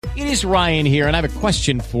It is Ryan here, and I have a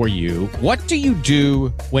question for you. What do you do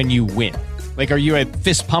when you win? Like, are you a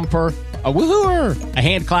fist pumper, a woohooer, a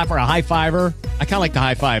hand clapper, a high fiver? I kind of like the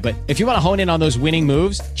high five, but if you want to hone in on those winning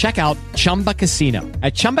moves, check out Chumba Casino.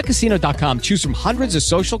 At ChumbaCasino.com, choose from hundreds of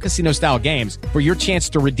social casino-style games for your chance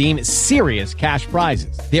to redeem serious cash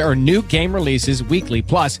prizes. There are new game releases weekly,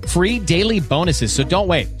 plus free daily bonuses. So don't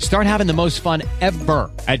wait. Start having the most fun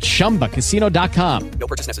ever at ChumbaCasino.com. No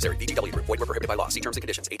purchase necessary. VGW Group. Void where prohibited by law. See terms and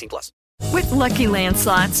conditions. 18+. With Lucky Land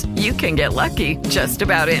Slots, you can get lucky just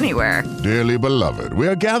about anywhere. Dearly beloved, we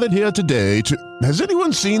are gathered here today to... Has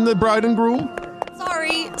anyone seen the bride and groom?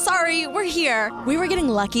 Sorry, we're here. We were getting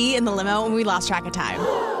lucky in the limo and we lost track of time.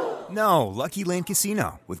 No, Lucky Land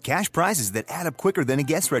Casino, with cash prizes that add up quicker than a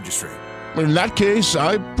guest registry. In that case,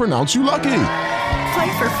 I pronounce you lucky.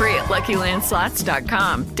 Play for free at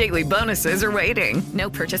LuckyLandSlots.com. Daily bonuses are waiting. No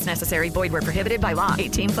purchase necessary. Void where prohibited by law.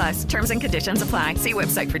 18+. Terms and conditions apply. See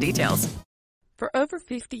website for details. For over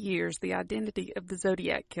 50 years, the identity of the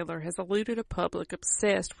Zodiac Killer has eluded a public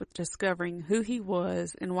obsessed with discovering who he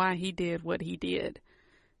was and why he did what he did.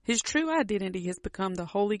 His true identity has become the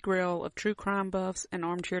holy grail of true crime buffs and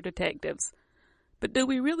armchair detectives. But do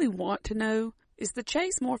we really want to know? Is the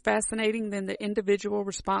chase more fascinating than the individual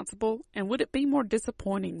responsible? And would it be more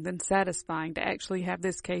disappointing than satisfying to actually have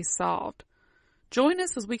this case solved? Join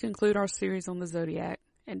us as we conclude our series on the Zodiac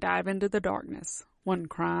and dive into the darkness, one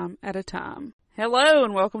crime at a time. Hello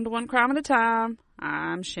and welcome to One Crime at a Time.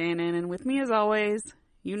 I'm Shannon, and with me as always,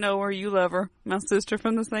 you know her, you love her, my sister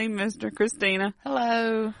from the same mister, Christina.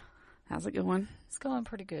 Hello. How's it going? It's going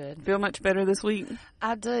pretty good. Feel much better this week?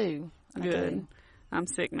 I do. Good. I'm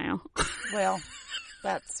sick now. Well,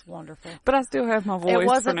 that's wonderful. But I still have my voice. It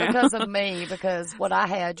wasn't for now. because of me, because what I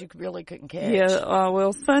had you really couldn't catch. Yeah,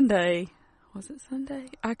 well, Sunday. Was it Sunday?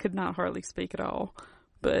 I could not hardly speak at all,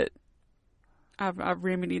 but I've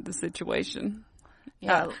remedied the situation.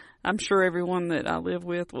 Yeah. I'm sure everyone that I live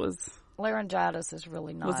with was laryngitis is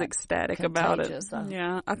really not was ecstatic about it.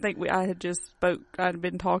 Yeah, I think I had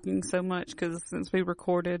been talking so much because since we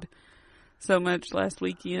recorded so much last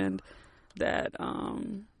weekend that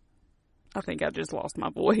I think I just lost my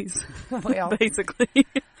voice. Well, basically.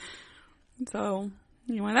 So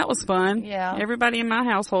anyway, that was fun. Yeah, everybody in my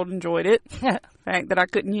household enjoyed it. The fact that I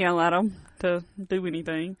couldn't yell at them to do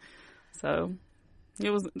anything, so.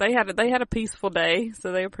 They had a peaceful day,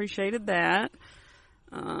 so they appreciated that.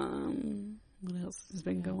 What else has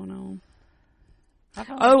been going on?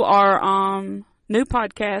 Our new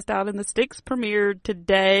podcast Out in the Sticks premiered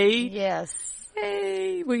today. Yes.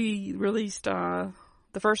 Hey, we released the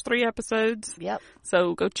first 3 episodes. Yep.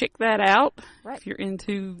 So go check that out if you're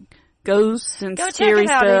into ghosts and scary stuff. Go check it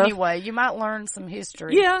out anyway. You might learn some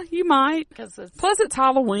history. Yeah, you might. Plus, it's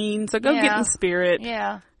Halloween, so go get in the spirit.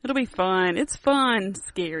 Yeah. It'll be fun. It's fun,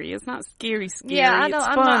 scary. It's not scary. Yeah, I know. It's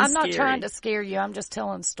I'm not trying to scare you. I'm just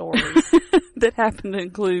telling stories that happen to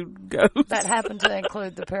include ghosts. That happen to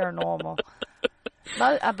include the paranormal.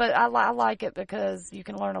 But I like it because you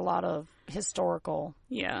can learn a lot of historical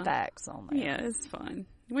facts on there. Yeah, it's fun.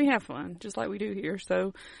 We have fun, just like we do here.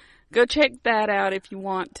 So go check that out if you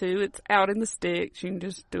want to. It's Out in the Sticks. You can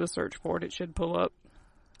just do a search for it. It should pull up.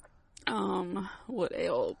 What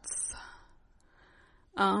else?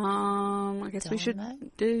 I guess we should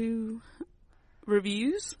do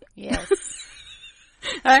reviews. Yes.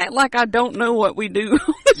 I act like I don't know what we do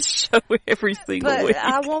on the show every single week. But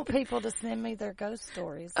I want people to send me their ghost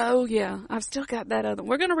stories. Oh, yeah. I've still got that other.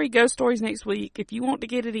 We're going to read ghost stories next week. If you want to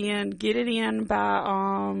get it in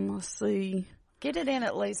by, let's see. Get it in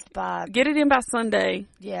at least by. Get it in by Sunday.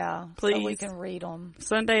 Yeah. Please. So we can read them.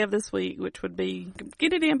 Sunday of this week, which would be.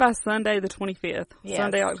 Get it in by Sunday the 25th. Yes.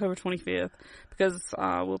 Sunday, October 25th. Because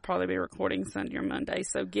we'll probably be recording Sunday or Monday.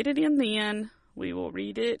 So get it in then. We will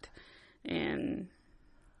read it. And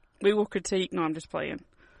we will critique. No, I'm just playing.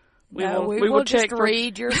 We will just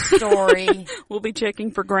read your story. We'll be checking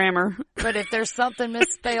for grammar. But if there's something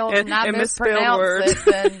misspelled and I mispronounce it,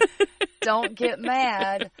 then don't get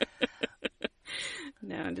mad.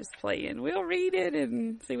 No, I'm just playing. We'll read it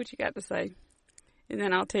and see what you got to say. And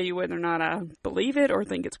then I'll tell you whether or not I believe it or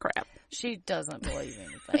think it's crap. She doesn't believe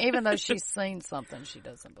anything. Even though she's seen something, she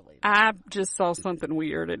doesn't believe it. I just saw something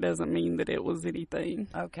weird. It doesn't mean that it was anything.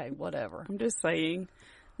 Okay, whatever. I'm just saying.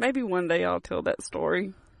 Maybe one day I'll tell that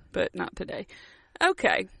story, but not today.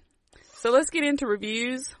 Okay. So let's get into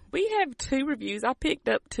reviews. We have 2 reviews. I picked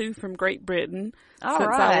up 2 from Great Britain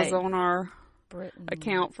since I was on our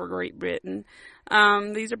account for Great Britain.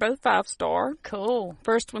 These are both 5-star. Cool.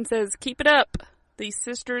 First one says, "Keep it up. These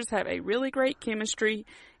sisters have a really great chemistry.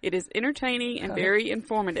 It is entertaining and very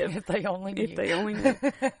informative. If they only knew. If they only knew.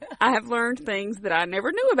 I have learned things that I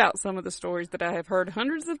never knew about some of the stories that I have heard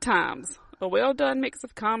hundreds of times. A well-done mix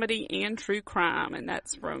of comedy and true crime, and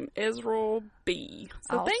that's from Ezra B.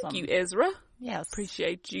 So awesome. Thank you, Ezra. Yes.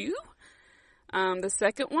 Appreciate you. The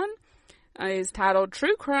second one is titled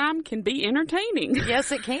True Crime Can Be Entertaining.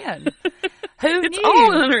 Yes, it can. Who It's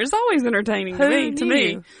knew? It's always entertaining Who to knew?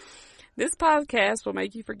 me. This podcast will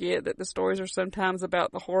make you forget that the stories are sometimes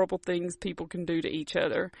about the horrible things people can do to each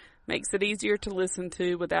other. Makes it easier to listen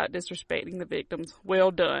to without disrespecting the victims.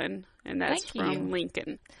 Well done. And that's Thank from you.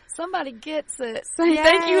 Lincoln. Somebody gets it. So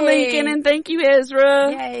thank you, Lincoln, and thank you,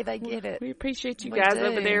 Ezra. Yay, they get it. We appreciate you We guys do.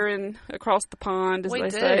 over there and across the pond, as We they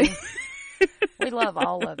do. say. We love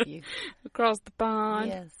all of you. Across the pond.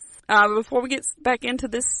 Yes. Before we get back into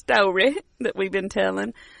this story that we've been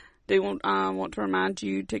telling, do want to remind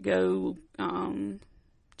you to go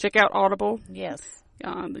check out Audible. Yes.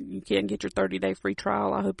 You can get your 30-day free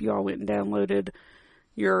trial. I hope you all went and downloaded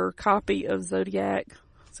your copy of Zodiac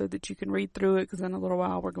so that you can read through it, because in a little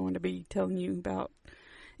while we're going to be telling you about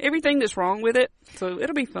everything that's wrong with it. So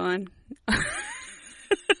it'll be fun.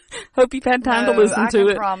 Hope you've had time to listen to it. I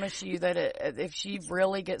can promise you that if she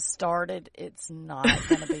really gets started, it's not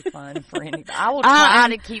going to be fun for anybody. I will try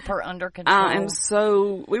to keep her under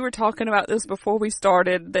control. We were talking about this before we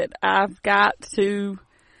started, that I've got to,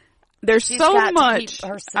 She's so got much, to keep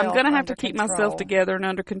herself I'm going to have to under keep control. myself together and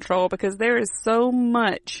under control, because there is so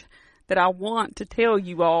much that I want to tell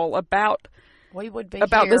you all about. We would be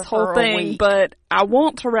about here this whole for a thing, week. but I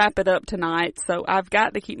want to wrap it up tonight, so I've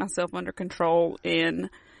got to keep myself under control, and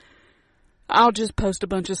I'll just post a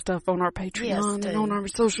bunch of stuff on our Patreon and on our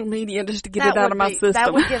social media just to get it out of my system.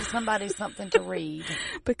 That would give somebody something to read.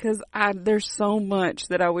 Because there's so much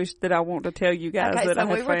that I want to tell you guys that I have found.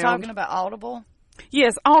 we were talking about Audible.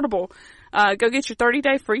 Yes, Audible. Go get your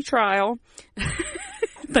 30-day free trial.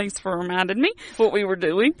 Thanks for reminding me what we were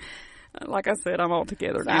doing. Like I said, I'm all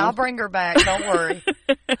together now. I'll bring her back. Don't worry.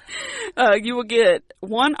 You will get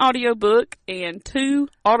 1 audiobook and 2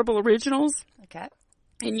 Audible originals. Okay.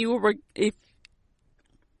 And you will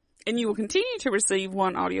continue to receive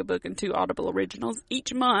 1 audiobook and 2 Audible originals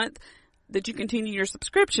each month that you continue your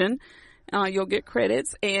subscription. You'll get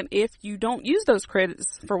credits, and if you don't use those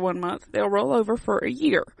credits for 1 month, they'll roll over for a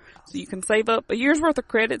year. So you can save up a year's worth of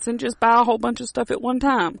credits and just buy a whole bunch of stuff at one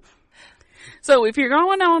time. So if you're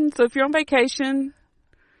on vacation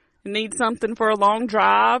and need something for a long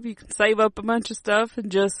drive, you can save up a bunch of stuff and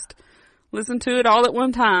just listen to it all at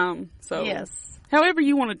one time. So yes. However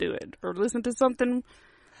you want to do it, or listen to something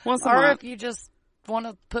once a month. Or if you just want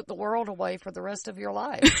to put the world away for the rest of your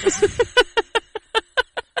life. Just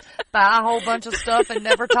buy a whole bunch of stuff and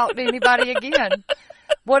never talk to anybody again.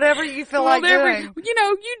 Whatever you feel like doing.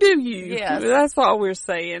 You do you. Yes. That's all we're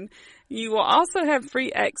saying. You will also have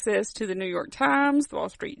free access to the New York Times, the Wall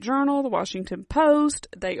Street Journal, the Washington Post.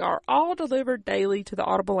 They are all delivered daily to the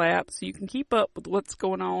Audible app, so you can keep up with what's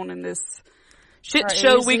going on in this shit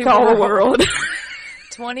show we call the world.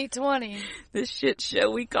 2020. This shit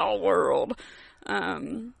show we call world.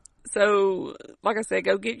 So, like I said,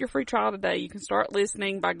 go get your free trial today. You can start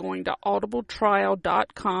listening by going to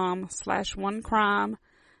audibletrial.com/onecrime.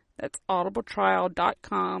 That's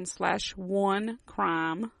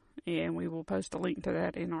audibletrial.com/onecrime. And we will post a link to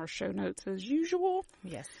that in our show notes as usual.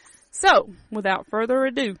 Yes. So, without further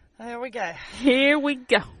ado. There we go. Here we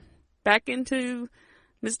go. Back into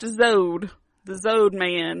Mr. Zod. The Zod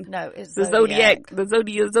man. No, it's the Zodiac. The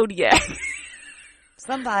Zodiac.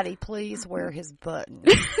 Somebody please wear his buttons.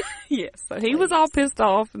 Yes. So he was all pissed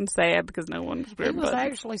off and sad because no one was wearing buttons. He was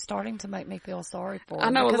actually starting to make me feel sorry for him.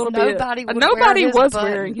 I know a little nobody bit. Would nobody wear his was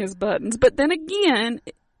buttons. wearing his buttons. But then again,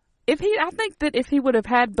 I think that if he would have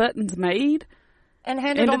had buttons made and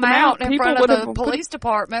handed them out in front of the police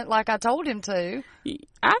department like I told him to.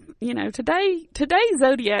 Today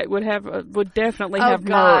Zodiac would definitely have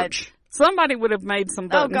merch. Somebody would have made some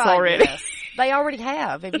buttons already. Yes. They already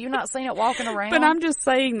have. Have you not seen it walking around? But I'm just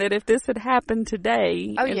saying that if this had happened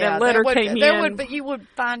today that letter came in. But you would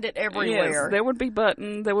find it everywhere. Yes, there would be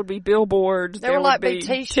buttons. There would be billboards. There would be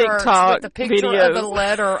T-shirts TikTok with the picture videos of the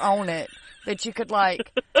letter on it that you could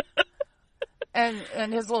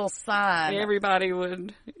and his little sign.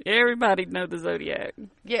 Everybody'd know the Zodiac.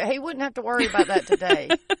 Yeah, he wouldn't have to worry about that today.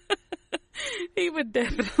 He would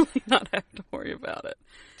definitely not have to worry about it.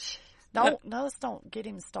 Don't get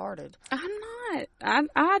him started. I'm not.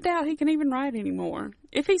 I doubt he can even write anymore.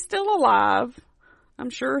 If he's still alive, I'm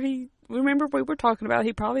sure remember we were talking about,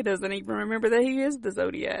 he probably doesn't even remember that he is the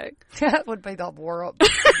Zodiac. That would be the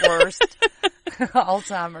worst.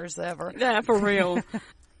 Alzheimer's ever. Yeah, for real.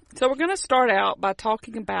 So we're going to start out by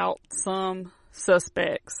talking about some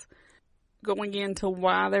suspects, going into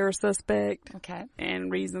why they're a suspect. Okay.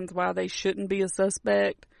 And reasons why they shouldn't be a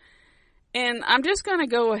suspect. And I'm just going to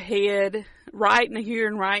go ahead right in here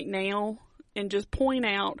and right now and just point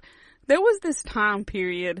out there was this time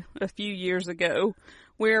period a few years ago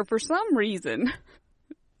where for some reason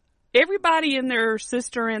everybody and their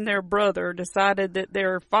sister and their brother decided that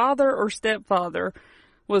their father or stepfather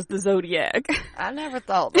was the Zodiac. I never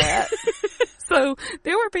thought that. So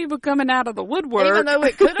there were people coming out of the woodwork. Even though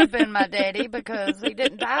it could have been my daddy because he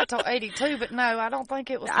didn't die till 82, but no, I don't think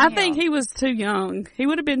it was I think he was too young. He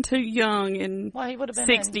would have been too young in he would have been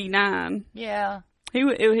 69. Yeah. He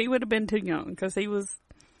would have been too young because he was,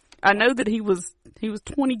 I know that he was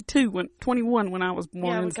 21 when I was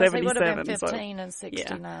born in 77. He would have been 15 and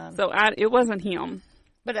 69. Yeah. So it wasn't him.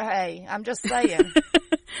 But hey, I'm just saying.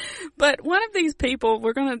 But one of these people,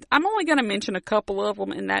 I'm only going to mention a couple of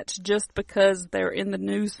them, and that's just because they're in the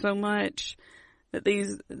news so much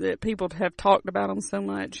that people have talked about them so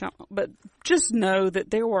much. But just know that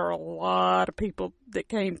there were a lot of people that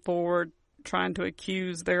came forward trying to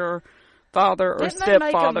accuse their father or stepfather.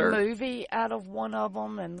 Didn't they make a movie out of one of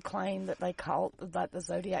them and claim that they caught that the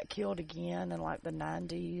Zodiac killed again in like the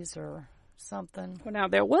 90s or something? Well, now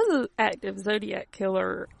there was an active Zodiac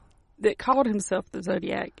killer that called himself the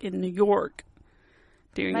Zodiac in New York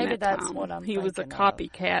during that time. Maybe that's what I'm thinking He was a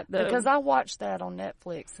copycat, though. Because I watched that on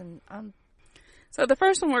Netflix, and So the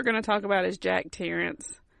first one we're going to talk about is Jack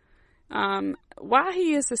Terrence. Why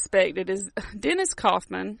he is suspected is Dennis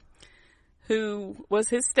Kaufman, who was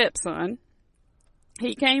his stepson.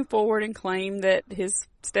 He came forward and claimed that his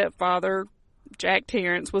stepfather, Jack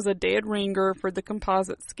Terrence, was a dead ringer for the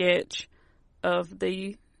composite sketch of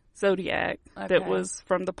the Zodiac that was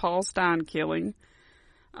from the Paul Stine killing.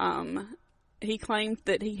 He claimed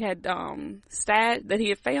that he had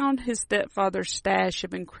found his stepfather's stash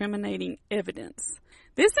of incriminating evidence.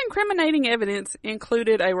 This incriminating evidence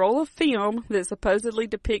included a roll of film that supposedly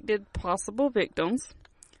depicted possible victims,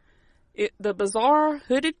 the bizarre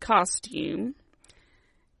hooded costume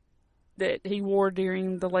that he wore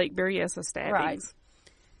during the Lake Berryessa stabbings,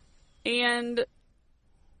 and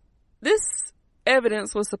this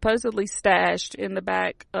evidence was supposedly stashed in the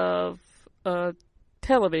back of a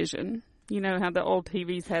television. You know how the old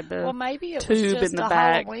TVs had the maybe it tube was just in the a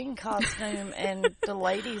back. Halloween costume and the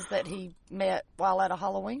ladies that he met while at a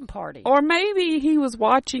Halloween party. Or maybe he was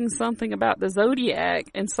watching something about the Zodiac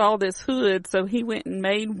and saw this hood, so he went and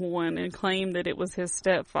made one and claimed that it was his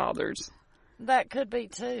stepfather's. That could be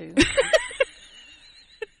too.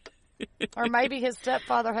 Or maybe his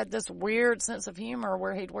stepfather had this weird sense of humor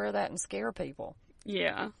where he'd wear that and scare people.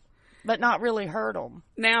 Yeah. But not really hurt them.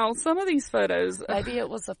 Now, some of these photos... Maybe it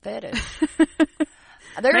was a fetish.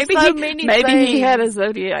 Maybe he had a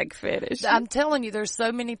Zodiac fetish. I'm telling you, there's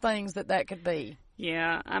so many things that could be.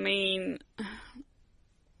 Yeah, I mean...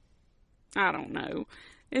 I don't know.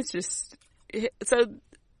 It's just... So...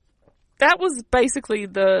 That was basically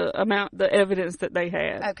the evidence that they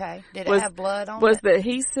had. Okay. Did it have blood on it? Was that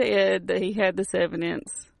he said that he had this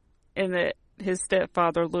evidence and that his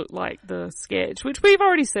stepfather looked like the sketch, which we've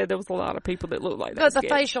already said there was a lot of people that looked like that sketch. But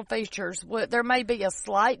the facial features, there may be a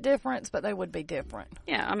slight difference, but they would be different.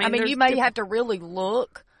 Yeah, I mean you may have to really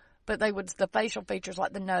look, but the facial features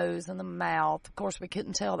like the nose and the mouth. Of course, we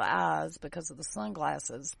couldn't tell the eyes because of the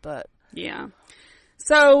sunglasses, but... Yeah.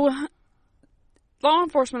 So... Law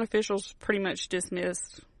enforcement officials pretty much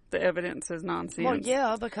dismissed the evidence as nonsense. Well,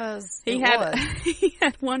 yeah, because he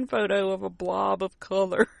had one photo of a blob of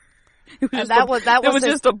color. That was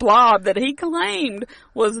just a blob that he claimed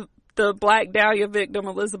was the Black Dahlia victim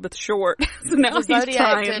Elizabeth Short. So now the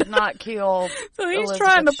Zodiac did not kill. So he's Elizabeth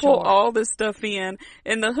trying to pull Short. all this stuff in.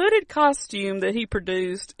 And the hooded costume that he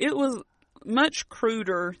produced, it was much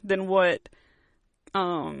cruder than what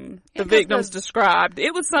the victims described.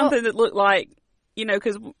 It was something that looked like, you know,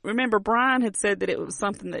 because remember Brian had said that it was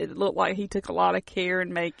something that it looked like he took a lot of care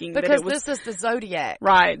in making. Because this is the Zodiac.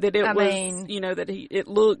 Right. That it it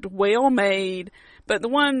looked well made. But the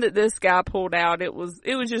one that this guy pulled out, it was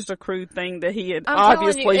just a crude thing that he had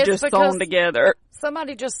obviously just sewn together.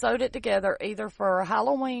 Somebody just sewed it together either for a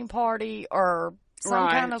Halloween party or some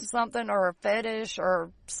kind of something or a fetish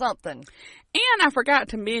or something. And I forgot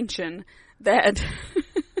to mention that...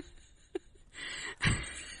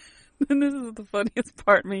 And this is the funniest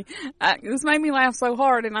part of me. This made me laugh so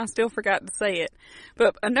hard, and I still forgot to say it.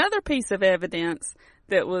 But another piece of evidence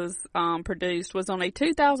that was produced was on a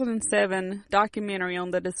 2007 documentary on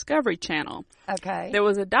the Discovery Channel. Okay. There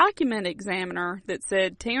was a document examiner that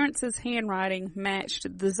said Terrence's handwriting matched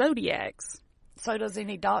the Zodiac's. So does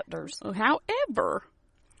any doctors. However,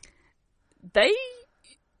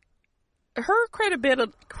 her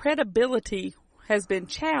credibility has been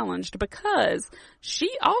challenged because she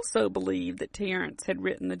also believed that Terrence had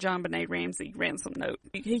written the JonBenet Ramsey ransom note.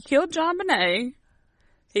 He killed JonBenet.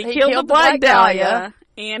 He killed the Black Dahlia,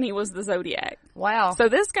 and he was the Zodiac. Wow. So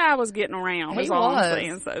this guy was getting around, is all I'm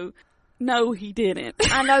saying. So, no, he didn't.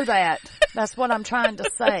 I know that. That's what I'm trying to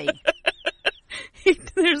say.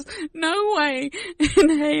 There's no way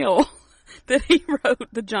in hell that he wrote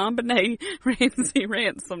the JonBenet Ramsey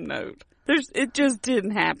ransom note. It just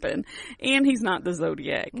didn't happen. And he's not the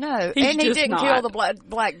Zodiac. No, and he didn't kill the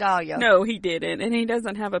Black Dahlia. No, he didn't. And he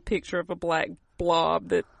doesn't have a picture of a black blob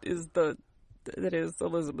that is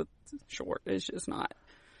Elizabeth Short. It's just not.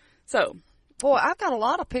 So. Boy, I've got a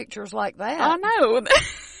lot of pictures like that. I know.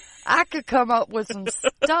 I could come up with some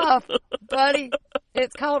stuff, buddy.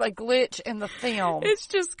 It's called a glitch in the film. It's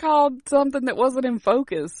just called something that wasn't in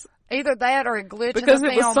focus. Either that or a glitch because in the film.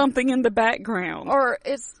 Because it was something in the background. Or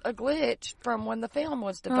it's a glitch from when the film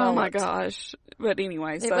was developed. Oh, my gosh. But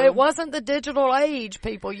anyway, so. It wasn't the digital age,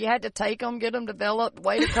 people. You had to take them, get them developed,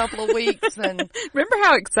 wait a couple of weeks. And remember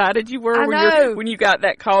how excited you were when you got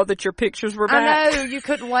that call that your pictures were back? I know. You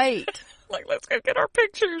couldn't wait. Like, let's go get our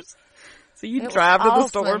pictures. So you'd drive to the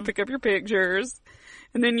store and pick up your pictures.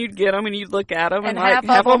 And then you'd get them and you'd look at them and like,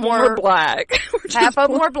 half of them were black. Half of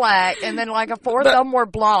them were black, and then like a fourth of them were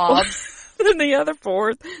blobs. Then the other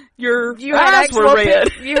fourth, your eyes were red.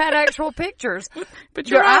 You had actual pictures. But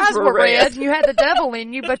your eyes were red. And you had the devil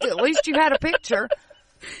in you, but at least you had a picture.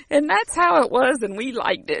 And that's how it was, and we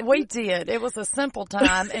liked it. We did. It was a simple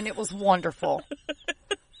time, and it was wonderful.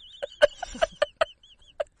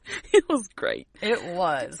 It was great. It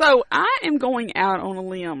was. So I am going out on a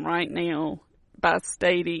limb right now by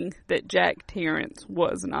stating that Jack Terrence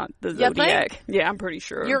was not the Zodiac. Yeah, I'm pretty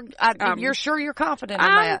sure. You're sure you're confident in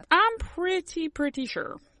that? I'm pretty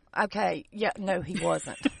sure. Okay. Yeah, no, he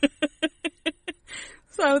wasn't.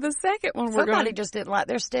 So the second one Somebody just didn't like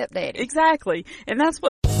their stepdaddy. Exactly. And that's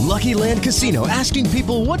what Lucky Land Casino, asking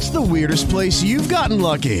people, what's the weirdest place you've gotten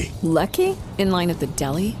lucky? Lucky? In line at the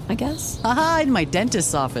deli, I guess? Aha, in my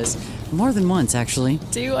dentist's office. More than once, actually.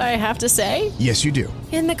 Do I have to say? Yes, you do.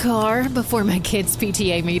 In the car before my kids'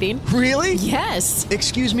 PTA meeting. Really? Yes.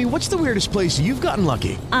 Excuse me, what's the weirdest place you've gotten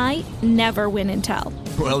lucky? I never win and tell.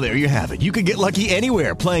 Well, there you have it. You can get lucky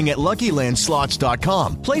anywhere, playing at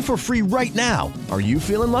LuckyLandSlots.com. Play for free right now. Are you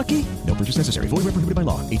feeling lucky? No purchase necessary. Void where prohibited by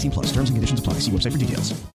law. 18+. Terms and conditions apply. See website for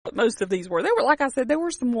details. Most of these were. There were, like I said, there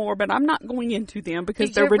were some more, but I'm not going into them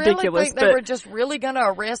because they're ridiculous. Did you really think they were just really going to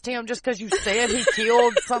arrest him just because you said he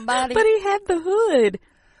killed somebody? But he had the hood.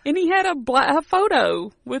 And he had a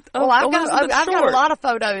photo with I've got a lot of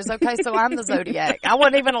photos. Okay, so I'm the Zodiac. I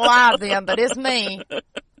wasn't even alive then, but it's me.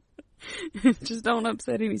 Just don't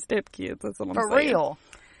upset any stepkids. That's what I'm saying. For real.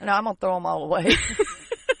 No, I'm going to throw them all away.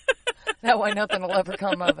 That way nothing will ever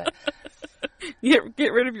come of it.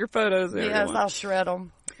 Get rid of your photos, everyone. Yes, I'll shred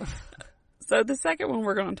them. So the second one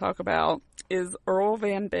we're going to talk about is Earl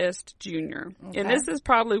Van Best Jr. Okay. And this is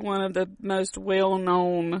probably one of the most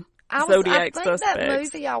well-known Zodiac suspects. I think that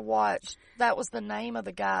movie I watched, that was the name of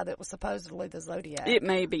the guy that was supposedly the Zodiac. It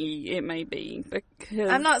may be. Because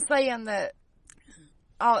I'm not saying that.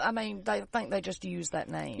 I mean, they think they just used that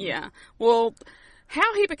name. Yeah. Well,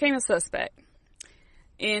 how he became a suspect.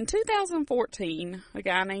 In 2014, a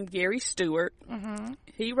guy named Gary Stewart,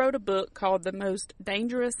 he wrote a book called The Most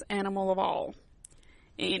Dangerous Animal of All.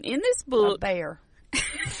 And in this book... A bear.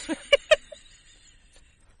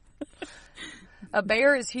 A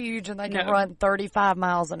bear is huge and they can run 35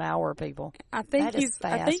 miles an hour, people. I think he's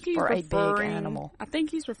fast for a big animal. I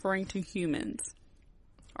think he's referring to humans,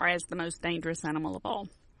 or as the most dangerous animal of all.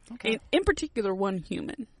 Okay. In particular, one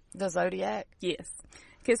human. The Zodiac? Yes.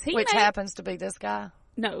 Which happens to be this guy?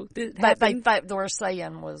 No. They were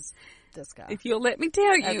saying was this guy. If you'll let me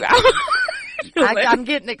tell you. Okay. I'm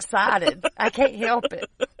getting excited. I can't help it.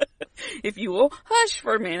 If you will hush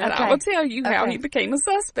for a minute, I will tell you how he became a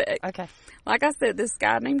suspect. Okay. Like I said, this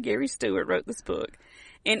guy named Gary Stewart wrote this book.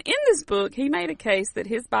 And in this book, he made a case that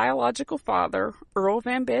his biological father, Earl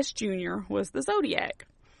Van Best Jr., was the Zodiac.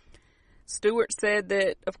 Stewart said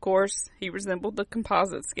that, of course, he resembled the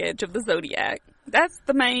composite sketch of the Zodiac. That's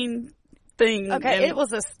the main thing. Okay, it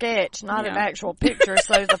was a sketch, not an actual picture,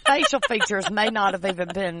 so the facial features may not have even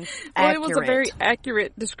been accurate. Well, it was a very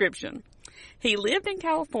accurate description. He lived in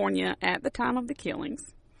California at the time of the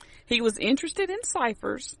killings. He was interested in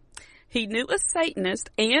ciphers. He knew a Satanist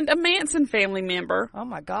and a Manson family member. Oh,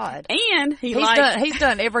 my God. And he's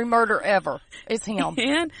done every murder ever. It's him.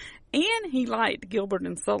 And he liked Gilbert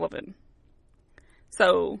and Sullivan.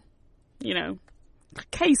 So,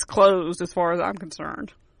 case closed as far as I'm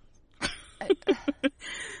concerned.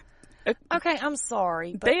 Okay, I'm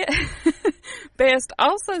sorry. But... Best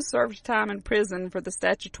also served time in prison for the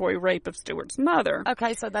statutory rape of Stewart's mother.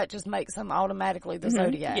 Okay, so that just makes him automatically the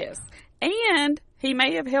Zodiac. Yes. And he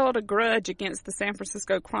may have held a grudge against the San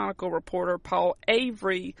Francisco Chronicle reporter Paul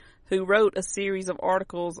Avery, who wrote a series of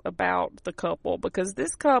articles about the couple, because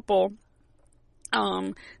this couple, they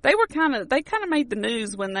kind of made the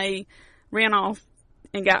news when they ran off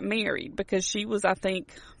and got married, because she was, I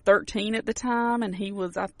think, 13 at the time, and he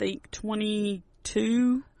was, I think,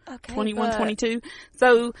 22, 22.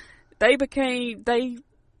 So they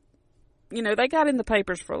got in the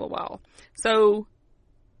papers for a little while. So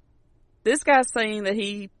this guy's saying that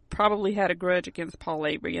he probably had a grudge against Paul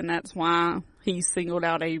Avery, and that's why he singled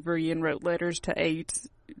out Avery and wrote letters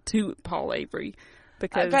to Paul Avery.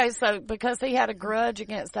 Because he had a grudge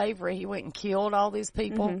against Avery, he went and killed all these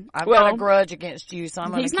people. I've got a grudge against you, so I'm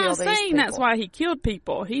going to kill these people. He's not saying that's why he killed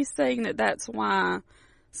people. He's saying that that's why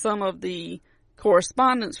some of the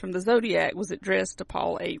correspondence from the Zodiac was addressed to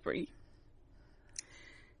Paul Avery.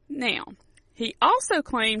 Now, he also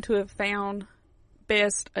claimed to have found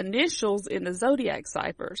Best's initials in the Zodiac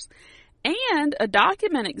ciphers. And a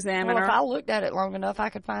document examiner... Well, if I looked at it long enough, I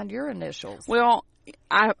could find your initials. Well,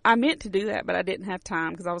 I meant to do that, but I didn't have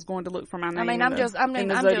time because I was going to look for my name in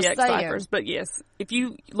the Zodiac ciphers. But yes, if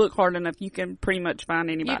you look hard enough, you can pretty much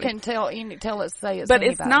find anybody. You can tell it say it's but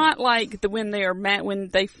anybody. It's not like let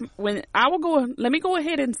me go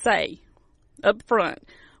ahead and say up front,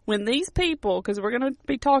 when these people, because we're going to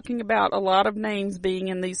be talking about a lot of names being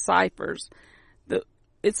in these ciphers,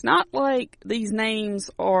 it's not like these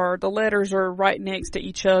names the letters are right next to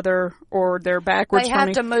each other or they're backwards. They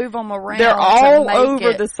have to move them around. They're all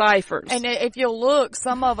over the ciphers. And if you look,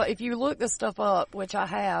 if you look this stuff up, which I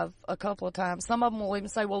have a couple of times, some of them will even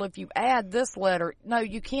say, well, if you add this letter, no,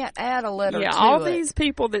 you can't add a letter to it. All these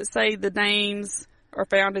people that say the names are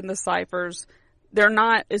found in the ciphers,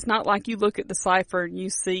 it's not like you look at the cipher and you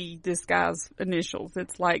see this guy's initials.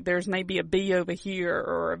 It's like there's maybe a B over here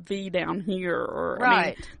or a V down here,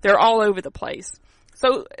 right. They're all over the place.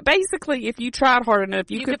 So basically, if you tried hard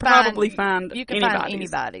enough, you could probably find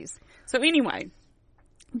anybody's. So anyway,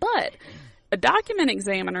 but a document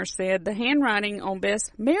examiner said the handwriting on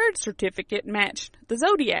Best's marriage certificate matched the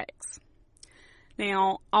Zodiac's.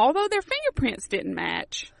 Now, although their fingerprints didn't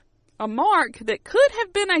match, a mark that could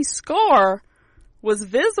have been a scar was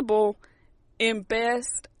visible in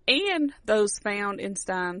Best and those found in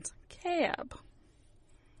Stein's cab.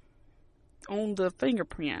 On the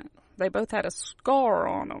fingerprint. They both had a scar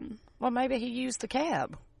on them. Well, maybe he used the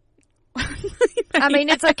cab. I mean,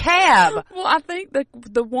 it's a cab. Well, I think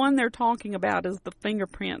the one they're talking about is the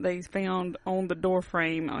fingerprint they found on the door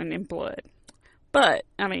frame and in blood. But,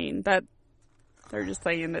 I mean, they're just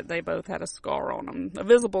saying that they both had a scar on them, a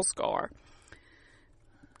visible scar.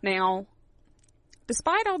 Now,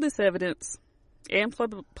 despite all this evidence and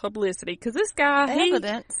publicity, because this guy...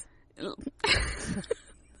 Evidence?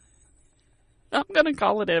 I'm going to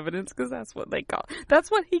call it evidence because that's what that's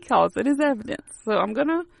what he calls it, is evidence. So I'm going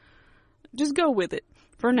to just go with it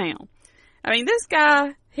for now. I mean, this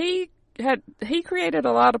guy, he created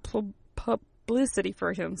a lot of publicity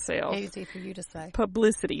for himself. Easy for you to say.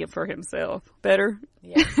 Publicity for himself. Better?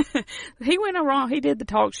 Yeah. He went around, he did the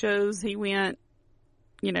talk shows, he went...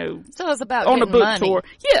 so it's about on a book money. tour.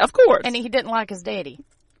 Yeah, of course. And he didn't like his daddy.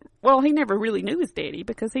 Well, he never really knew his daddy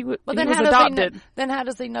because he was adopted. Then how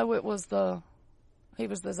does he know he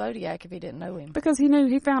was the Zodiac if he didn't know him? Because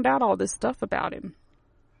he found out all this stuff about him.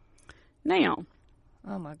 Now.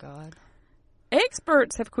 Oh my God.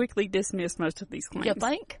 Experts have quickly dismissed most of these claims. You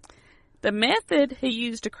think? The method he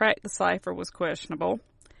used to crack the cipher was questionable.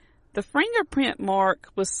 The fingerprint mark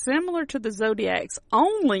was similar to the Zodiac's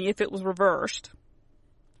only if it was reversed.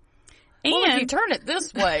 Well, if you turn it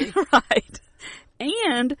this way. Right.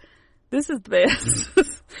 And, this is the best,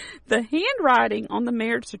 the handwriting on the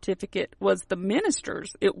marriage certificate was the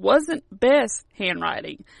minister's. It wasn't Best's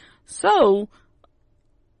handwriting. So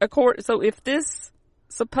if this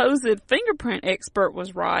supposed fingerprint expert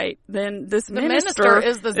was right, then the minister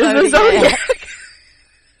is the Zodiac.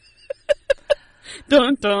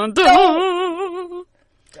 Dun, dun, dun.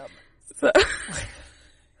 So...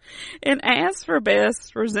 And as for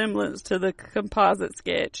Best's resemblance to the composite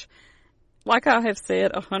sketch, like I have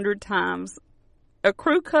said 100 times, a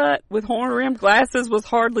crew cut with horn-rimmed glasses was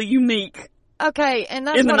hardly unique. Okay, and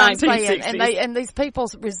that's what I'm saying. And these people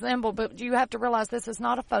resemble, but you have to realize this is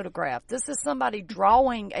not a photograph. This is somebody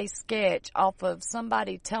drawing a sketch off of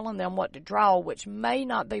somebody telling them what to draw, which may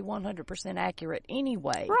not be 100% accurate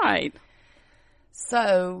anyway. Right.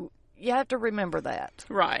 So... you have to remember that.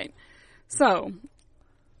 Right. So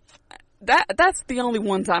that's the only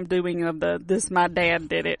ones I'm doing of this my dad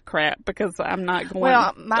did it crap, because I'm not going.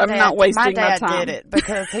 Well, not wasting my time. My dad did it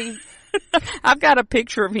because he. I've got a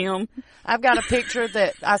picture of him. I've got a picture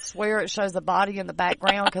that I swear it shows the body in the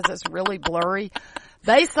background because it's really blurry.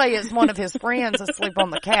 They say it's one of his friends asleep on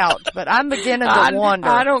the couch, but I'm beginning to wonder.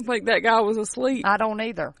 I don't think that guy was asleep. I don't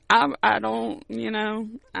either. I don't,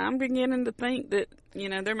 I'm beginning to think that,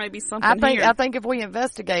 there may be something here. I think if we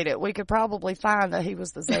investigate it, we could probably find that he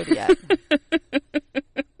was the Zodiac.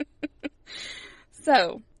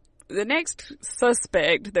 So, the next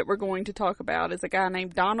suspect that we're going to talk about is a guy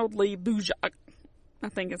named Donald Lee Bujok. I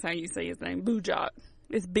think is how you say his name, Bujok.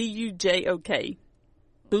 It's Bujok.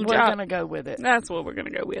 We're going to go with it. That's what we're going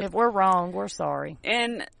to go with. If we're wrong, we're sorry.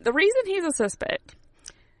 And the reason he's a suspect,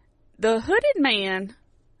 the hooded man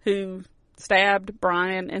who stabbed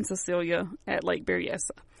Brian and Cecilia at Lake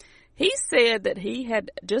Berryessa, he said that he had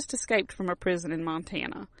just escaped from a prison in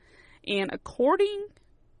Montana. And according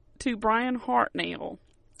to Brian Hartnell,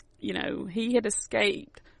 he had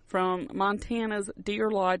escaped from Montana's Deer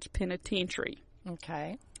Lodge Penitentiary.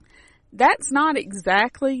 Okay. That's not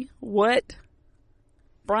exactly what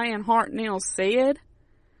Brian Hartnell said,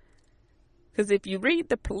 because if you read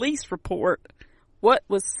the police report, what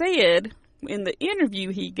was said in the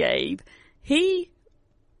interview he gave, he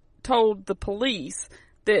told the police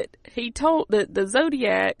that the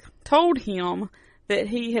Zodiac told him that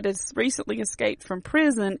he had recently escaped from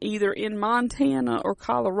prison either in Montana or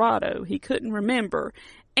Colorado. He couldn't remember.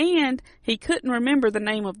 And he couldn't remember the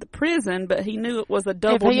name of the prison, but he knew it was a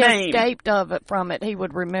double name. If he escaped from it, he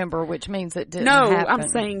would remember, which means it didn't happen. No, I'm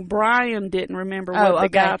saying Brian didn't remember what the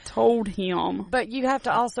guy told him. But you have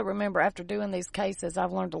to also remember, after doing these cases,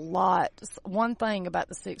 I've learned a lot. One thing about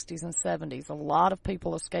the 60s and 70s, a lot of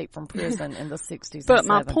people escaped from prison in the 60s and 70s. But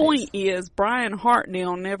my point is, Brian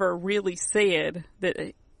Hartnell never really said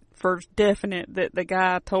that for definite that the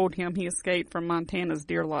guy told him he escaped from Montana's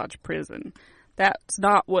Deer Lodge prison. That's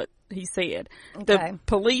not what he said. Okay. The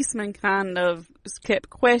policeman kind of kept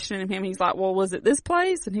questioning him. He's like, well, was it this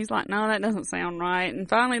place? And he's like, no, that doesn't sound right. And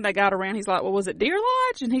finally they got around. He's like, well, was it Deer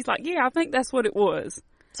Lodge? And he's like, yeah, I think that's what it was.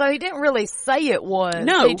 So he didn't really say it was.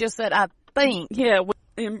 No. He just said, I think. Yeah.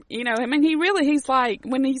 He's like,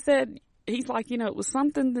 when he said, he's like, it was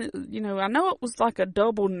something that, I know it was like a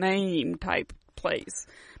double name type place.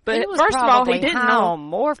 But first of all, he didn't know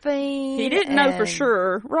morphine. He didn't know for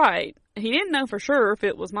sure, right? He didn't know for sure if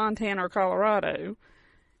it was Montana or Colorado,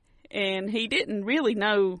 and he didn't really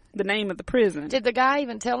know the name of the prison. Did the guy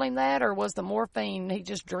even tell him that, or was the morphine he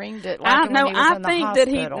just dreamed it? Like when he was in the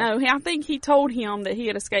hospital? I think he told him that he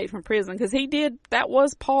had escaped from prison because he did. That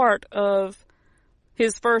was part of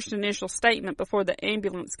his first initial statement before the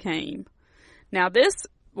ambulance came. Now this,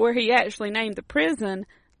 where he actually named the prison.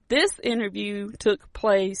 This interview took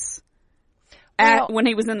place when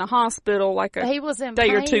he was in the hospital, like he was in day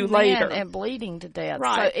pain or two later, and bleeding to death.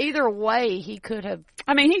 Right. So either way, he could have.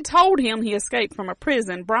 I mean, he told him he escaped from a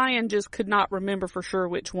prison. Brian just could not remember for sure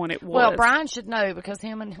which one it was. Well, Brian should know because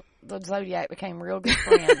him and the Zodiac became real good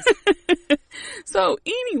friends. So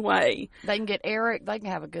anyway, they can get Eric. They can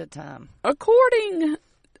have a good time. According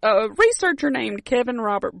a researcher named Kevin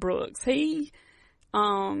Robert Brooks, he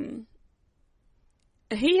had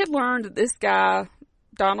learned that this guy,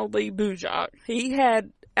 Donald Lee Bujok, he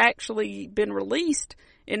had actually been released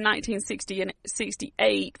in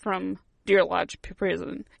 1968 from Deer Lodge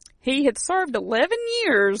prison. He had served 11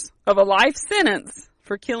 years of a life sentence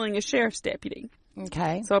for killing a sheriff's deputy.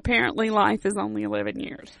 Okay. So apparently life is only 11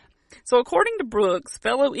 years. So according to Brooks,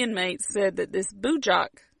 fellow inmates said that this Bujok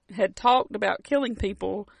had talked about killing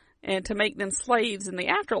people and to make them slaves in the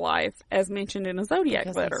afterlife, as mentioned in a Zodiac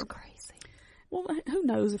letter. That's crazy. Well, who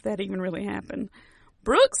knows if that even really happened.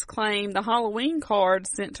 Brooks claimed the Halloween card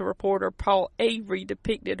sent to reporter Paul Avery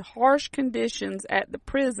depicted harsh conditions at the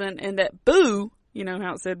prison and that Boo, you know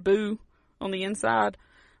how it said Boo on the inside,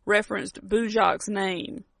 referenced Bujok's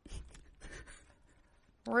name.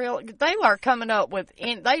 Really? They are coming up with,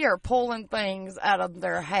 they are pulling things out of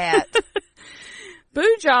their hat.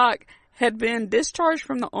 Bujok had been discharged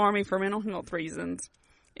from the Army for mental health reasons.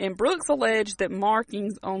 And Brooks alleged that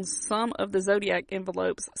markings on some of the Zodiac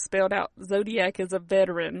envelopes spelled out Zodiac as a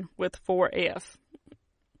veteran with 4F.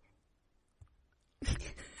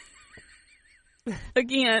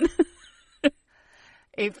 Again.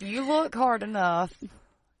 If you look hard enough,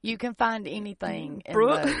 You can find anything in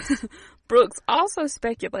those. Brooks also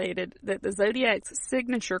speculated that the Zodiac's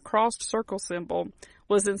signature crossed circle symbol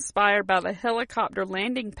was inspired by the helicopter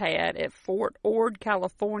landing pad at Fort Ord,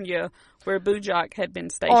 California, where Bujock had been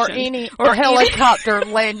stationed. Or helicopter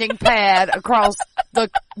landing pad across the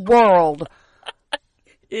world.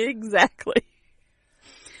 Exactly.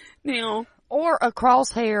 Now, or a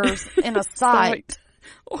crosshairs in a site.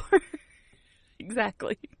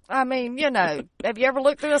 Exactly. I mean, you know, have you ever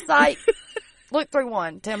looked through a site? Look through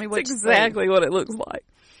one. Tell me what you see. Exactly what it looks like.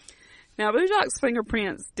 Now, Bujock's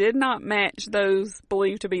fingerprints did not match those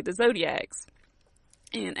believed to be the Zodiac's.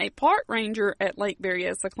 And a park ranger at Lake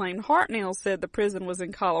Berryessa claimed Hartnell said the prison was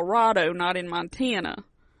in Colorado, not in Montana.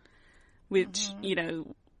 Which, you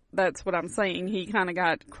know, that's what I'm saying. He kind of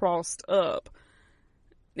got crossed up.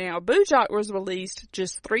 Now, Bujock was released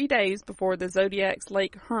just 3 days before the Zodiac's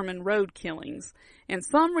Lake Herman Road killings, and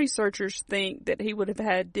some researchers think that he would have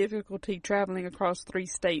had difficulty traveling across 3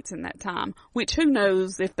 states in that time, which who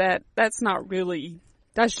knows if that's not really,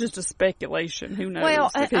 that's just a speculation. Who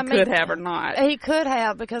knows if he could have or not. He could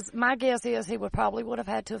have, because my guess is he would have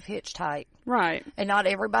had to have hitchhiked. Right. And not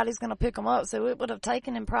everybody's going to pick him up, so it would have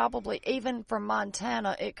taken him probably, even from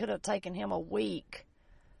Montana, it could have taken him a week,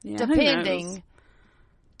 depending,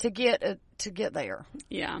 to get there.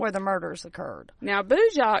 Yeah. Where the murders occurred. Now,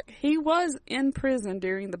 Bujock, he was in prison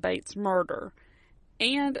during the Bates murder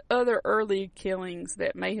and other early killings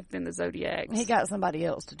that may have been the Zodiac's. He got somebody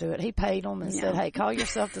else to do it. He paid them and said, hey, call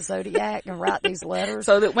yourself the Zodiac and write these letters.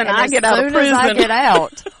 So that when I get out of prison, I get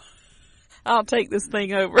out, I'll take this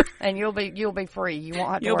thing over. And you'll be free. You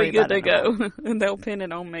won't have to worry You'll about it. be good to go. And they'll pin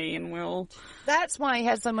it on me and we'll... That's why he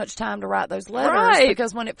had so much time to write those letters. Right.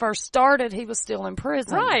 Because when it first started, he was still in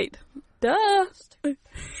prison. Right. Duh.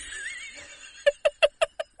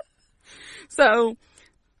 So,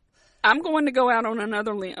 I'm going to go out on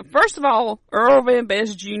another limb. First of all, Earl Van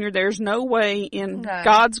Best Jr., there's no way in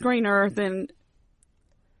God's green earth and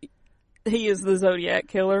he is the Zodiac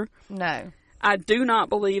killer. No. I do not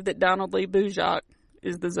believe that Donald Lee Bujock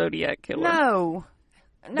is the Zodiac killer. No.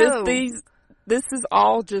 This is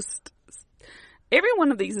all just... Every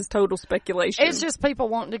one of these is total speculation. It's just people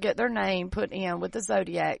wanting to get their name put in with the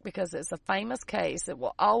Zodiac because it's a famous case. It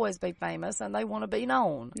will always be famous, and they want to be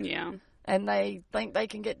known. Yeah. And they think they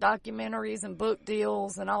can get documentaries and book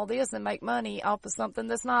deals and all this and make money off of something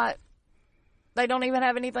that's not... They don't even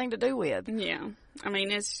have anything to do with. Yeah. I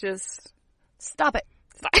mean, it's just... Stop it.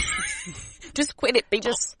 Just quit it, people.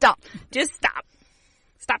 Just stop. Just stop.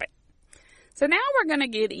 Stop it. So now we're going to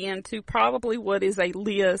get into probably what is a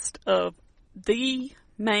list of the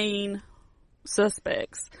main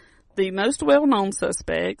suspects, the most well-known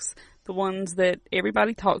suspects, the ones that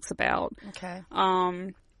everybody talks about. Okay.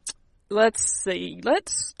 Let's see.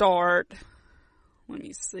 Let's start. Let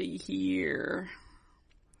me see here.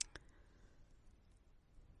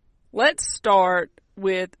 Let's start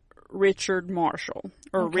with Richard Marshall,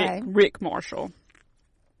 or Rick Marshall.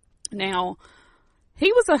 Now,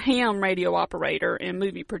 he was a ham radio operator and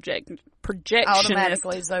movie projectionist.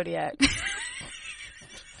 Automatically Zodiac.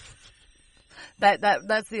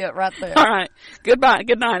 That's it right there. All right. Goodbye.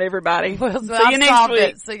 Good night, everybody. Well, see you next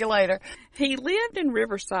week. See you later. He lived in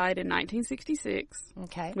Riverside in 1966.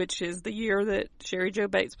 Okay. Which is the year that Sherry Jo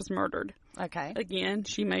Bates was murdered. Okay. Again,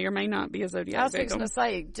 she may or may not be a Zodiac I was victim. going to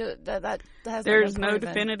say, that hasn't There's been no proven.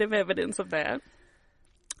 definitive evidence of that.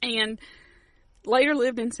 And later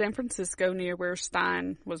lived in San Francisco near where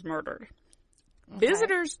Stein was murdered. Okay.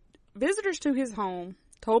 Visitors to his home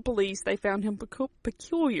told police they found him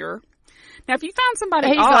peculiar. Now, if you find somebody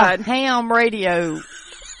he's odd... a ham radio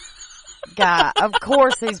guy. Of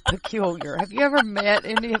course he's peculiar. Have you ever met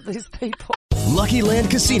any of these people? Lucky Land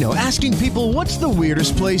Casino, asking people, what's the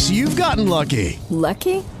weirdest place you've gotten lucky?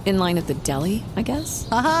 Lucky? In line at the deli, I guess?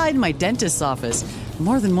 Aha, in my dentist's office.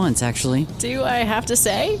 More than once, actually. Do I have to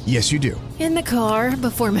say? Yes, you do. In the car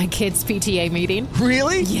before my kids' PTA meeting.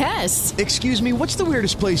 Really? Yes. Excuse me, what's the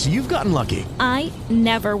weirdest place you've gotten lucky? I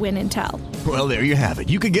never win and tell. Well, there you have it.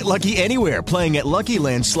 You can get lucky anywhere, playing at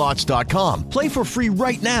LuckyLandSlots.com. Play for free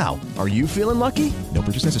right now. Are you feeling lucky? No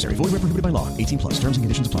purchase necessary. Void where prohibited by law. 18+. Terms and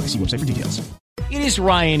conditions apply. See website for details. It is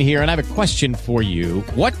Ryan here, and I have a question for you.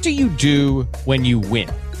 What do you do when you win?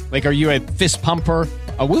 Like, are you a fist pumper,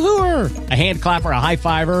 a woohooer, a hand clapper, a high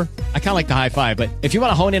fiver? I kind of like the high five, but if you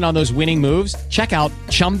want to hone in on those winning moves, check out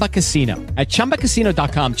Chumba Casino. At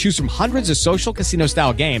ChumbaCasino.com, choose from hundreds of social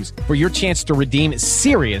casino-style games for your chance to redeem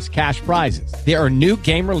serious cash prizes. There are new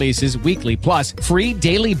game releases weekly, plus free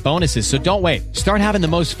daily bonuses. So don't wait. Start having the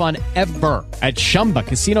most fun ever at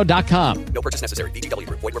ChumbaCasino.com. No purchase necessary. VGW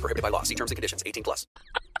Group. Void where prohibited by law. See terms and conditions. 18+.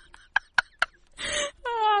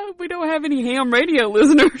 hope we don't have any ham radio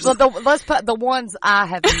listeners. Well, let's put the ones I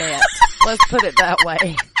have met. Let's put it that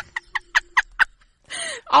way.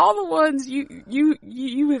 All the ones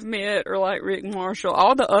you have met are like Rick Marshall.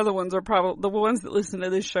 All the other ones are probably the ones that listen to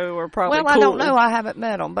this show are probably. Well, cool. I don't know. I haven't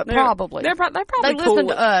met them, but probably they probably they cool. listen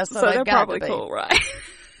to us, so they're probably cool, right?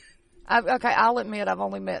 Okay, I'll admit I've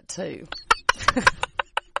only met 2.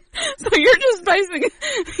 So you're just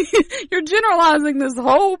you're generalizing this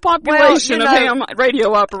whole population of ham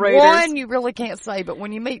radio operators. One you really can't say, but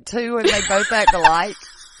when you meet 2 and they both act alike.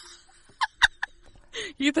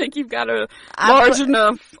 You think you've got a large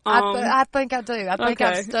enough... I think I do. I think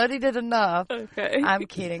I've studied it enough. Okay. I'm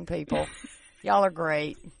kidding, people. Y'all are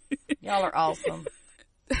great. Y'all are awesome.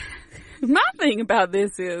 My thing about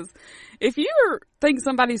this is, if you think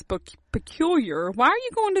somebody's peculiar, why are you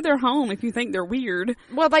going to their home if you think they're weird?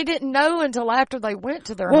 Well, they didn't know until after they went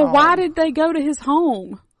to their home. Well, why did they go to his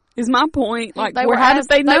home? Is my point. Like, how did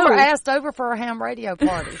they know? They were asked over for a ham radio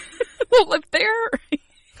party. Well, if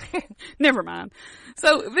they're... Never mind.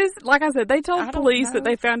 So this, like I said, they told police that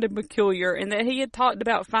they found him peculiar and that he had talked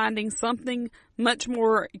about finding something much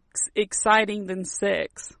more exciting than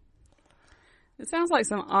sex. It sounds like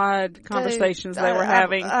some odd conversations they were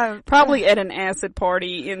having, probably at an acid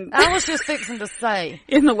party in... I was just fixing to say.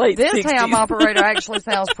 In the late 60s. This ham operator actually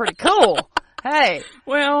sounds pretty cool. Hey.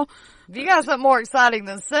 Well... If you got something more exciting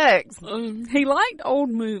than sex. He liked old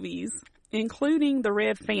movies, including The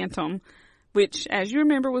Red Phantom, which, as you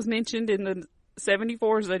remember, was mentioned in the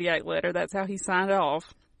 74 Zodiac letter. That's how he signed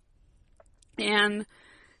off. And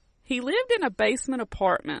he lived in a basement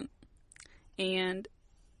apartment, and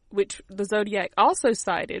which the Zodiac also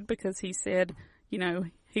cited because he said, you know,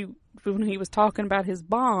 when he was talking about his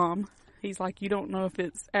bomb, he's like, you don't know if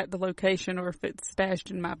it's at the location or if it's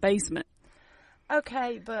stashed in my basement.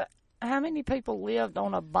 Okay, but how many people lived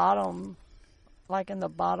on a bottom, like in the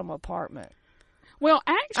bottom apartment? Well,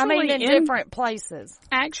 actually, I mean, in different places.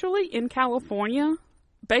 Actually, in California,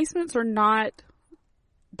 basements are not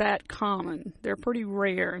that common. They're pretty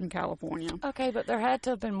rare in California. Okay, but there had to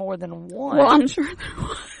have been more than one. Well, I'm sure there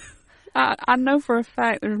was. I know for a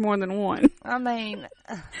fact there's more than one. I mean,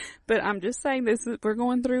 but I'm just saying we're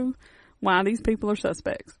going through why these people are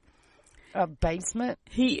suspects. A basement?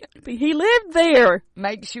 He lived there.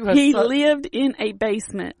 Makes you He lived in a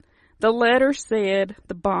basement. The letter said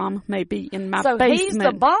the bomb may be in my basement. So he's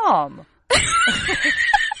the bomb.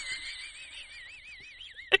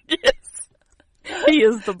 Yes. He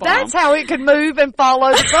is the bomb. That's how it could move and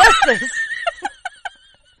follow the buses.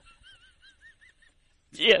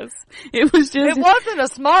 Yes. It was just... It wasn't a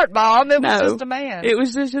smart bomb. It was just a man. It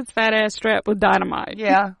was just his fat ass strapped with dynamite.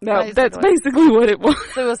 Yeah. No, that's basically what it was.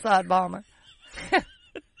 Suicide bomber.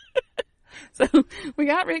 So, we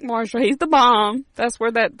got Rick Marshall. He's the bomb. That's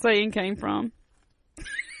where that saying came from.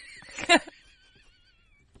 In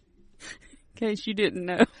case you didn't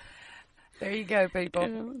know. There you go,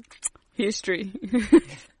 people. History.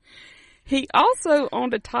 He also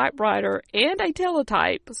owned a typewriter and a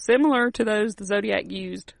teletype similar to those the Zodiac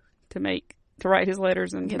used to write his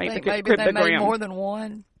letters and make the cryptogram. Maybe they made more than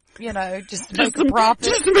one, just to make a profit.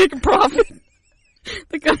 Just to make a profit.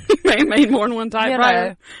 The company may have made more than one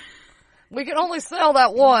typewriter. We could only sell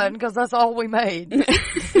that one because that's all we made.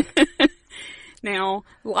 Now,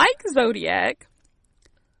 like Zodiac,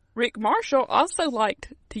 Rick Marshall also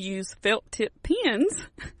liked to use felt tip pens.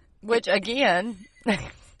 Which, again...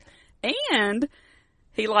 And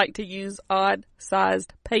he liked to use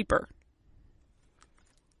odd-sized paper.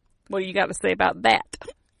 What do you got to say about that?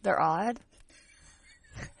 They're odd.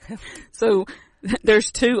 So,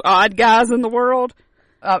 there's 2 odd guys in the world?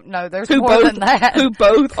 No, there's more than that. Who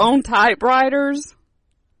both own typewriters?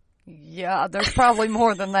 Yeah, there's probably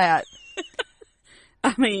more than that.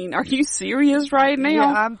 I mean, are you serious right now?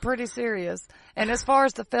 Yeah, I'm pretty serious. And as far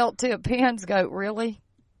as the felt tip pens go, really?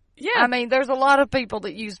 Yeah. I mean, there's a lot of people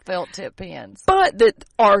that use felt tip pens. But that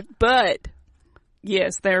are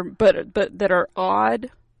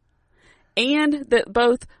odd, and that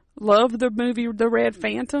both love the movie The Red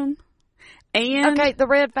Phantom, and okay, The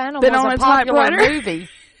Red Phantom was a popular movie,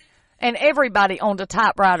 and everybody owned a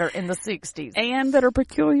typewriter in the 60s. And that are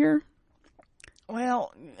peculiar?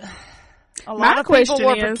 Well, a lot of people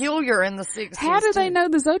were peculiar in the 60s. How do they know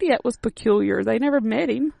the Zodiac was peculiar? They never met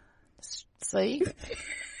him. See?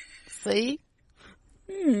 See?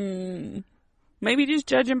 Maybe just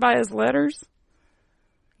judging by his letters.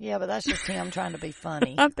 Yeah, but that's just him trying to be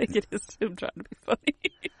funny. I think it is him trying to be funny.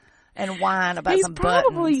 And whine about some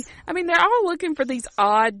buttons. I mean, they're all looking for these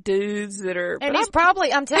odd dudes that are... And he's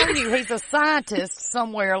probably, I'm telling you, he's a scientist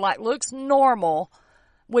somewhere, like looks normal,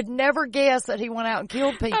 would never guess that he went out and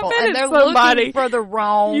killed people. And they're looking for the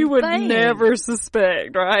wrong you would thing. Never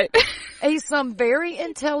suspect, right? He's some very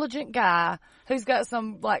intelligent guy who's got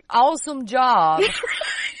some, like, awesome job,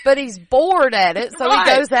 but he's bored at it, so he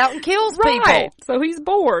goes out and kills people. So he's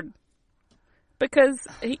bored. Because,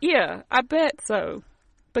 I bet so.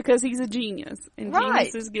 Because he's a genius. And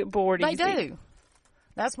geniuses get bored easy. They do.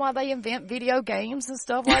 That's why they invent video games and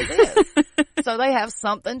stuff like this. So they have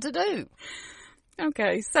something to do.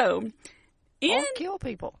 Okay, so. Or kill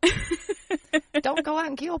people. Don't go out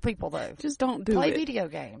and kill people, though. Just don't do it. Play video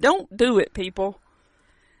games. Don't do it, people.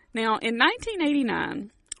 Now, in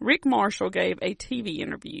 1989, Rick Marshall gave a TV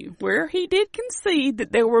interview where he did concede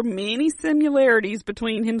that there were many similarities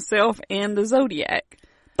between himself and the Zodiac.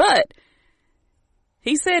 But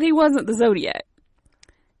he said he wasn't the Zodiac.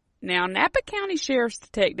 Now, Napa County Sheriff's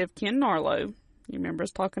Detective Ken Narlow, you remember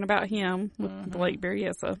us talking about him with Blake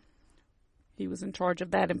Berryessa. He was in charge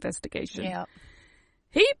of that investigation. Yeah.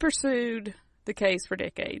 He pursued the case for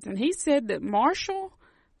decades, and he said that Marshall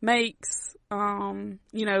makes,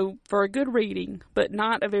 for a good reading, but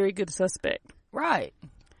not a very good suspect. Right.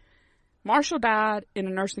 Marshall died in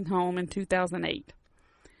a nursing home in 2008.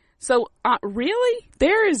 So, really,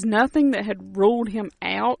 there is nothing that had ruled him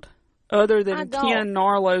out other than Ken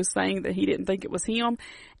Narlow saying that he didn't think it was him,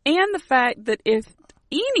 and the fact that if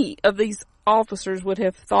any of these officers would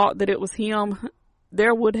have thought that it was him, they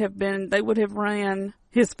would have ran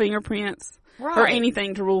his fingerprints or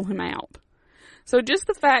anything to rule him out. So just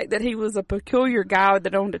the fact that he was a peculiar guy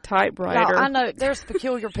that owned a typewriter. No, I know there's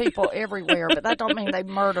peculiar people everywhere, but that don't mean they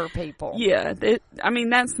murder people. Yeah,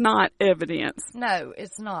 that's not evidence. No,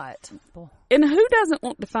 it's not. And who doesn't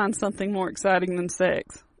want to find something more exciting than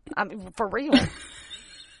sex? I mean, for real.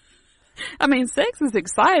 I mean, sex is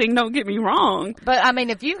exciting, don't get me wrong. But, I mean,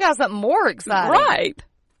 if you got something more exciting. Right.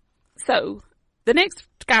 So, the next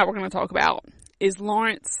guy we're going to talk about is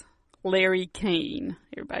Lawrence Larry Kane.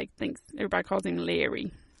 Everybody calls him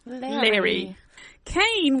Larry. Larry.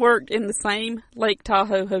 Kane worked in the same Lake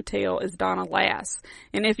Tahoe hotel as Donna Lass.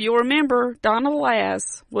 And if you'll remember, Donna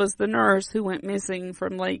Lass was the nurse who went missing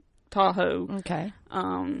from Lake Tahoe. Okay.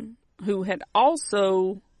 Who had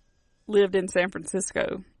also lived in San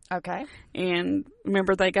Francisco. Okay. And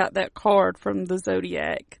remember, they got that card from the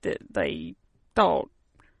Zodiac that they thought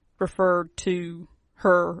referred to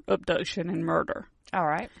her abduction and murder. All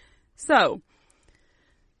right. So,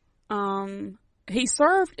 he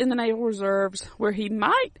served in the Naval Reserves where he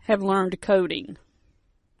might have learned coding.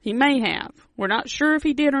 He may have. We're not sure if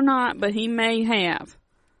he did or not, but he may have.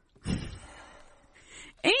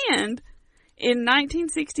 And in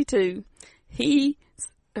 1962, he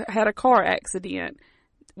had a car accident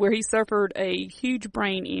where he suffered a huge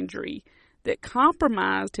brain injury that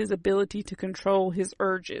compromised his ability to control his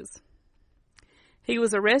urges. He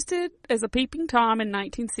was arrested as a peeping Tom in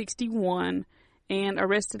 1961 and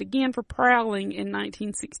arrested again for prowling in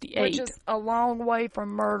 1968. Which is a long way from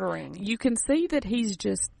murdering. You can see that he's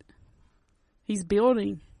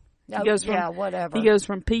building. He goes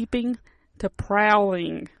from peeping to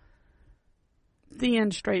prowling,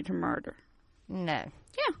 then straight to murder. No.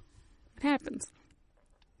 Yeah, it happens.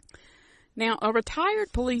 Now, a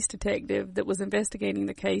retired police detective that was investigating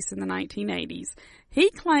the case in the 1980s, he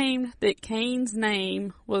claimed that Kane's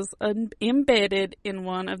name was embedded in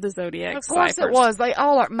one of the Zodiac ciphers. Of course it was. They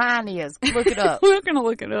all are. Mine is. Look it up. We're going to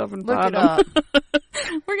look it up and find them.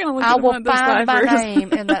 We're going to look I at one of the ciphers. I will find my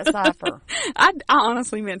name in that cipher. I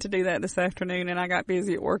honestly meant to do that this afternoon, and I got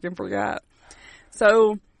busy at work and forgot.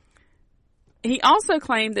 So, he also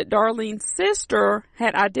claimed that Darlene's sister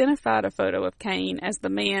had identified a photo of Kane as the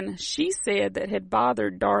man she said that had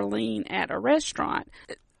bothered Darlene at a restaurant.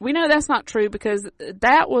 We know that's not true because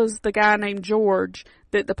that was the guy named George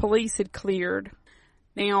that the police had cleared.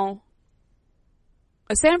 Now,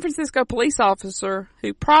 a San Francisco police officer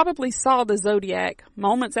who probably saw the Zodiac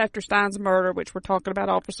moments after Stein's murder, which we're talking about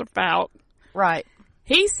Officer Falk. Right.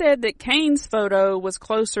 He said that Kane's photo was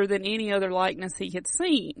closer than any other likeness he had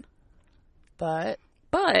seen. But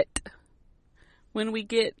when we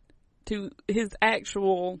get to his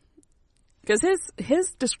actual, because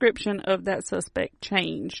his description of that suspect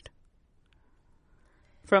changed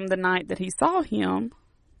from the night that he saw him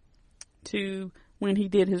to when he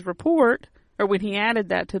did his report, or when he added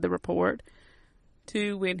that to the report,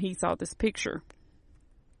 to when he saw this picture,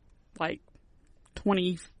 like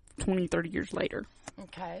 20, 30 years later.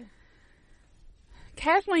 Okay.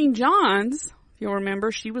 Kathleen Johns, you'll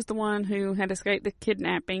remember, she was the one who had escaped the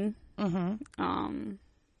kidnapping, and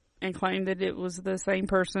claimed that it was the same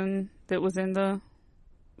person that was in the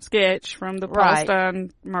sketch from the Paul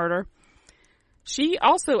Stein murder. She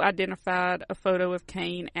also identified a photo of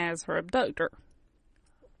Kane as her abductor.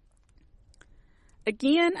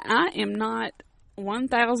 Again, I am not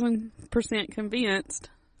 1,000% convinced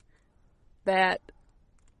that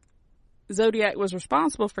Zodiac was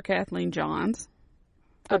responsible for Kathleen John's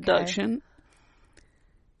abduction.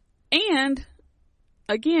 And,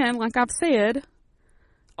 again, like I've said,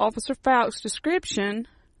 Officer Fouke's description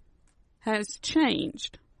has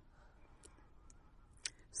changed.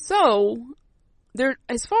 So,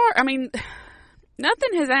 nothing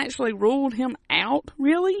has actually ruled him out,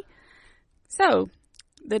 really. So,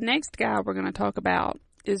 the next guy we're going to talk about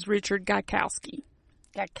is Richard Gaikowski.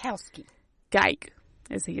 Geik,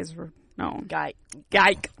 as he is known.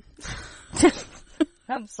 Geik.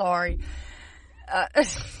 I'm sorry.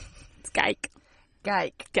 It's Geik.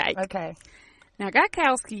 Okay. Now,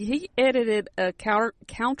 Gaikowski, he edited a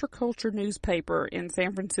counterculture newspaper in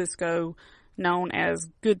San Francisco known as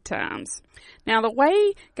Good Times. Now, the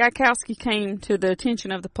way Gaikowski came to the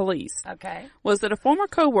attention of the police was that a former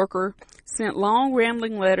coworker sent long,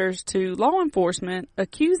 rambling letters to law enforcement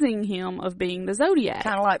accusing him of being the Zodiac.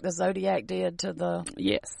 Kind of like the Zodiac did to the...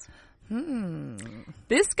 Yes.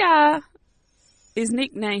 This guy, his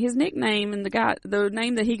nickname and the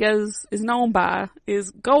name that he is known by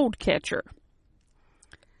is Goldcatcher.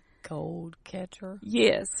 Goldcatcher?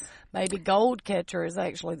 Yes. Maybe Goldcatcher is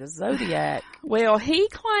actually the Zodiac. Well, he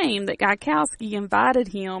claimed that Gaikowski invited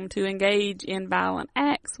him to engage in violent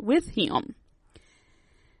acts with him.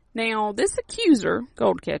 Now, this accuser,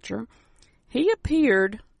 Goldcatcher, he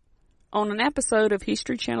appeared on an episode of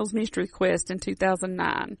History Channel's Mystery Quest in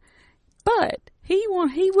 2009. But he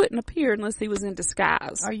wouldn't appear unless he was in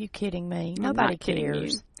disguise. Are you kidding me? Nobody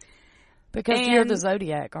cares. Because you're the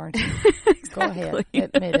Zodiac, aren't you? Exactly. Go ahead.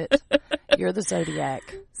 Admit it. You're the Zodiac.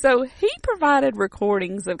 So he provided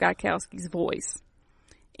recordings of Gaikowski's voice.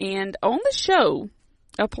 And on the show,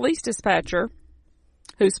 a police dispatcher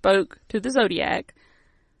who spoke to the Zodiac,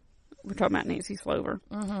 we're talking about Nancy Slover,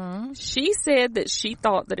 she said that she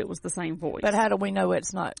thought that it was the same voice. But how do we know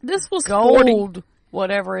it's not? This was Gold,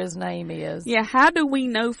 whatever his name is. Yeah, how do we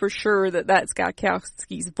know for sure that that's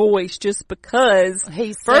Gaikowski's voice just because,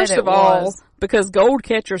 he said first of all, was. because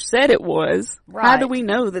Goldcatcher said it was. Right. How do we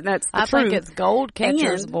know that that's the truth? I think it's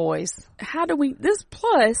Goldcatcher's voice. How do we,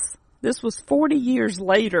 this was 40 years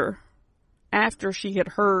later after she had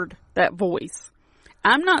heard that voice.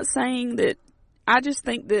 I'm not saying that, I just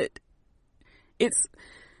think that it's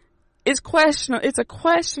a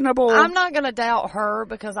questionable. I'm not going to doubt her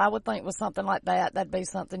because I would think with something like that'd be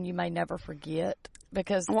something you may never forget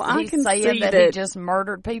because he's saying that he just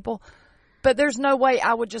murdered people. But there's no way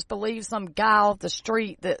I would just believe some guy off the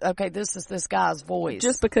street that, okay, this is this guy's voice.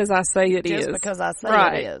 Just because I say it is. Just because I say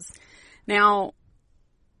it is. Now,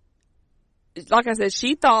 like I said,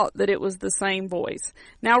 she thought that it was the same voice.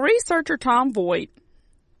 Now, researcher Tom Voigt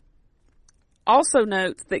also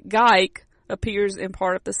notes that Geik appears in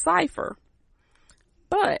part of the cipher.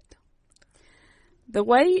 But the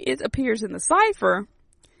way it appears in the cipher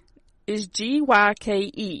is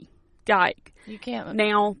G-Y-K-E, Geik. You can't.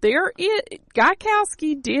 Now,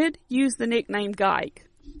 Gaikowski did use the nickname Geik.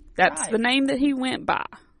 That's the name that he went by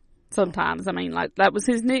sometimes. I mean, like, that was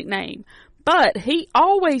his nickname. But he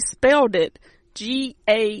always spelled it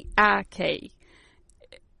G-A-I-K,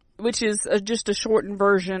 which is just a shortened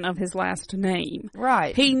version of his last name.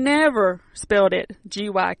 Right. He never spelled it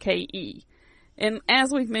G-Y-K-E. And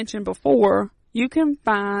as we've mentioned before, you can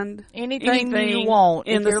find anything you want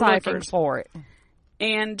in the ciphers for it.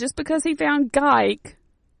 And just because he found Geik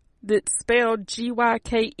that's spelled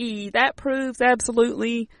G-Y-K-E, that proves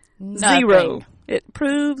absolutely zero. It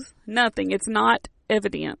proves nothing. It's not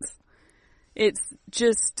evidence. It's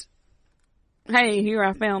just, hey, here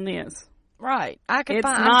I found this. Right. I could it's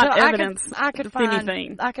find not evidence I could find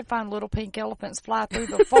anything. I could find little pink elephants fly through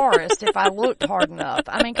the forest if I looked hard enough.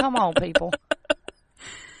 I mean, come on, people.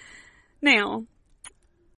 Now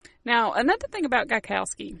another thing about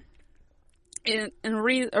Gaikowski, and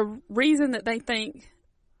a reason that they think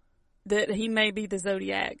that he may be the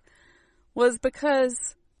Zodiac was because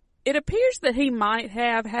it appears that he might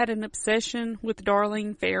have had an obsession with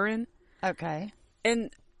Darlene Ferrin. Okay.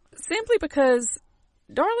 And simply because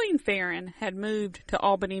Darlene Ferrin had moved to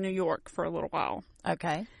Albany, New York for a little while.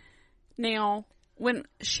 Okay. Now, when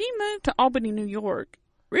she moved to Albany, New York,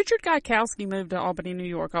 Richard Gaikowski moved to Albany, New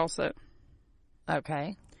York also.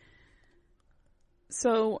 Okay.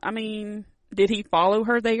 So, I mean, did he follow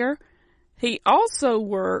her there? He also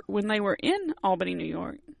when they were in Albany, New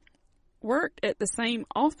York, worked at the same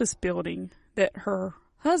office building that her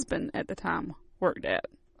husband at the time worked at.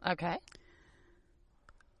 Okay.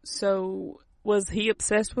 So, was he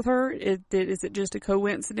obsessed with her? Is it just a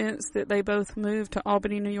coincidence that they both moved to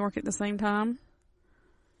Albany, New York at the same time?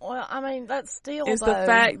 Well, I mean, that's still, Is the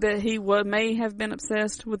fact that he may have been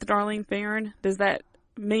obsessed with Darlene Ferrin, does that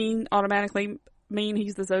automatically mean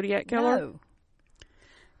he's the Zodiac Killer? No.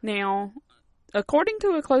 Now, according to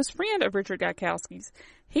a close friend of Richard Gaikowski's,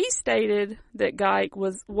 he stated that Geik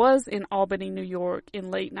was in Albany, New York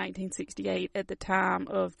in late 1968 at the time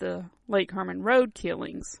of the Lake Herman Road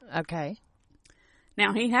killings. Okay.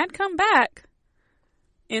 Now, he had come back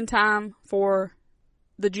in time for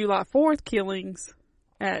the July 4th killings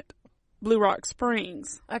at Blue Rock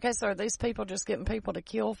Springs. Okay, so are these people just getting people to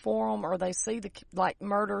kill for them, or they see the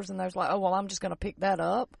murders and they're like, oh, well, I'm just going to pick that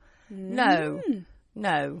up? No.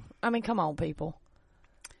 I mean, come on, people.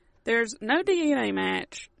 There's no DNA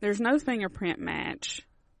match. There's no fingerprint match.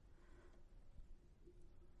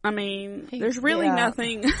 I mean, there's really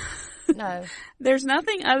nothing. No. There's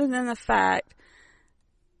nothing other than the fact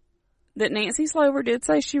that Nancy Slover did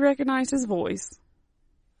say she recognized his voice.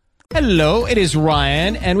 Hello, it is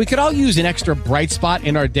Ryan, and we could all use an extra bright spot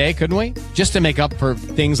in our day, couldn't we? Just to make up for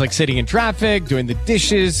things like sitting in traffic, doing the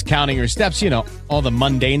dishes, counting your steps, all the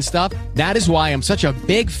mundane stuff. That is why I'm such a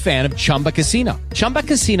big fan of Chumba Casino. Chumba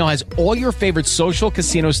Casino has all your favorite social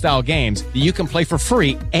casino-style games that you can play for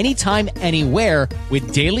free anytime, anywhere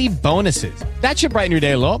with daily bonuses. That should brighten your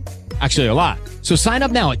day a little. Actually, a lot. So sign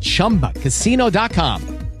up now at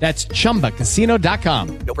ChumbaCasino.com. That's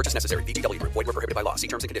ChumbaCasino.com. No purchase necessary. VGW Group. Void where prohibited by law. See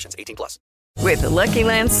terms and conditions. 18+. With the Lucky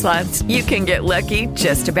Land Slots, you can get lucky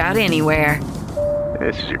just about anywhere.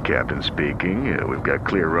 This is your captain speaking. We've got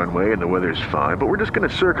clear runway and the weather's fine, but we're just going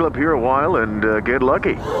to circle up here a while and get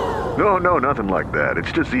lucky. No, nothing like that.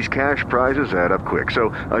 It's just these cash prizes add up quick. So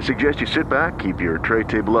I suggest you sit back, keep your tray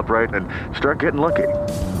table upright, and start getting lucky.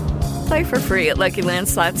 Play for free at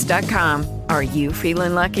LuckyLandSlots.com. Are you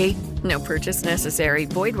feeling lucky? No purchase necessary.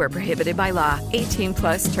 Void where prohibited by law.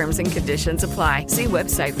 18+ terms and conditions apply. See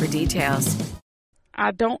website for details. I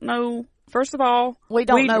don't know. First of all, we're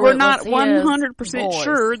not 100%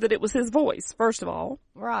 sure that it was his voice, first of all.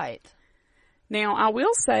 Right. Now, I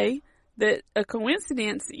will say that a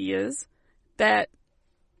coincidence is that,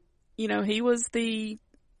 he was the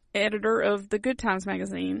editor of the Good Times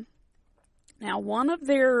magazine. Now, one of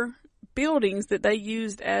their buildings that they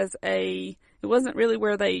used as it wasn't really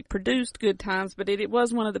where they produced Good Times, but it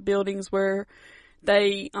was one of the buildings where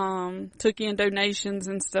they took in donations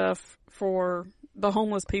and stuff for the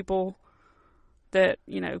homeless people that,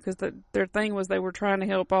 because their thing was they were trying to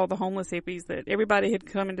help all the homeless hippies that everybody had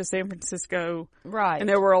come into San Francisco. Right. And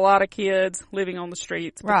there were a lot of kids living on the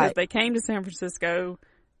streets because they came to San Francisco,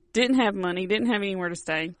 didn't have money, didn't have anywhere to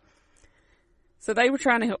stay. So they were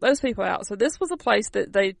trying to help those people out. So this was a place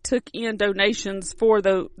that they took in donations for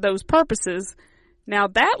those purposes. Now,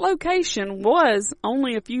 that location was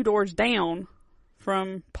only a few doors down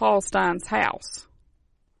from Paul Stein's house.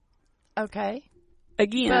 Okay.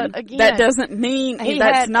 Again, that doesn't mean he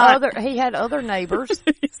had other neighbors.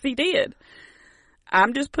 Yes, he did.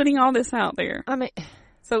 I'm just putting all this out there. I mean,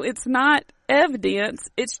 so it's not evidence.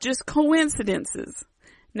 It's just coincidences.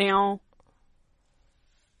 Now,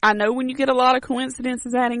 I know when you get a lot of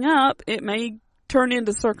coincidences adding up, it may turn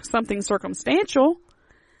into something circumstantial,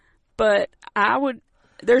 but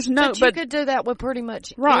you could do that with pretty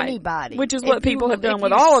much anybody. Which is what people have done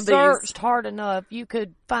with all of these. If you searched hard enough, you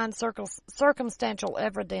could find circumstantial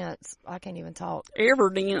evidence. I can't even talk.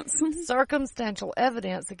 Evidence. Circumstantial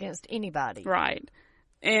evidence against anybody. Right.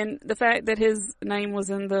 And the fact that his name was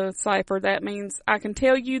in the cipher, that means I can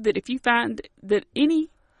tell you that if you find that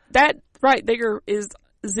that right there is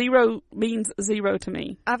zero, means zero to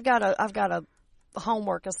me. I've got a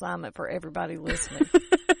homework assignment for everybody listening.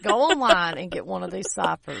 Go online and get one of these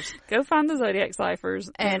ciphers. Go find the Zodiac ciphers.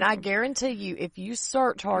 And I guarantee you, if you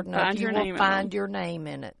search hard enough, you will find your name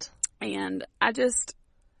in it. And I just,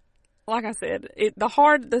 like I said,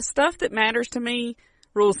 the stuff that matters to me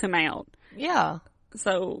rules him out. Yeah.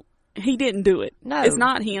 So he didn't do it. No. It's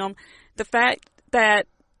not him. The fact that,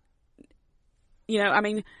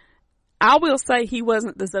 I will say he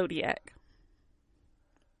wasn't the Zodiac.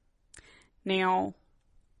 Now,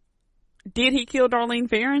 did he kill Darlene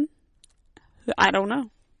Ferrin? I don't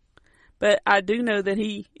know. But I do know that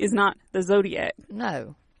he is not the Zodiac.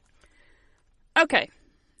 No. Okay.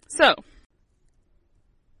 So,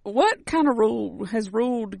 what kind of rule has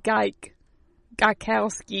ruled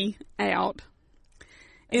Gaikowski out?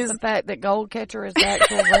 Is the fact that Goldcatcher is the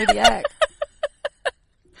actual Zodiac.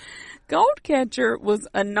 Goldcatcher was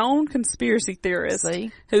a known conspiracy theorist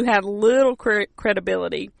who had little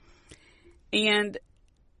credibility. And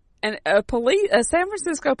a San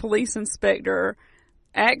Francisco police inspector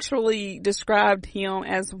actually described him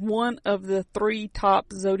as one of the 3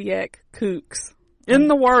 top Zodiac kooks in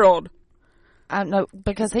the world. I know,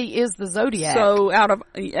 because he is the Zodiac. So out of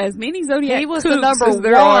as many Zodiac he was kooks the number as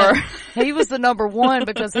there one. are. He was the number one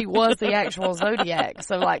because he was the actual Zodiac.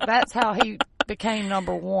 So like that's how he became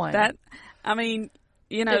number one. Did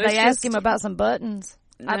they ask him about some buttons?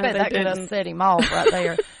 No, I bet they that could have set him off right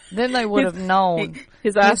there. Then they would have known.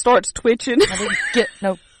 His eye starts twitching. I didn't get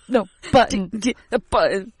no button. Get the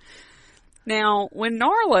button. Now, when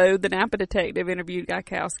Narlow, the Napa detective, interviewed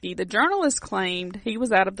Gajkowski, the journalist claimed he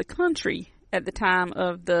was out of the country at the time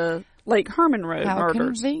of the Lake Herman Road murders. How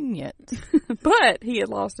convenient. But he had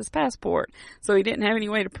lost his passport, so he didn't have any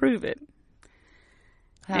way to prove it.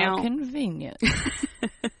 How convenient.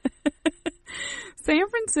 San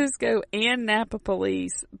Francisco and Napa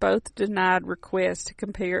police both denied requests to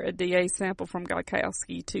compare a DA sample from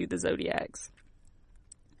Gajkowski to the Zodiac's.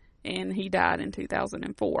 And he died in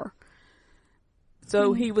 2004.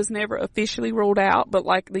 So he was never officially ruled out, but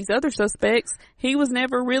like these other suspects, he was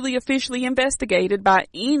never really officially investigated by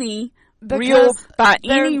any real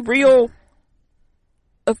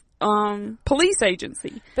police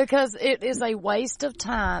agency. Because it is a waste of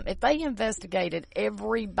time. If they investigated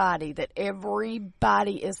everybody that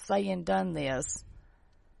everybody is saying done this,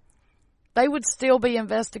 they would still be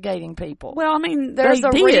investigating people. Well, I mean, there's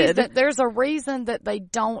a reason that they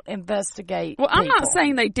don't investigate people. I'm not people.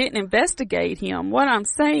 saying they didn't investigate him. What I'm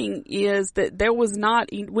saying is that there was not,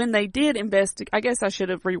 when they did investigate, I guess I should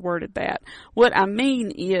have reworded that. What I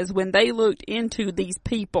mean is when they looked into these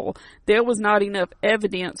people, there was not enough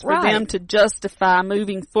evidence for them to justify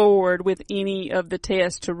moving forward with any of the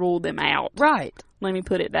tests to rule them out. Right. Let me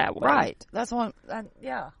put it that way. Right. That's one.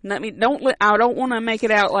 Yeah. I don't want to make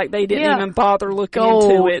it out like they didn't even bother looking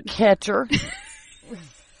into it. Catcher.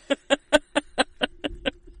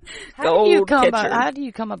 How do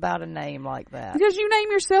you come about a name like that? Because you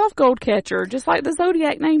name yourself Goldcatcher, just like the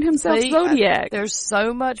Zodiac named himself Zodiac. There's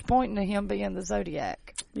so much point to him being the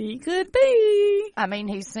Zodiac. He could be. I mean,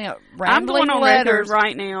 he sent rambling I'm going on letters record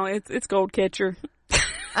right now. It's Goldcatcher.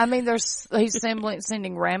 I mean, he's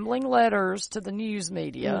sending rambling letters to the news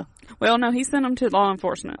media. Well, no, he sent them to law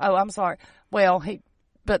enforcement. Oh, I'm sorry. Well,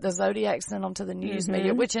 but the Zodiac sent them to the news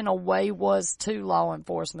media, which in a way was to law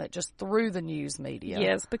enforcement, just through the news media.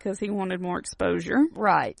 Yes, because he wanted more exposure.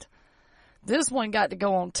 Right. This one got to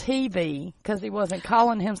go on TV because he wasn't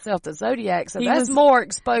calling himself the Zodiac, so that's more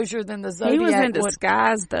exposure than the Zodiac. He was in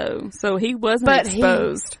disguise, though, so he wasn't exposed.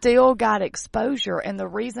 But he still got exposure, and the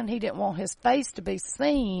reason he didn't want his face to be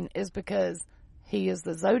seen is because he is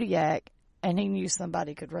the Zodiac, and he knew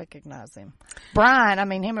somebody could recognize him.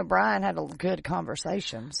 Him and Brian had a good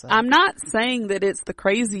conversation. So. I'm not saying that it's the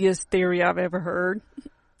craziest theory I've ever heard,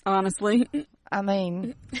 honestly. I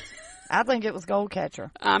mean... I think it was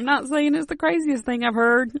Goldcatcher. I'm not saying it's the craziest thing I've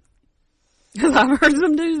heard, because I've heard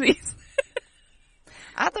some doozies.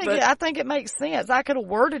 I think it makes sense. I could have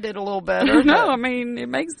worded it a little better. No, I mean, it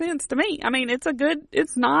makes sense to me. I mean,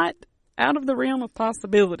 it's not out of the realm of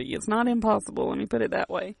possibility. It's not impossible, let me put it that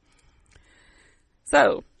way.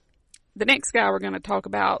 So, the next guy we're going to talk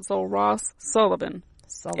about is old Ross Sullivan.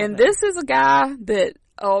 And this is a guy that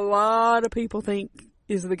a lot of people think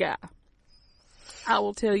is the guy. I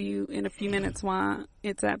will tell you in a few minutes why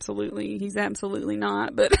he's absolutely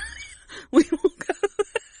not, but we will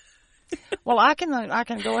go. Well, I can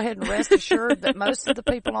go ahead and rest assured that most of the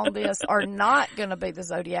people on this are not going to be the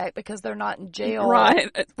Zodiac because they're not in jail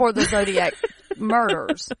for the Zodiac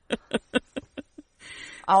murders.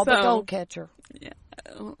 All but Goldcatcher. Yeah.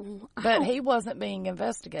 But he wasn't being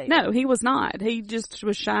investigated. No, he was not. He just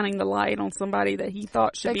was shining the light on somebody that he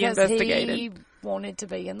thought should be investigated. Because he wanted to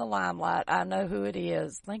be in the limelight. I know who it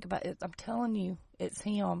is. Think about it. I'm telling you, it's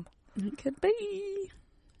him. It could be.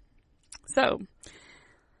 So,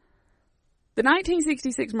 the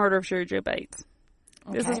 1966 murder of Sherry Jo Bates.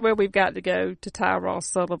 Okay. This is where we've got to go to tie Ross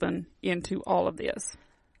Sullivan into all of this.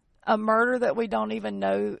 A murder that we don't even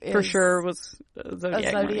know is for sure was a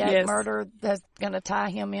Zodiac murder that's going to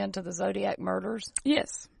tie him into the Zodiac murders?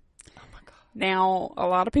 Yes. Oh my God. Now, a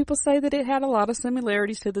lot of people say that it had a lot of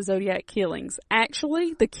similarities to the Zodiac killings.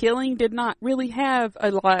 Actually, the killing did not really have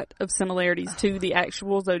a lot of similarities to the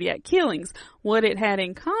actual Zodiac killings. What it had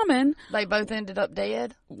in common... They both ended up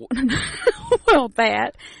dead? Well,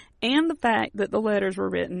 that, and the fact that the letters were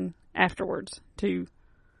written afterwards to...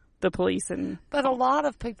 the police. But a lot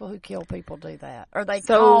of people who kill people do that, or they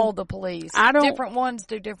call the police. Different ones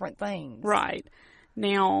do different things. Right.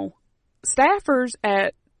 Now, staffers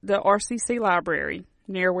at the RCC library,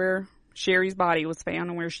 near where Sherry's body was found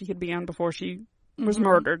and where she had been before she was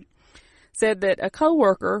murdered, said that a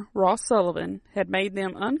coworker, Ross Sullivan, had made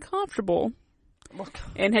them uncomfortable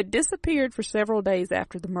and had disappeared for several days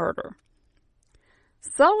after the murder.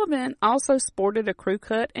 Sullivan also sported a crew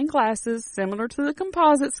cut and glasses similar to the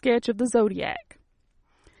composite sketch of the Zodiac.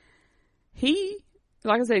 He,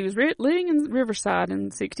 like I said, he was living in Riverside in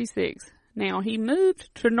 1966. Now, he moved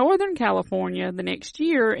to Northern California the next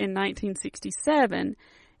year in 1967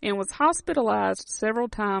 and was hospitalized several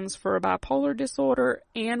times for a bipolar disorder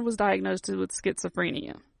and was diagnosed with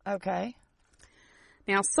schizophrenia. Okay.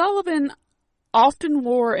 Now, Sullivan often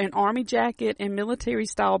wore an army jacket and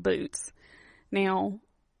military-style boots. Now,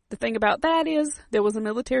 the thing about that is there was a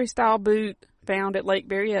military-style boot found at Lake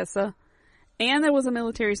Berryessa, and there was a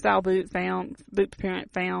military-style boot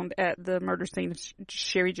print found at the murder scene of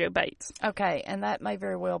Sherry Jo Bates. Okay, and that may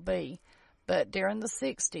very well be. But during the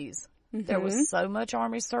 60s, there was so much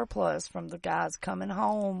Army surplus from the guys coming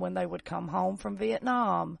home when they would come home from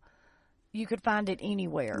Vietnam. You could find it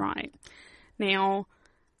anywhere. Right. Now,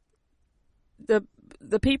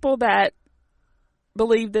 the people that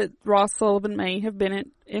believe that Ross Sullivan may have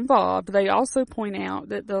been involved, they also point out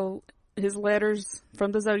that his letters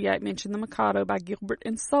from the Zodiac mention the Mikado by Gilbert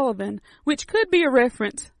and Sullivan, which could be a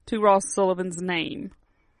reference to Ross Sullivan's name.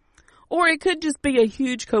 Or it could just be a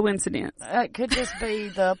huge coincidence. It could just be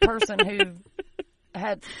the person who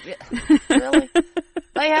had... Really?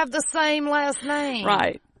 They have the same last name.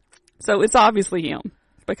 Right. So it's obviously him.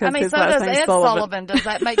 Because his last does name's Ed Sullivan. Does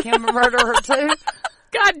that make him a murderer too?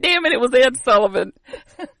 God damn it was Ed Sullivan.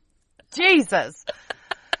 Jesus.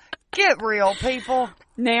 Get real, people.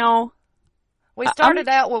 Now... We started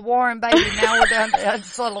out with Warren Beatty, now we're down to Ed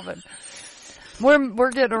Sullivan. We're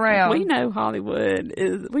getting around. We know Hollywood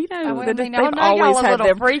is. We know that they've y'all always had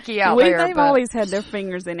their freaky out there. They've always had their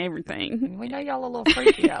fingers in everything. We know y'all a little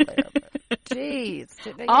freaky out there. But jeez,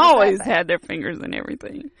 always had their fingers in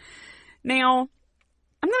everything. Now,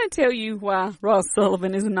 I'm going to tell you why Ross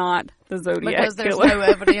Sullivan is not the Zodiac because there's killer. No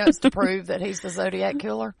evidence to prove that he's the Zodiac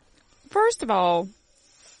killer. First of all,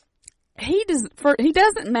 he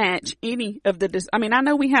doesn't match any of the. I mean, I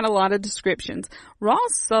know we had a lot of descriptions. Ross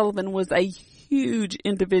Sullivan was a huge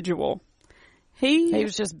individual. He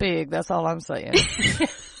was just big. That's all I'm saying.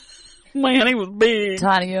 Man, he was big.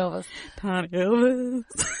 Tiny Elvis. Tiny Elvis.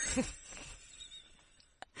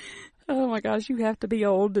 Oh my gosh, you have to be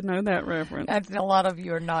old to know that reference. A lot of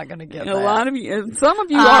you are not going to get that. A lot of you, some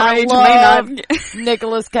of you our age may not.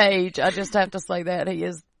 Nicolas Cage. I just have to say that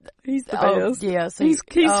he's the best. Yes, he's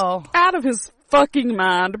out of his fucking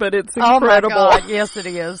mind, but it's incredible. Oh my God, yes it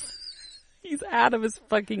is. He's out of his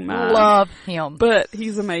fucking mind. Love him. But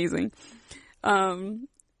he's amazing.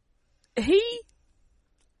 He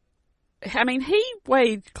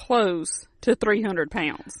weighed close to 300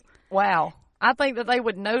 pounds. Wow. I think that they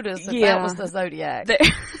would notice if that was the Zodiac.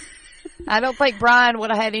 I don't think Brian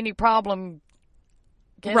would have had any problem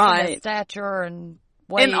guessing his stature and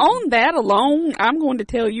weight. And on that alone, I'm going to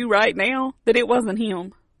tell you right now that it wasn't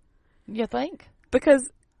him. You think? Because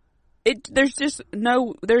there's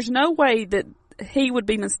no way that he would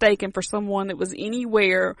be mistaken for someone that was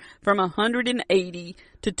anywhere from 180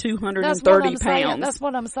 to 230 pounds. That's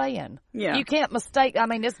what I'm saying. Yeah. You can't mistake. I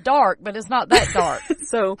mean, it's dark, but it's not that dark.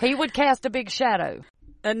 So he would cast a big shadow.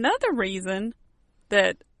 Another reason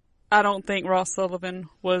that I don't think Ross Sullivan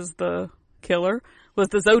was the killer, was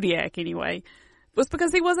the Zodiac anyway, was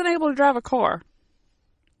because he wasn't able to drive a car.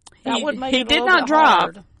 He did not drive.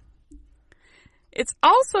 Hard. It's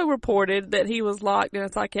also reported that he was locked in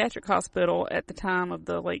a psychiatric hospital at the time of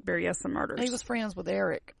the Lake Berryessa murders. He was friends with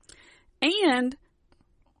Eric. And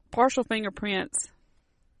partial fingerprints,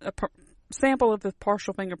 a sample of the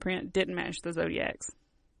partial fingerprint didn't match the Zodiac's.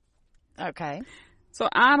 Okay. So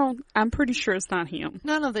I'm pretty sure it's not him.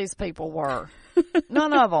 None of these people were.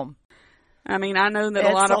 None of them. I mean, I know that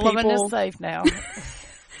Ed a lot Sullivan of people. Is safe now.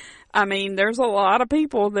 I mean, there's a lot of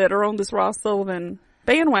people that are on this Ross Sullivan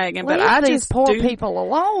bandwagon, but I just poor people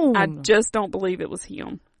alone. I just don't believe it was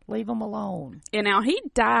him. Leave them alone. And now he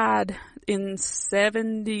died in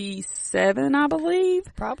 1977, I believe.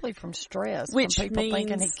 Probably from stress. Which from people means...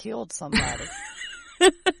 thinking he killed somebody.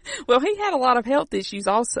 Well, he had a lot of health issues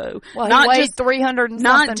also. Well, he weighed 300 and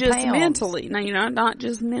something not just pounds. Mentally. No, not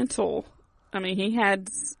just mental. I mean, he had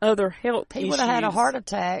other health issues. He would have had a heart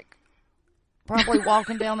attack. Probably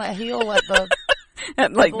walking down that hill at the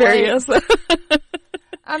at Lake Berryessa.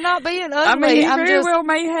 I'm not being ugly. I mean, he very well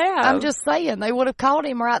may have. I'm just saying they would have caught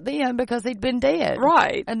him right then because he'd been dead.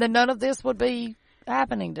 Right. And then none of this would be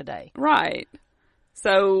happening today. Right.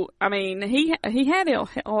 So, I mean, he had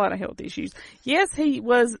a lot of health issues. Yes, he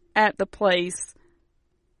was at the place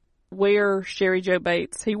where Sherry Joe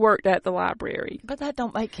Bates, he worked at the library. But that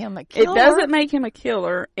don't make him a killer. It doesn't make him a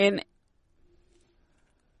killer. And,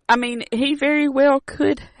 I mean, he very well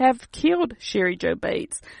could have killed Sherry Joe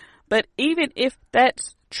Bates. But even if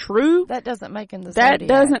that's true, that doesn't make him the Zodiac. That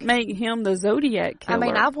doesn't make him the Zodiac killer. I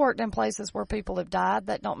mean, I've worked in places where people have died.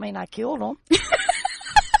 That don't mean I killed them.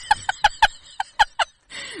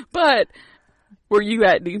 But were you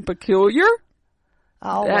acting peculiar?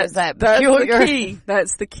 I always act peculiar. That's the key.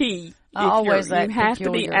 That's the key. I always act peculiar. You have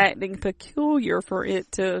peculiar. to be acting peculiar for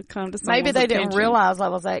it to come to someone's Maybe they attention. didn't realize I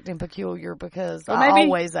was acting peculiar because I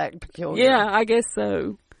always act peculiar. Yeah, I guess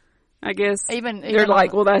so. I guess even they're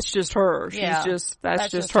like, well, that's just her. She's that's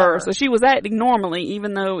just her. So she was acting normally,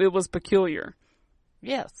 even though it was peculiar.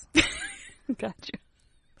 Yes. Gotcha.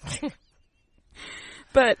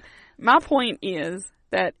 But my point is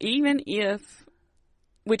that even if,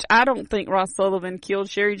 which I don't think Ross Sullivan killed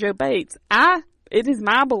Sherry Joe Bates, it is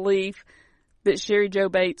my belief that Sherry Joe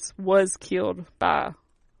Bates was killed by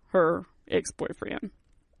her ex-boyfriend.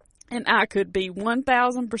 And I could be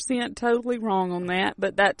 1,000% totally wrong on that,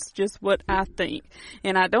 but that's just what I think.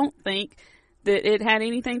 And I don't think that it had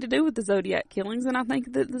anything to do with the Zodiac killings, and I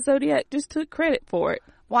think that the Zodiac just took credit for it.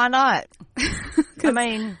 Why not? I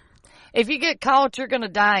mean, if you get caught, you're going to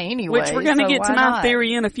die anyway. Which we're going to get to my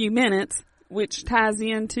theory in a few minutes, which ties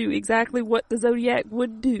into exactly what the Zodiac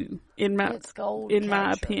would do, in my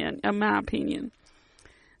opinion.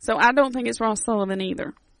 So I don't think it's Ross Sullivan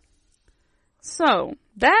either. So,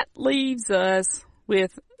 that leaves us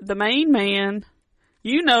with the main man.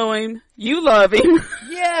 You know him. You love him.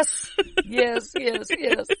 Yes. Yes.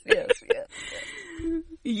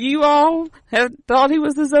 You all have thought he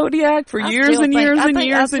was the Zodiac for years and years and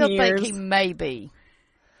years. I still think he may be.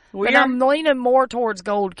 But I'm leaning more towards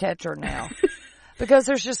Goldcatcher now. Because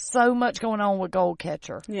there's just so much going on with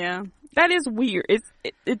Goldcatcher. Yeah. That is weird.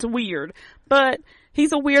 It's weird. But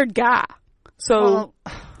he's a weird guy. So,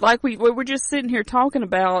 like we're just sitting here talking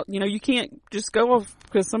about, you can't just go off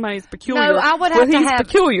because somebody's peculiar. No, I would have to have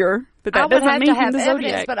peculiar, but that doesn't mean he's the Zodiac.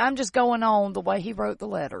 Evidence, but I'm just going on the way he wrote the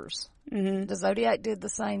letters. Mm-hmm. The Zodiac did the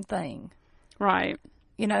same thing. Right.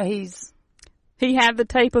 He had the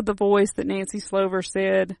tape of the voice that Nancy Slover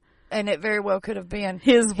said. And it very well could have been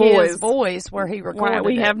his voice where he recorded it.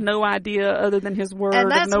 We have no idea other than his word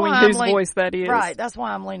of knowing whose voice that is. Right, that's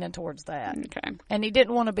why I'm leaning towards that. Okay. And he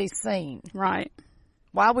didn't want to be seen. Right.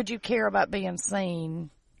 Why would you care about being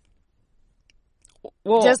seen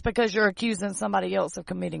well, just because you're accusing somebody else of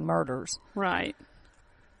committing murders? Right.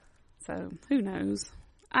 So, who knows?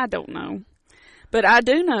 I don't know. But I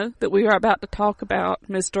do know that we are about to talk about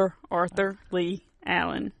Mr. Arthur Lee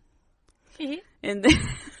Allen. And you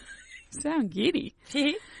sound giddy.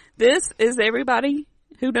 This is everybody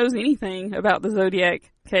who knows anything about the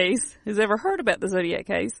Zodiac case, who's ever heard about the Zodiac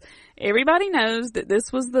case. Everybody knows that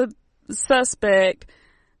this was the suspect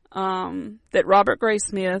that Robert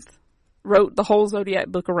Graysmith wrote the whole Zodiac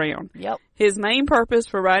book around. Yep. His main purpose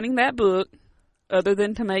for writing that book, other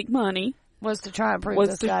than to make money, was to try and prove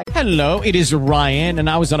this guy. Hello, it is Ryan, and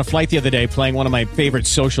I was on a flight the other day playing one of my favorite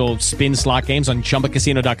social spin slot games on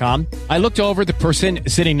ChumbaCasino.com. I looked over at the person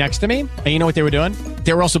sitting next to me, and you know what they were doing?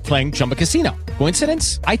 They were also playing Chumba Casino.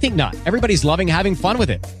 Coincidence? I think not. Everybody's loving having fun with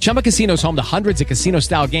it. Chumba Casino is home to hundreds of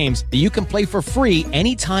casino-style games that you can play for free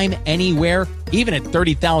anytime, anywhere, even at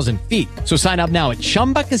 30,000 feet. So sign up now at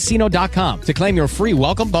ChumbaCasino.com to claim your free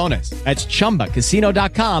welcome bonus. That's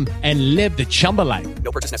ChumbaCasino.com and live the Chumba life.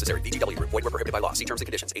 No purchase necessary. VGW. Void where prohibited by law. See terms and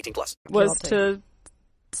conditions. 18+. Was to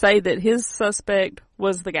say that his suspect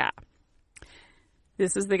was the guy.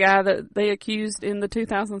 This is the guy that they accused in the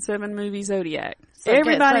 2007 movie Zodiac. So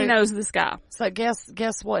everybody knows this guy. So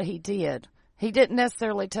guess what he did? He didn't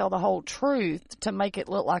necessarily tell the whole truth to make it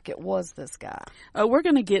look like it was this guy. Oh, we're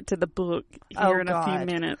going to get to the book here in a few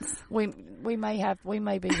minutes. We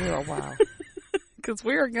may be here a while. Because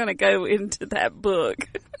we're going to go into that book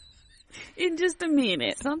in just a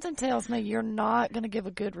minute. Something tells me you're not going to give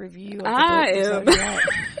a good review of the book. I am.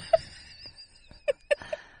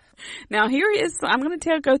 Now I'm going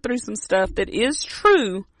to go through some stuff that is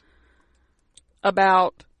true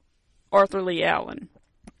about Arthur Lee Allen.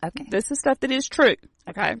 Okay. This is stuff that is true.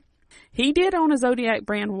 Okay. He did own a Zodiac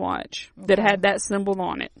brand watch that had that symbol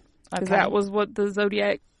on it. Because that was what the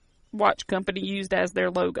Zodiac watch company used as their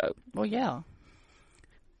logo. Well, yeah.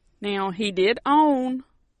 Now, he did own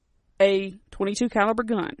a .22 caliber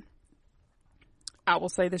gun. I will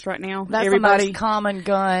say this right now. That's the most common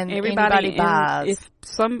gun anybody buys.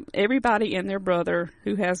 Everybody and their brother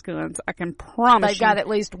who has guns, I can promise they got at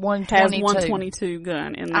least 122. Has 122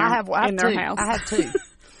 gun in their, their house.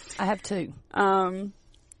 I have two.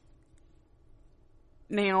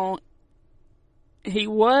 Now, he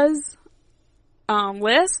was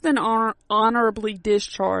less than honorably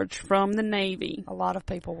discharged from the Navy. A lot of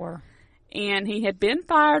people were. And he had been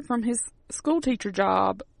fired from his school teacher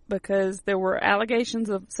job because there were allegations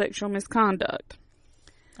of sexual misconduct.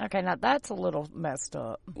 Okay, now that's a little messed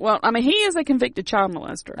up. Well, I mean, he is a convicted child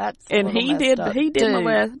molester. He did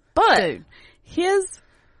molest, but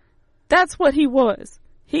that's what he was.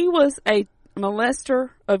 He was a molester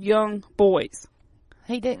of young boys.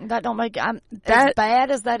 That don't make as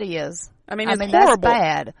bad as that is. I mean, it's that's horrible.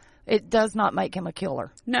 bad. It does not make him a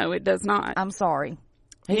killer. No, it does not. I'm sorry.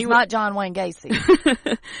 He's not John Wayne Gacy.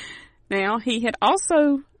 Now, he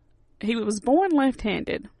was born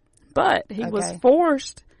left-handed, but he was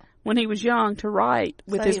forced when he was young to write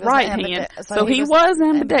with his right hand. So he was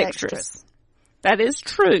ambidextrous. That is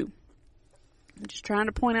true. I'm just trying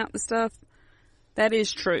to point out the stuff. That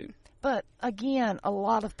is true. But again, a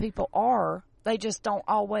lot of people are. They just don't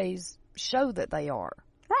always show that they are.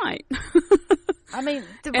 Right. I mean,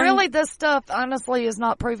 really, this stuff, honestly, is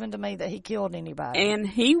not proven to me that he killed anybody. And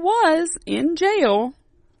he was in jail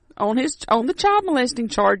on the child molesting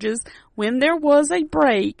charges when there was a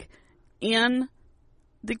break in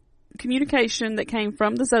the communication that came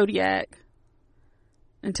from the Zodiac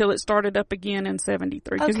until it started up again in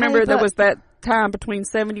 73. Because remember, there was that time between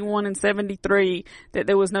 71 and 73 that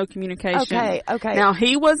there was no communication. Okay. Now,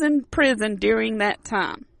 he was in prison during that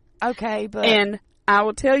time. Okay, but... And I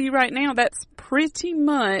will tell you right now, that's pretty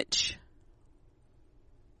much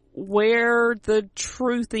where the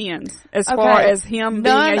truth ends as far as him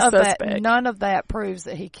being a suspect. None of that proves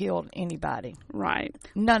that he killed anybody. Right.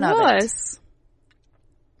 None of it. Plus,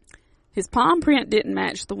 his palm print didn't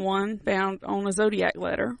match the one found on a Zodiac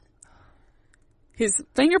letter. His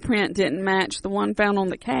fingerprint didn't match the one found on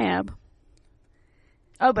the cab.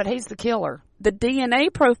 Oh, but he's the killer. The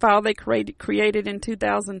DNA profile they created in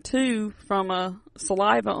 2002 from a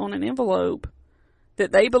saliva on an envelope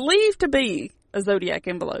that they believed to be a Zodiac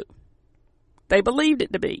envelope. They believed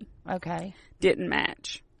it to be. Okay. Didn't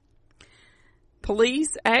match.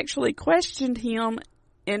 Police actually questioned him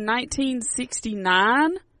in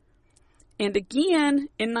 1969 and again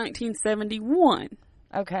in 1971.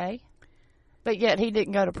 Okay. But yet he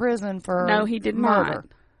didn't go to prison for No, he did murder.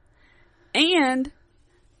 not. And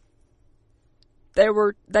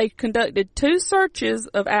they conducted 2 searches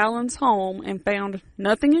of Allen's home and found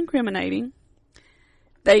nothing incriminating.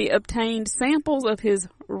 They obtained samples of his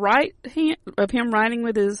right hand, of him writing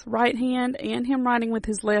with his right hand and him writing with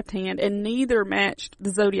his left hand, and neither matched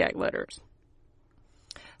the Zodiac letters.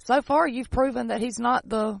 So far, you've proven that he's not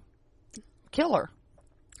the killer.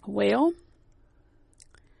 Well,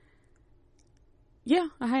 yeah,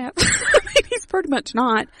 I have. I mean, he's pretty much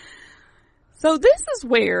not. So this is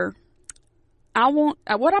where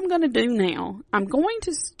what I'm going to do now, I'm going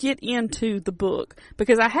to get into the book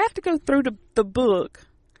because I have to go through the book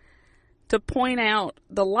to point out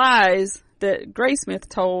the lies that Graysmith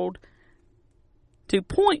told to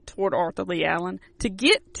point toward Arthur Lee Allen to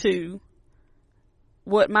get to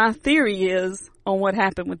what my theory is on what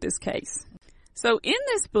happened with this case. So in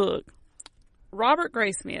this book, Robert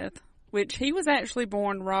Graysmith, which he was actually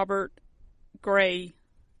born Robert Gray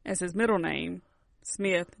as his middle name,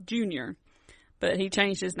 Smith Jr., but he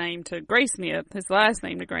changed his name to Graysmith, his last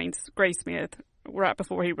name to Graysmith, right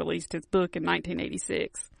before he released his book in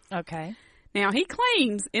 1986. Okay. Now, he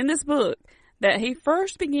claims in this book that he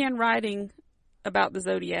first began writing about the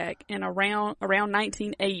Zodiac in around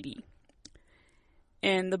 1980.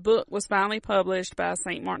 And the book was finally published by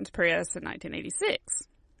St. Martin's Press in 1986.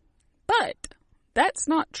 But that's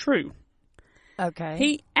not true. Okay.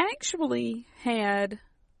 He actually had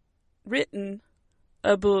written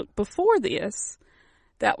a book before this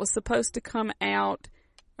that was supposed to come out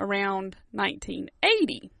around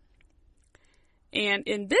 1980. And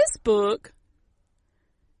in this book,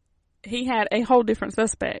 he had a whole different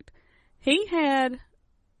suspect. He had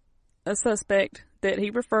a suspect that he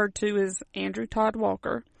referred to as Andrew Todd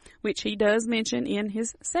Walker, which he does mention in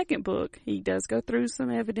his second book. He does go through some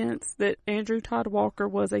evidence that Andrew Todd Walker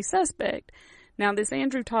was a suspect. Now, this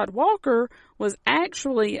Andrew Todd Walker was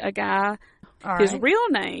actually a guy, his real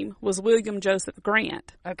name was William Joseph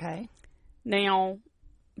Grant. Okay. Now,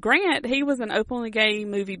 Grant, he was an openly gay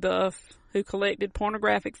movie buff who collected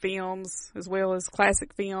pornographic films as well as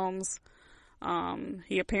classic films.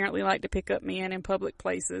 He apparently liked to pick up men in public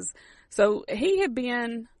places. So he had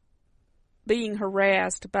been being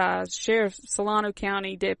harassed by Sheriff Solano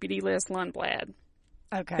County Deputy Les Lundblad,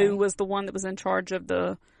 who was the one that was in charge of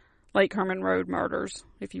the Lake Herman Road murders,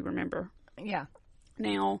 if you remember. Yeah.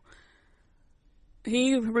 Now,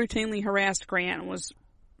 he routinely harassed Grant and was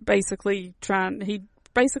basically he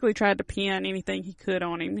basically tried to pin anything he could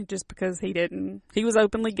on him just because he was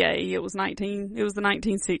openly gay. It was the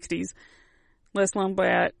 1960s. Les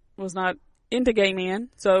Lamberth was not into gay men,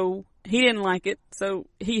 so he didn't like it, so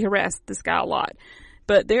he harassed this guy a lot.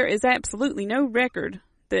 But there is absolutely no record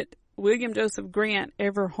that William Joseph Grant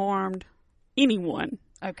ever harmed anyone.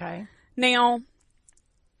 Okay. Now,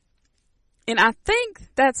 and I think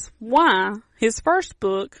that's why his first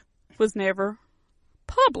book was never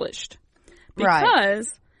published.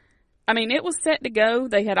 Because, I mean, it was set to go.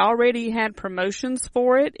 They had already had promotions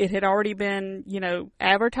for it. It had already been,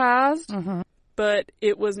 advertised. Mm-hmm. But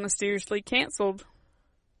it was mysteriously canceled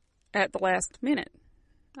at the last minute.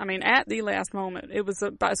 I mean, at the last moment. It was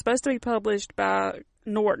supposed to be published by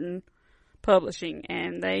Norton Publishing,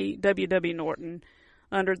 and W.W. Norton,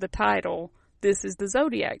 under the title, This is the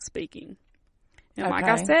Zodiac Speaking. And like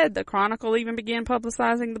I said, the Chronicle even began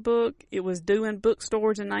publicizing the book. It was due in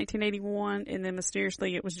bookstores in 1981, and then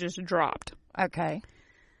mysteriously it was just dropped. Okay.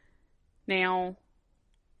 Now,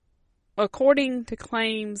 according to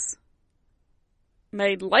claims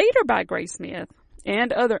made later by Graysmith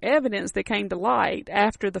and other evidence that came to light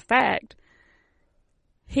after the fact,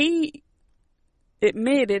 he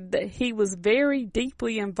admitted that he was very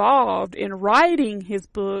deeply involved in writing his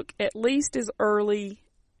book at least as early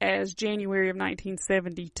as January of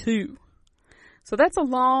 1972. So that's a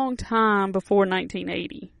long time before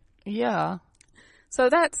 1980. Yeah. So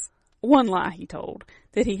that's one lie he told,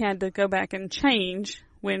 that he had to go back and change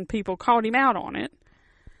when people called him out on it.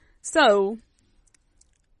 So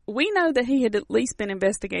we know that he had at least been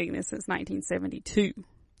investigating this since 1972.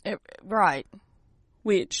 Right.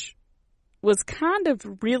 Which was kind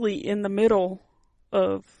of really in the middle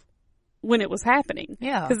of when it was happening.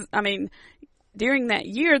 Yeah. Because, I mean, during that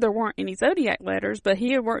year, there weren't any Zodiac letters, but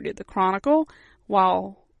he had worked at the Chronicle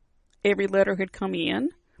while every letter had come in.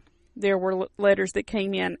 There were letters that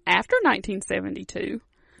came in after 1972.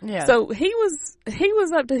 Yeah. So he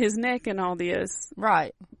was up to his neck in all this.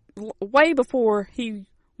 Right. Way before he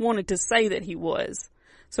wanted to say that he was.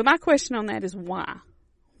 So my question on that is why?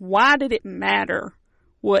 Why did it matter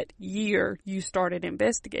what year you started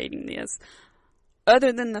investigating this?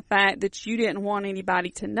 Other than the fact that you didn't want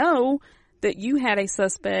anybody to know that you had a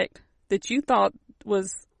suspect that you thought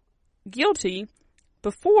was guilty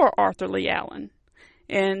before Arthur Lee Allen.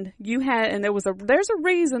 And there's a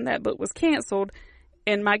reason that book was canceled.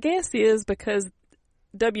 And my guess is because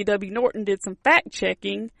W.W. Norton did some fact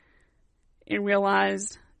checking and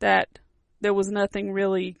realized that there was nothing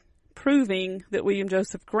really proving that William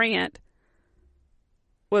Joseph Grant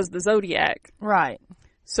was the Zodiac. Right.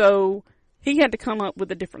 So he had to come up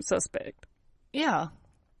with a different suspect. Yeah.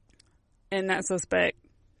 And that suspect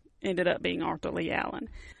ended up being Arthur Lee Allen.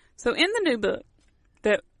 So in the new book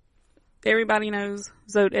that everybody knows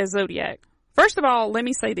as Zodiac, first of all, let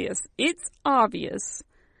me say this. It's obvious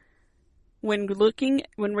when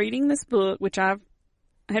reading this book, which I've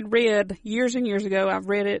had read years and years ago. I've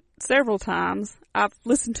read it several times. I've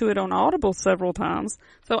listened to it on Audible several times.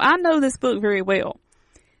 So I know this book very well.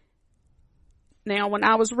 Now, when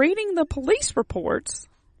I was reading the police reports,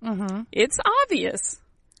 it's obvious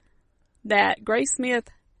that Graysmith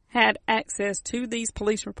had access to these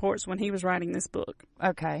police reports when he was writing this book.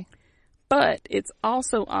 Okay. But it's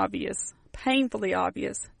also obvious, painfully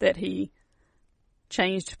obvious, that he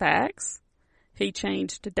changed facts, he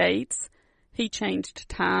changed dates, he changed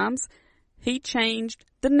times, he changed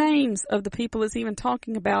the names of the people it's even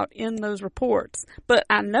talking about in those reports. But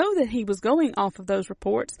I know that he was going off of those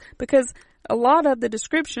reports because a lot of the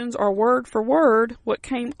descriptions are word for word what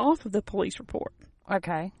came off of the police report.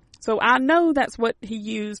 Okay. So I know that's what he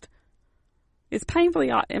used. It's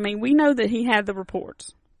painfully, I mean, we know that he had the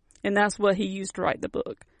reports, and that's what he used to write the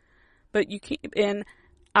book. But you can't, and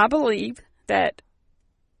I believe that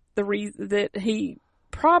the reason that he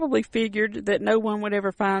probably figured that no one would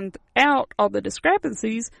ever find out all the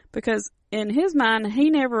discrepancies, because in his mind,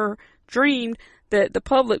 he never dreamed that the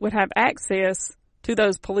public would have access to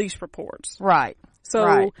those police reports. Right.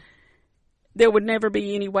 So there would never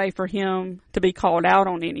be any way for him to be called out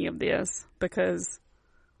on any of this, because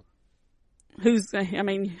who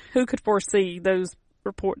could foresee those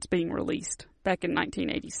reports being released back in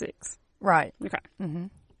 1986? Right. Okay. Mm-hmm.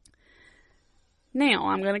 Now,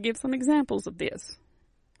 I'm going to give some examples of this.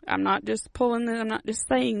 I'm not just I'm not just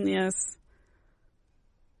saying this.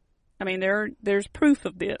 I mean, there's proof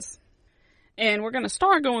of this. And we're going to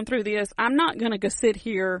start going through this. I'm not going to go sit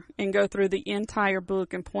here and go through the entire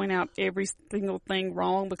book and point out every single thing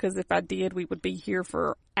wrong, because if I did, we would be here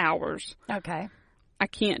for hours. Okay. I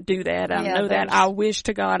can't do that. I know that. I wish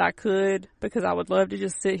to God I could, because I would love to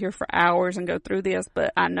just sit here for hours and go through this,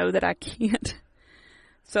 but I know that I can't.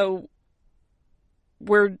 So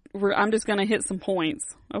I'm just going to hit some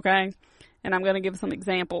points, okay? And I'm going to give some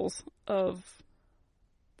examples of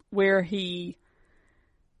where he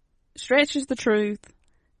stretches the truth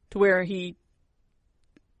to where he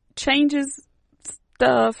changes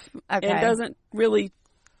stuff and doesn't really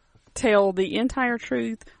tell the entire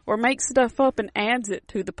truth or makes stuff up and adds it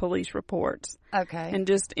to the police reports. Okay. And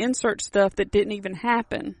just inserts stuff that didn't even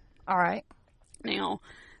happen. All right. Now,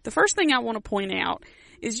 the first thing I want to point out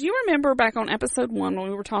is you remember back on episode 1 when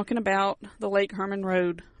we were talking about the Lake Herman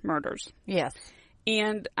Road murders. Yes.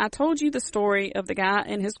 And I told you the story of the guy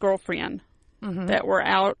and his girlfriend that were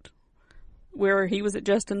out where he was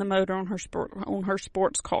adjusting the motor on her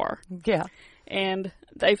sports car. Yeah. And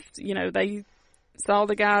they saw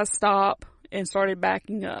the guy stop and started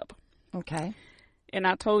backing up. Okay. And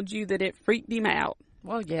I told you that it freaked him out.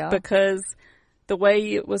 Well, yeah. Because the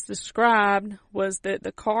way it was described was that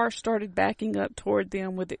the car started backing up toward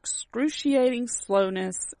them with excruciating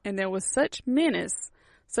slowness, and there was such menace,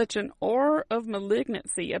 such an aura of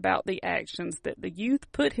malignancy about the actions that the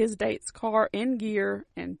youth put his date's car in gear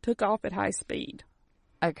and took off at high speed.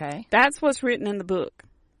 Okay. That's what's written in the book.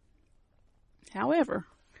 However,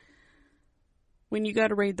 when you go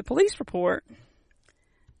to read the police report,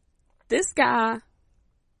 this guy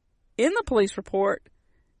in the police report,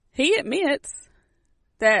 he admits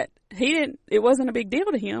that it wasn't a big deal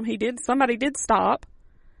to him. Somebody did stop,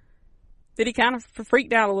 that he kind of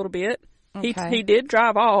freaked out a little bit. Okay. He did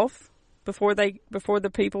drive off before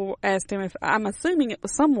the people asked him I'm assuming it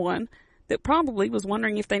was someone that probably was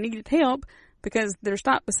wondering if they needed help because they're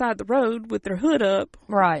stopped beside the road with their hood up.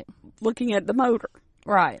 Right. Looking at the motor.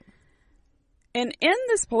 Right. And in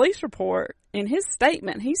this police report, in his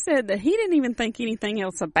statement, he said that he didn't even think anything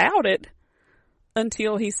else about it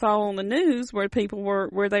until he saw on the news where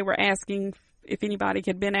they were asking if anybody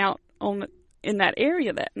had been out in that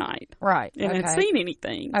area that night. Right. And had seen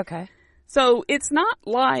anything. Okay. So it's not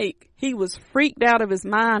like he was freaked out of his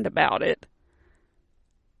mind about it.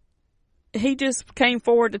 He just came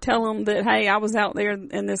forward to tell him that, hey, I was out there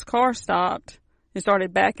and this car stopped and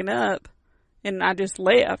started backing up and I just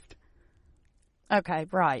left. Okay,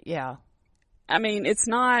 right, yeah. I mean, it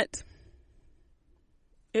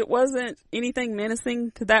wasn't anything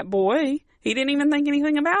menacing to that boy. He didn't even think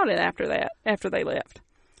anything about it after they left.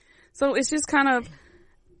 So it's just kind of,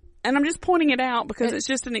 and I'm just pointing it out because it's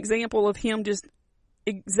just an example of him just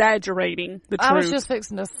exaggerating the truth. I was just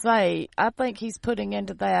fixing to say, I think he's putting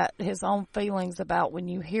into that his own feelings about when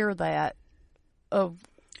you hear that of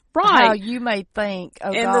how you may think,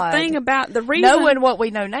 oh and God. The thing about the reason, knowing what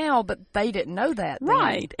we know now, but they didn't know that then.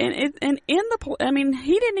 Right. And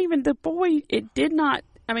he didn't even, the boy, it did not,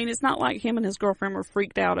 I mean, it's not like him and his girlfriend were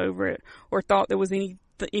freaked out over it or thought there was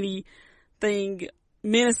anything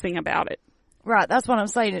menacing about it. Right, that's what I'm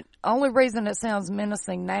saying. The only reason it sounds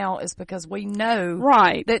menacing now is because we know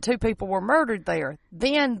that 2 people were murdered there.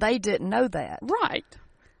 Then they didn't know that. Right.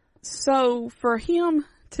 So for him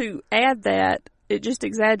to add that, it just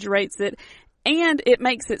exaggerates it, and it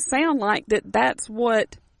makes it sound like that's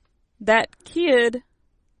what that kid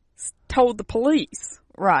told the police.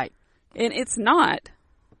 Right. And it's not.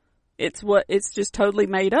 It's just totally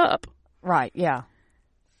made up. Right, yeah.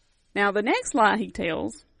 Now the next lie he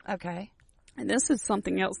tells. Okay. And this is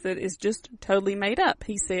something else that is just totally made up.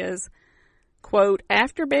 He says, quote,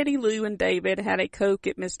 after Betty Lou and David had a Coke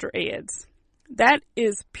at Mr. Ed's. That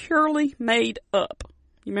is purely made up.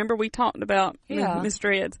 You remember we talked about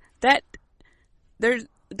Mr. Ed's?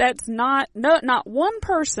 That's not one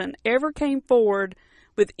person ever came forward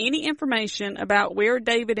with any information about where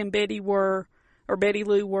David and Betty were or Betty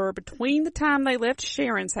Lou were between the time they left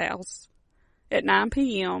Sharon's house at 9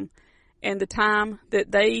 p.m. and the time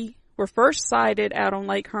that they were first sighted out on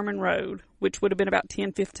Lake Herman Road, which would have been about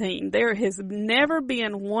 10:15. There has never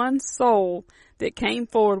been one soul that came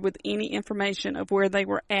forward with any information of where they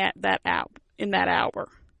were at in that hour.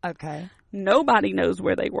 Okay. Nobody knows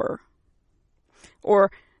where they were.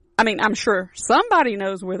 Or, I mean, I'm sure somebody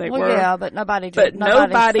knows where they were. Yeah, but nobody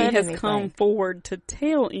has come forward to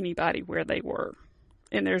tell anybody where they were.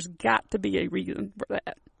 And there's got to be a reason for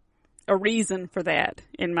that. A reason for that,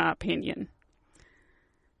 in my opinion.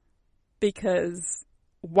 Because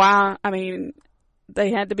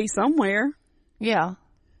they had to be somewhere. Yeah.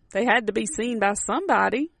 They had to be seen by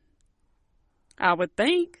somebody, I would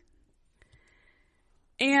think.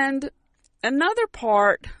 And another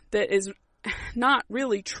part that is not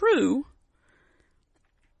really true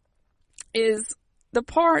is the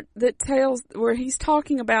part that tells where he's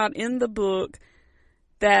talking about in the book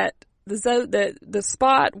that the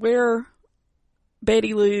spot where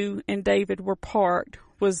Betty Lou and David were parked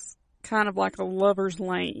was kind of like a lover's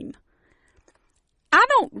lane. I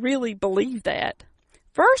don't really believe that.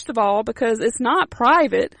 First of all, because it's not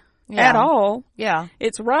private at all. Yeah.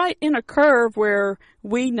 It's right in a curve where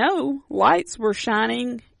we know lights were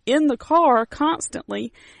shining in the car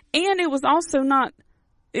constantly, and it was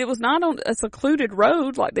not on a secluded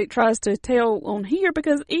road like they tries to tell on here,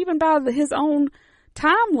 because even by his own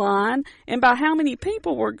timeline and by how many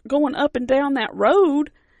people were going up and down that road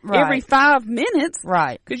every 5 minutes.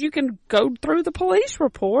 Right. Because you can go through the police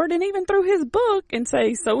report and even through his book and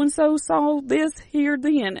say so-and-so saw this here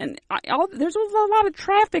then. And there was a lot of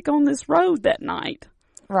traffic on this road that night.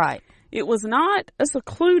 Right. It was not a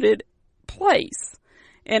secluded place.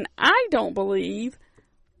 And I don't believe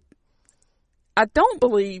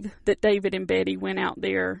that David and Betty went out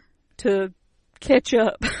there to catch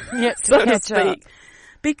up, so to speak.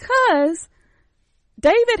 Because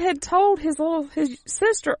David had told his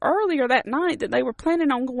sister earlier that night that they were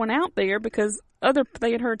planning on going out there because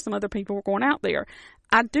they had heard some other people were going out there.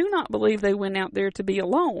 I do not believe they went out there to be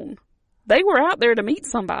alone. They were out there to meet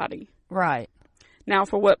somebody. Right. Now,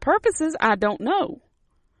 for what purposes, I don't know.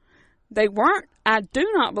 They weren't. I do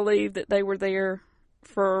not believe that they were there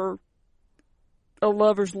for a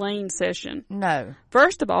lover's lane session. No.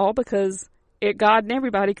 First of all, because God and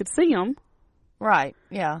everybody could see them. Right,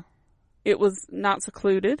 yeah. It was not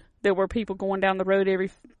secluded. There were people going down the road every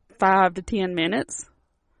 5 to 10 minutes.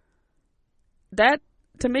 That,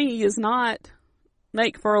 to me, is not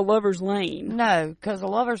make for a lover's lane. No, because a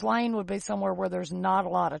lover's lane would be somewhere where there's not a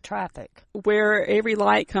lot of traffic. Where every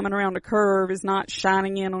light coming around a curve is not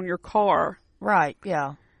shining in on your car. Right,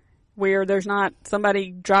 yeah. Where there's not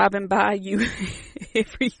somebody driving by you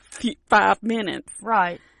every 5 minutes.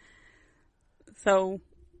 Right. So,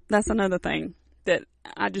 that's another thing that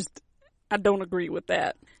I don't agree with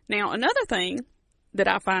that. Now, another thing that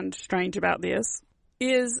I find strange about this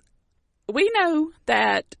is we know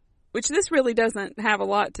that, which this really doesn't have a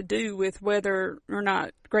lot to do with whether or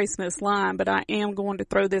not Grace Smith's lying, but I am going to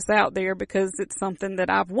throw this out there because it's something that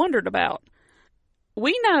I've wondered about.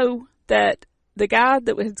 We know that the guy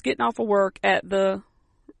that was getting off of work at the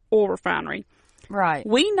oil refinery, right?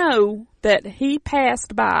 We know that he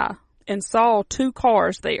passed by and saw 2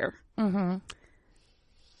 cars there. Mm-hmm.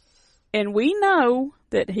 And we know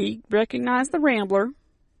that he recognized the Rambler.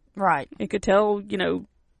 Right. He could tell,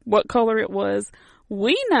 what color it was.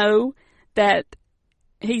 We know that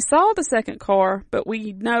he saw the second car, but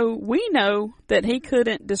we know that he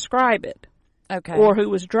couldn't describe it. Okay. Or who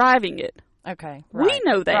was driving it. Okay. Right. We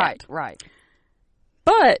know that. Right.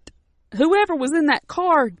 But whoever was in that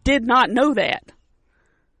car did not know that.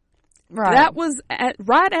 Right. That was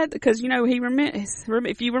because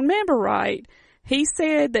if you remember right, he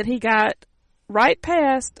said that he got right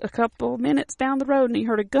past a couple minutes down the road and he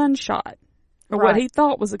heard a gunshot, or what he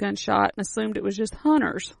thought was a gunshot, and assumed it was just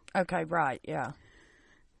hunters. Okay, right, yeah.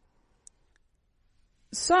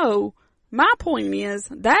 So my point is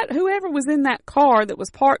that whoever was in that car that was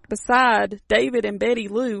parked beside David and Betty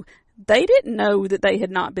Lou, they didn't know that they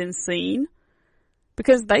had not been seen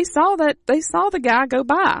because they saw the guy go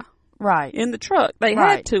by. Right. In the truck. They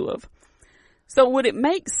had to have. So would it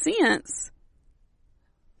make sense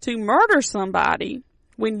to murder somebody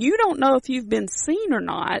when you don't know if you've been seen or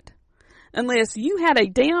not, unless you had a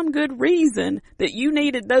damn good reason that you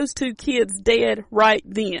needed those 2 kids dead right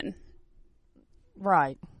then?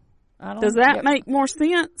 Right. Does that make more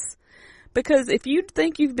sense? Because if you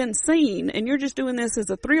think you've been seen and you're just doing this as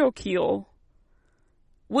a thrill kill,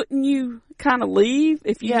 wouldn't you kind of leave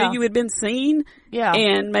if you knew you had been seen? Yeah.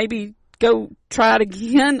 And maybe go try it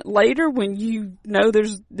again later when you know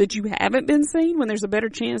that you haven't been seen, when there's a better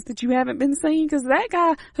chance that you haven't been seen? Because that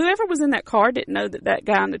guy, whoever was in that car, didn't know that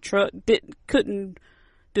guy in the truck couldn't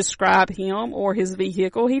describe him or his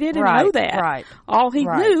vehicle. He didn't know that. Right. All he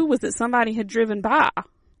knew was that somebody had driven by.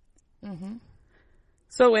 Mm-hmm.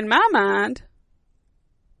 So in my mind,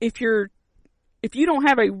 if you don't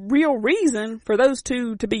have a real reason for those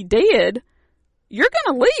 2 to be dead, you're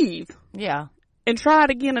going to leave. Yeah. And try it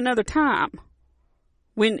again another time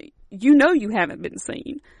when you know you haven't been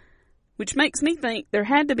seen. Which makes me think there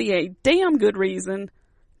had to be a damn good reason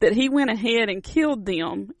that he went ahead and killed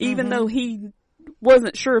them, even though he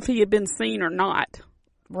wasn't sure if he had been seen or not.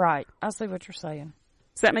 Right. I see what you're saying.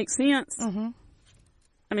 Does that make sense? Mm-hmm.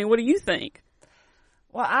 I mean, what do you think?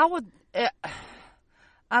 Well,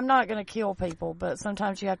 I'm not going to kill people, but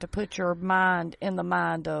sometimes you have to put your mind in the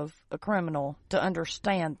mind of a criminal to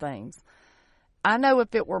understand things. I know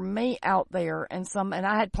if it were me out there and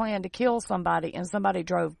I had planned to kill somebody and somebody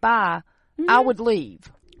drove by, I would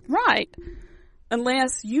leave. Right.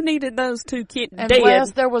 Unless you needed those 2 kids dead.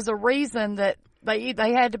 Unless there was a reason that They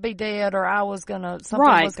had to be dead, or something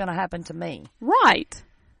was gonna happen to me. Right.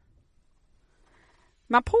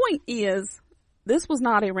 My point is, this was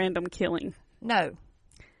not a random killing. No.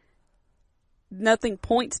 Nothing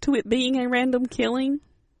points to it being a random killing.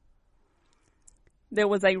 There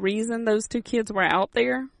was a reason those two kids were out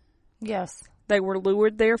there. Yes. They were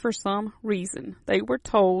lured there for some reason. They were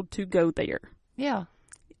told to go there. Yeah.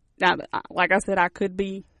 Now, like I said, I could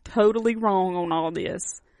be totally wrong on all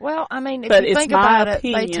this. Well, I mean, if you think about it,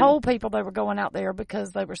 they told people they were going out there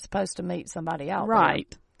because they were supposed to meet somebody out there.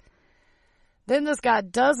 Right. Then this guy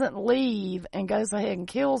doesn't leave and goes ahead and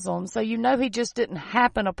kills them, so you know he just didn't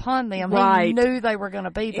happen upon them. Right. He knew they were going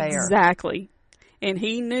to be there. Exactly. And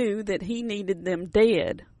he knew that he needed them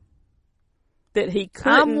dead. That he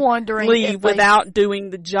couldn't leave without doing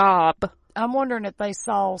the job. I'm wondering if they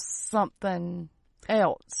saw something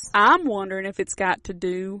else. I'm wondering if it's got to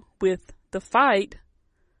do with the fight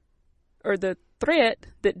or the threat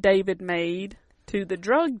that David made to the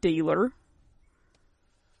drug dealer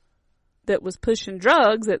that was pushing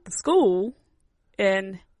drugs at the school,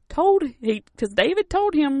 and because David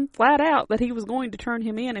told him flat out that he was going to turn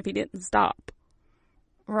him in if he didn't stop.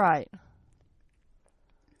 Right.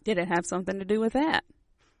 Did it have something to do with that?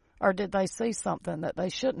 Or did they see something that they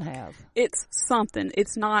shouldn't have? It's something.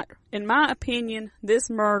 It's not, in my opinion, this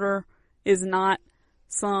murder is not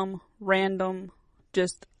some random,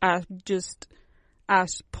 I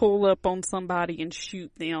pull up on somebody and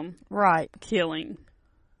shoot them. Right. Killing.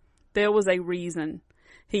 There was a reason.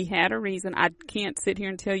 He had a reason. I can't sit here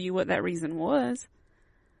and tell you what that reason was.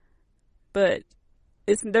 But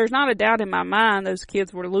there's not a doubt in my mind those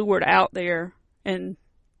kids were lured out there and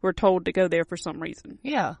were told to go there for some reason.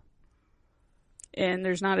 Yeah. And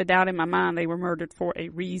there's not a doubt in my mind they were murdered for a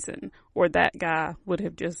reason, or that guy would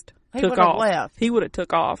have just took off. Left. He would have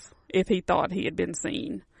took off if he thought he had been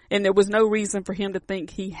seen. And there was no reason for him to think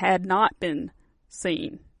he had not been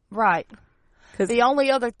seen. Right. The only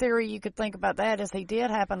other theory you could think about that is he did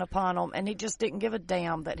happen upon him, and he just didn't give a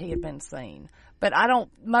damn that he had been seen. But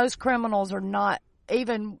most criminals are not,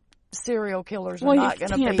 even serial killers are not going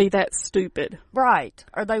to be. Well, you can't be that stupid. Right.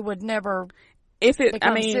 Or they would never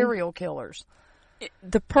become serial killers.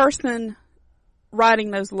 The person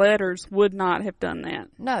writing those letters would not have done that.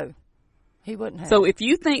 No, he wouldn't have. So if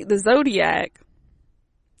you think the Zodiac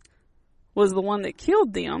was the one that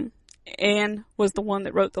killed them and was the one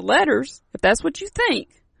that wrote the letters, if that's what you think,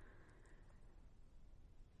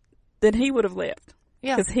 then he would have left.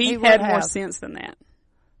 Yeah, because he had more sense than that.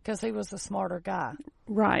 Because he was the smarter guy.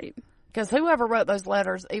 Right. Because whoever wrote those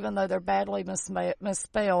letters, even though they're badly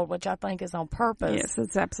misspelled, which I think is on purpose. Yes,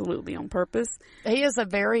 it's absolutely on purpose. He is a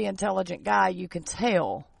very intelligent guy. You can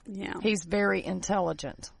tell. Yeah. He's very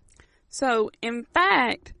intelligent. So, in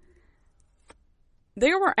fact,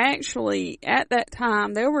 there were actually, at that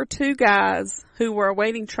time, there were two guys who were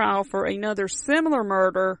awaiting trial for another similar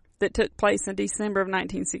murder that took place in December of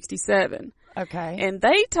 1967. Okay. And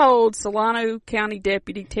they told Solano County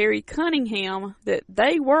Deputy Terry Cunningham that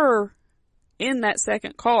they were in that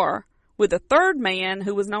second car with a third man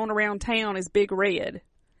who was known around town as Big Red.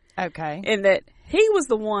 Okay. And that he was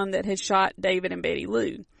the one that had shot David and Betty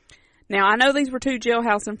Lou. Now, I know these were two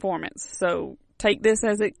jailhouse informants, so take this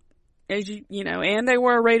as you know, and they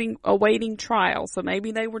were awaiting trial, so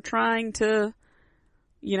maybe they were trying to,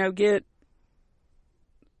 get,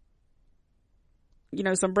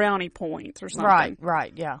 some brownie points or something.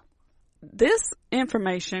 Right, yeah. This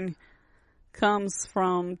information comes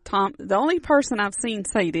from Tom. The only person I've seen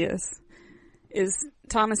say this is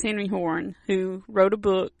Thomas Henry Horn, who wrote a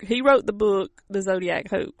book. He wrote the book, The Zodiac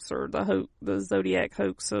Hoax, or the Zodiac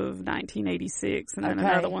Hoax of 1986, and then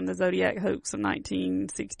another one, The Zodiac Hoax of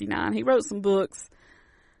 1969. He wrote some books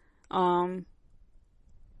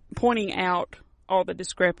pointing out all the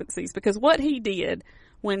discrepancies, because what he did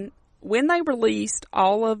when they released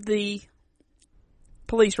all of the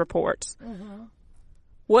police reports,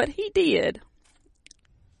 what he did,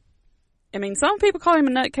 I mean, some people call him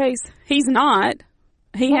a nutcase. He's not.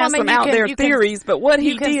 He has some out there theories, but what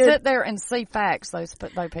he did... You can sit there and see facts, those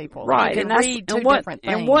people. Right. You can read two different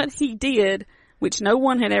things. And what he did, which no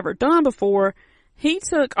one had ever done before, he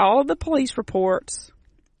took all of the police reports,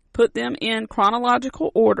 put them in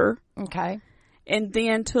chronological order. Okay. And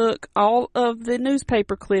then took all of the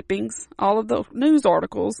newspaper clippings, all of the news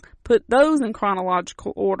articles, put those in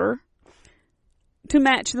chronological order to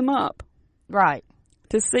match them up. Right.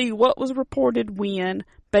 To see what was reported when,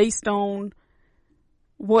 based on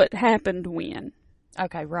what happened when.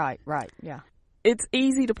 Okay, right, yeah. It's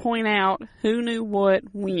easy to point out who knew what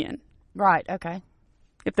when. Right, okay.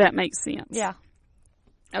 If that makes sense. Yeah.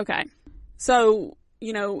 Okay. So,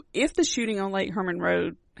 if the shooting on Lake Herman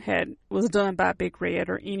Road was done by Big Red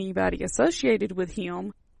or anybody associated with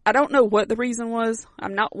him, I don't know what the reason was.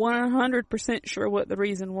 I'm not 100% sure what the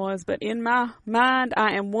reason was, but in my mind,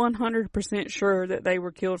 I am 100% sure that they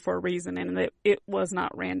were killed for a reason and that it was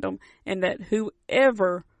not random, and that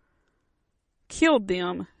whoever killed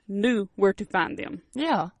them knew where to find them.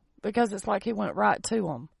 Yeah, because it's like he went right to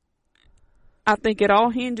them. I think it all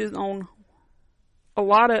hinges on a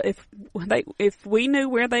lot of, if we knew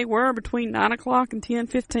where they were between 9 o'clock and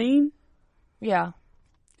 10:15. Yeah.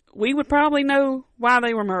 We would probably know why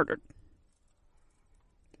they were murdered.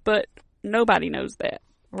 But nobody knows that.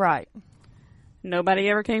 Right. Nobody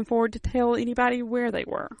ever came forward to tell anybody where they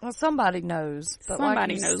were. Well, somebody knows. But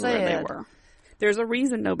somebody knows where they were. There's a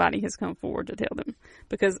reason nobody has come forward to tell them.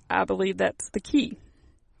 Because I believe that's the key.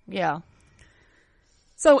 Yeah.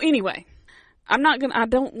 So anyway, I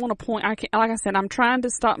don't want to point, like I said, I'm trying to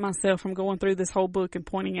stop myself from going through this whole book and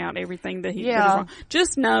pointing out everything that he did wrong.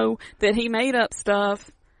 Just know that he made up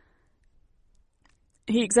stuff.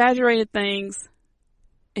 He exaggerated things.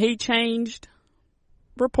 He changed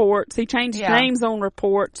reports. He changed names on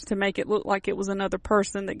reports to make it look like it was another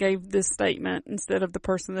person that gave this statement instead of the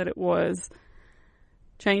person that it was.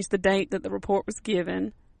 Changed the date that the report was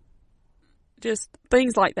given. Just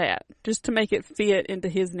things like that. Just to make it fit into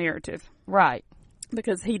his narrative. Right.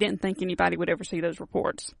 Because he didn't think anybody would ever see those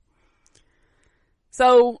reports.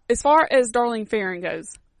 So, as far as Darlene Ferrin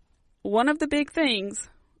goes, one of the big things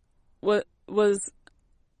was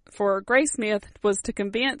for Graysmith was to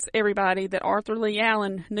convince everybody that Arthur Lee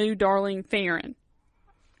Allen knew Darlene Ferrin.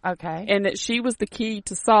 Okay. And that she was the key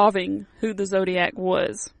to solving who the Zodiac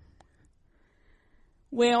was.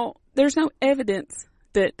 Well, there's no evidence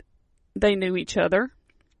that they knew each other.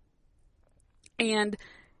 And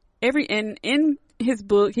in his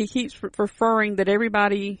book, he keeps referring that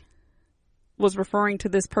everybody was referring to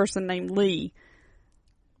this person named Lee.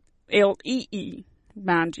 L-E-E,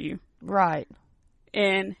 mind you. Right.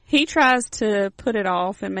 And he tries to put it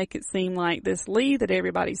off and make it seem like this Lee that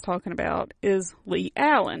everybody's talking about is Lee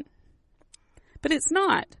Allen. But it's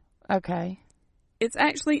not. Okay. It's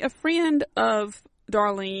actually a friend of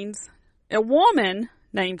Darlene's, a woman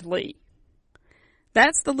named Lee.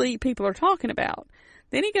 That's the Lee people are talking about.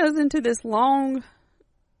 Then he goes into this long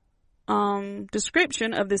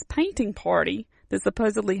description of this painting party that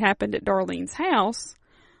supposedly happened at Darlene's house,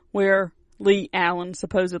 where Lee Allen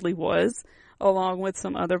supposedly was, along with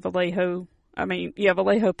some other Vallejo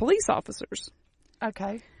police officers.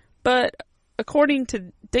 Okay. But according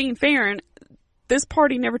to Dean Ferrin, this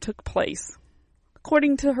party never took place.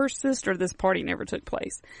 According to her sister, this party never took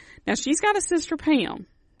place. Now, she's got a sister, Pam.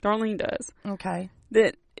 Darlene does. Okay.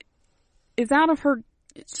 That is out of her,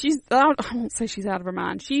 I won't say she's out of her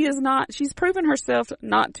mind. She's proven herself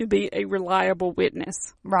not to be a reliable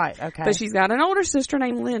witness. Right, okay. But she's got an older sister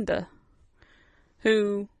named Linda,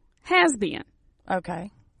 who has been.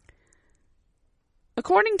 Okay.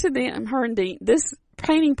 According to them, her and Dean, this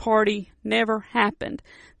painting party never happened.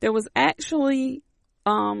 There was actually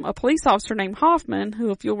a police officer named Hoffman, who,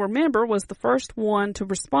 if you'll remember, was the first one to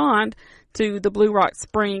respond to the Blue Rock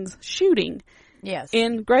Springs shooting. Yes.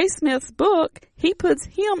 In Graysmith's book, he puts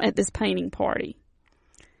him at this painting party.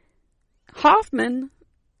 Hoffman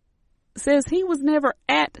says he was never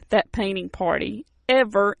at that painting party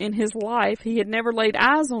ever in his life. He had never laid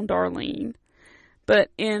eyes on Darlene. But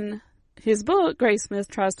in his book, Graysmith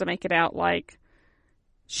tries to make it out like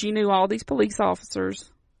she knew all these police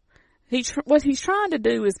officers. What he's trying to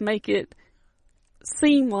do is make it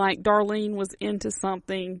seem like Darlene was into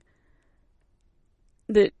something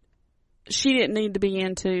that she didn't need to be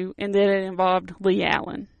into, and that it involved Lee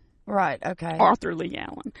Allen. Right, okay. Arthur Lee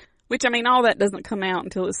Allen. Which, all that doesn't come out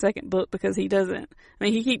until his second book, because he doesn't,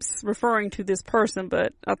 he keeps referring to this person,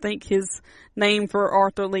 but I think his name for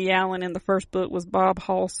Arthur Lee Allen in the first book was Bob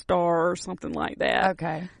Hallstar or something like that.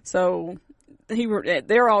 Okay. So,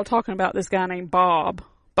 they're all talking about this guy named Bob,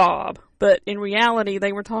 but in reality,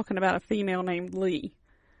 they were talking about a female named Lee.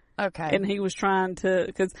 Okay. And he was trying to,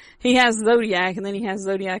 because he has Zodiac, and then he has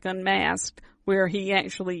Zodiac Unmasked, where he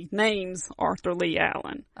actually names Arthur Lee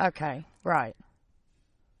Allen. Okay, right.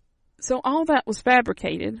 So all that was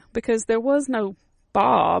fabricated because there was no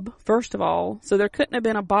Bob, first of all. So there couldn't have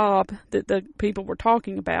been a Bob that the people were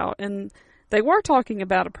talking about. And they were talking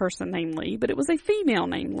about a person named Lee, but it was a female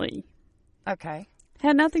named Lee. Okay.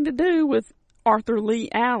 Had nothing to do with Arthur Lee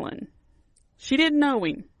Allen. She didn't know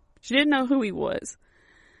him. She didn't know who he was.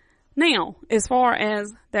 Now, as far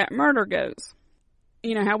as that murder goes,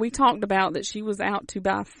 you know how we talked about that she was out to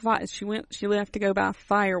buy she left to go buy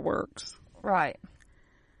fireworks. Right.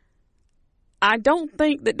 I don't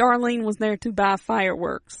think that Darlene was there to buy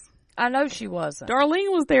fireworks. I know she wasn't.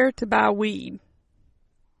 Darlene was there to buy weed,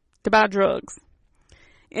 to buy drugs.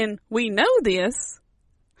 And we know this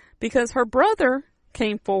because her brother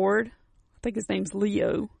came forward, I think his name's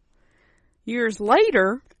Leo, years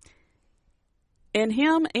later, and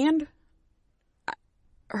him and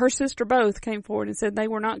her sister both came forward and said they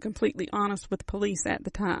were not completely honest with the police at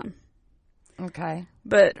the time. Okay.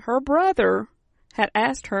 But her brother had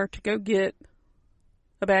asked her to go get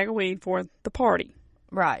a bag of weed for the party.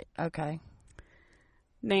 Right. Okay.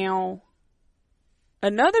 Now,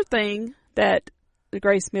 another thing that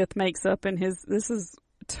Gray Smith makes up in his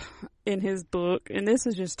book, and this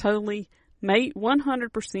is just totally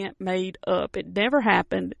 100% made up. It never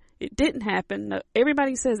happened. It didn't happen. No,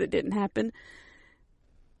 everybody says it didn't happen.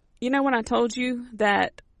 You know when I told you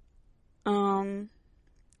that when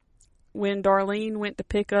Darlene went to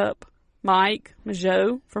pick up Mike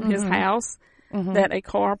Mageau from his house, that a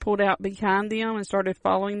car pulled out behind them and started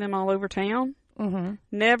following them all over town?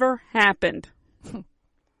 Never happened.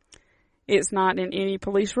 It's not in any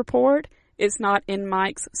police report. It's not in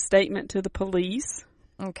Mike's statement to the police.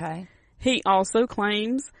 Okay. He also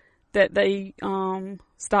claims that they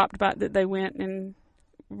stopped by, that they went and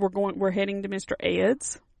were heading to Mr.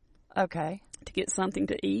 Ed's. Okay. To get something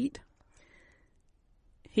to eat.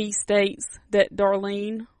 He states that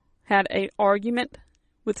Darlene had an argument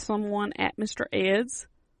with someone at Mr. Ed's,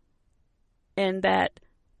 and that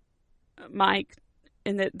Mike,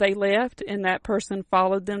 and that they left, and that person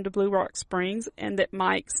followed them to Blue Rock Springs, and that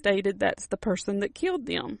Mike stated that's the person that killed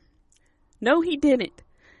them. No, he didn't.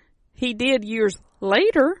 He did years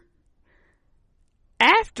later,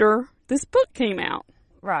 after this book came out.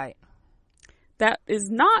 Right. That is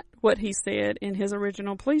not what he said in his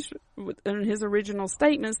original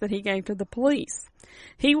statements that he gave to the police.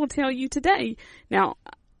 He will tell you today. Now,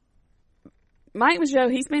 Mike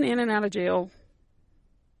Mageau, he's been in and out of jail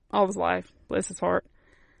all his life. Bless his heart.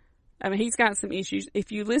 I mean, he's got some issues.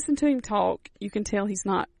 If you listen to him talk, you can tell he's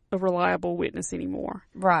not a reliable witness anymore.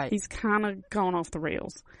 Right. He's kind of gone off the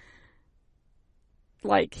rails.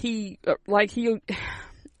 Like he,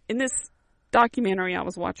 in this documentary I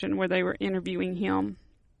was watching where they were interviewing him,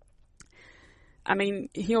 I mean,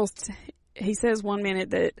 he says 1 minute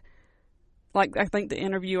that, like, I think the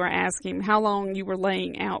interviewer asked him how long you were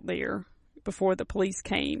laying out there before the police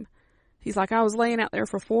came. He's like, I was laying out there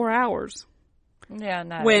for 4 hours. Yeah,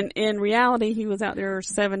 no. When in reality he was out there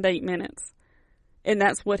 7 to 8 minutes. And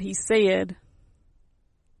that's what he said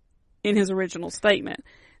in his original statement.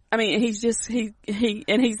 I mean, he's just, he's...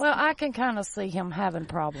 Well, I can kind of see him having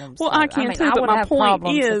problems. Well, I can too, but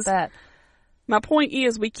my point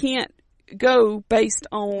is we can't go based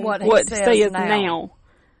on what he says now.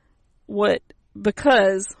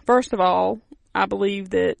 Because, first of all, I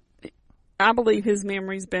believe his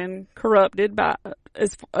memory's been corrupted by,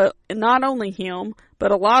 not only him,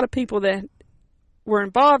 but a lot of people that were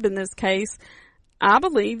involved in this case. I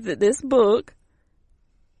believe that this book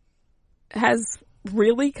has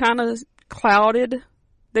really kind of clouded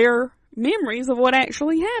their memories of what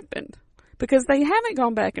actually happened, because they haven't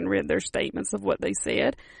gone back and read their statements of what they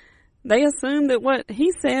said. They assume that what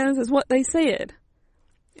he says is what they said.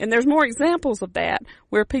 And there's more examples of that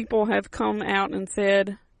where people have come out and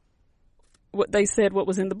said what they said, what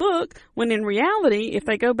was in the book, when in reality, if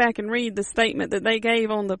they go back and read the statement that they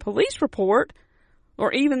gave on the police report,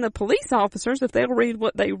 or even the police officers, if they'll read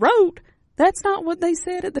what they wrote, that's not what they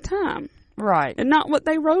said at the time. Right. And not what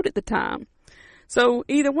they wrote at the time. So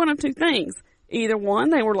either one of two things. Either one,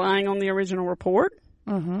 they were lying on the original report.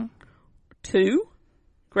 Two,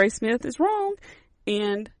 Gray Smith is wrong.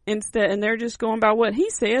 And they're just going by what he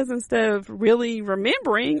says instead of really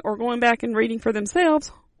remembering or going back and reading for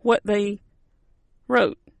themselves what they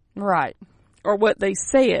wrote. Right. Or what they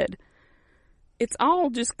said. It's all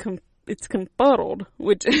just it's confuddled,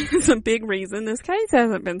 which is a big reason this case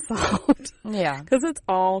hasn't been solved. Yeah. Because it's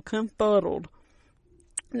all confuddled.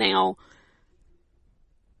 Now,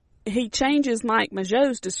 he changes Mike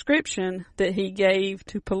Mageau's description that he gave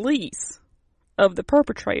to police of the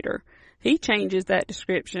perpetrator. He changes that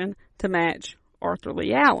description to match Arthur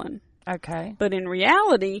Lee Allen. Okay. But in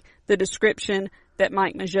reality, the description that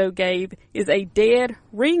Mike Mageau gave is a dead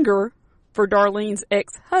ringer for Darlene's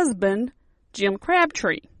ex-husband, Jim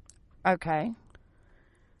Crabtree. Okay.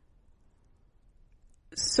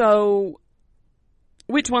 So,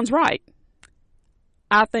 which one's right?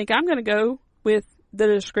 I think I'm going to go with the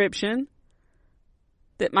description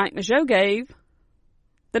that Mike Mageau gave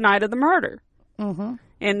the night of the murder.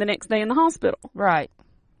 And the next day in the hospital. Right.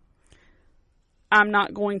 I'm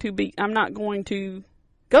not going to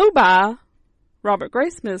go by Robert Gray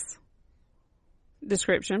Smith's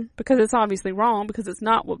description because it's obviously wrong because it's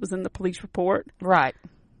not what was in the police report. Right.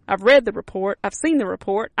 I've read the report. I've seen the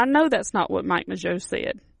report. I know that's not what Mike Mageau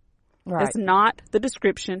said. Right. It's not the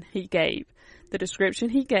description he gave. The description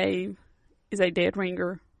he gave is a dead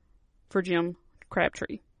ringer for Jim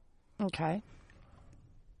Crabtree. Okay.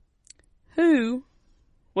 Who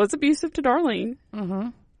was abusive to Darlene. Mm-hmm.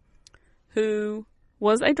 Who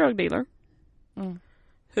was a drug dealer.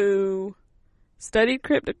 Who studied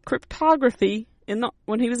cryptography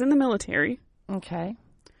when he was in the military. Okay.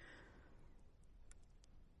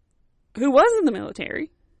 Who was in the military.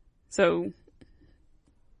 So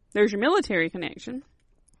there's your military connection.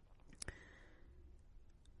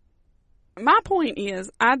 My point is,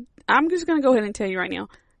 I'm just going to go ahead and tell you right now,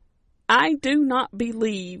 I do not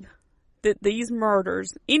believe that these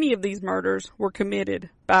murders, any of these murders, were committed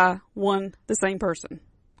by the same person.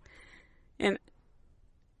 And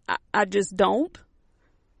I just don't.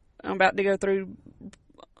 I'm about to go through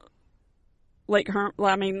Lake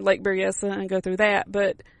Berryessa and go through that,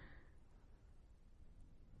 but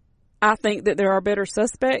I think that there are better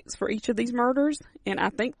suspects for each of these murders, and I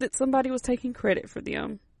think that somebody was taking credit for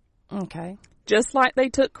them. Okay. Just like they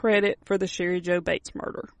took credit for the Sherry Jo Bates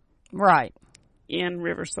murder. Right. In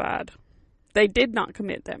Riverside. They did not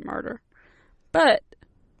commit that murder, but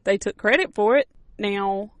they took credit for it.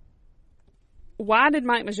 Now, why did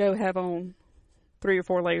Mike Mageau have on 3 or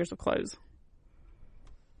 4 layers of clothes?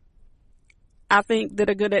 I think that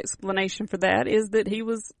a good explanation for that is that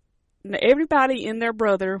everybody and their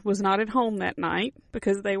brother was not at home that night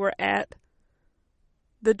because they were at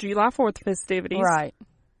the July 4th festivities. Right.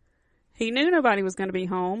 He knew nobody was going to be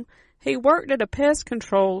home. He worked at a pest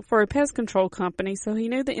control company, so he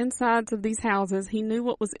knew the insides of these houses. He knew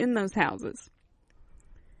what was in those houses.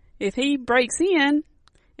 If he breaks in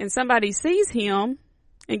and somebody sees him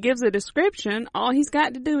and gives a description, all he's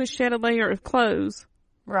got to do is shed a layer of clothes.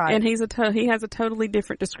 Right. And he has a totally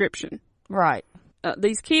different description. Right.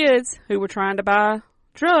 These kids who were trying to buy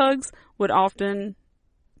drugs would often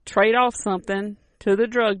trade off something to the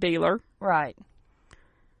drug dealer. Right.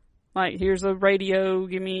 Like, here's a radio,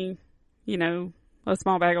 give me, a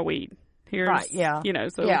small bag of weed. Here's, right, yeah.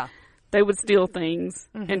 So they would steal things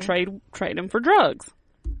and trade them for drugs.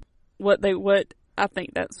 I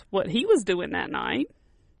think that's what he was doing that night.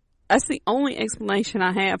 That's the only explanation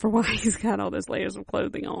I have for why he's got all those layers of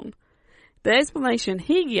clothing on. The explanation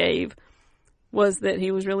he gave was that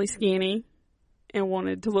he was really skinny and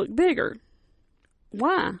wanted to look bigger.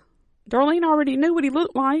 Why? Darlene already knew what he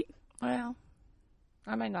looked like. Well,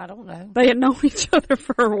 I don't know. They had known each other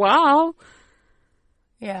for a while.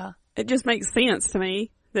 Yeah. It just makes sense to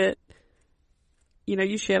me that,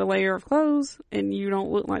 you shed a layer of clothes and you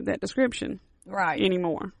don't look like that description. Right.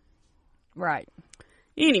 Anymore. Right.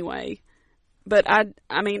 Anyway, but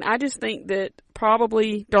I just think that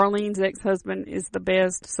probably Darlene's ex-husband is the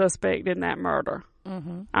best suspect in that murder.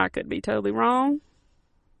 Mm-hmm. I could be totally wrong.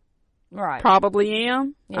 Right. Probably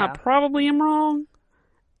am. Yeah. I probably am wrong.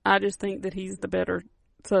 I just think that he's the better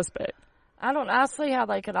suspect. I see how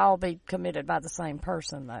they could all be committed by the same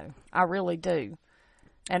person, though. I really do.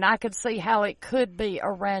 And I could see how it could be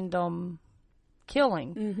a random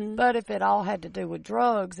killing. Mm-hmm. But if it all had to do with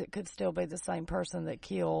drugs, it could still be the same person that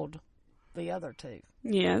killed the other two.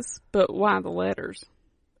 Yes, but why the letters?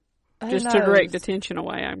 Who just knows? To direct attention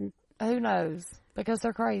away. Who knows? Because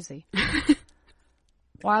they're crazy.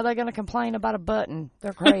 Why are they going to complain about a button?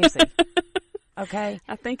 They're crazy. Okay?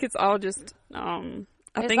 I think it's all just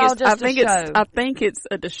I think it's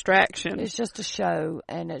a distraction. It's just a show,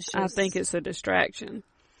 and it's just... I think it's a distraction.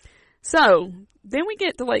 So, then we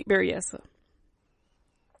get to Lake Berryessa.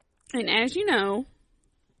 And as you know,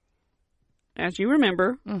 as you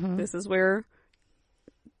remember, this is where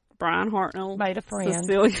Brian Hartnell made a friend.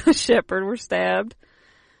 Cecilia Shepard were stabbed.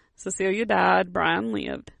 Cecilia died. Brian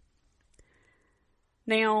lived.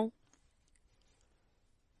 Now,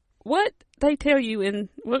 what they tell you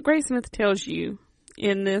what Graysmith tells you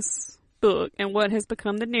in this book and what has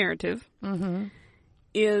become the narrative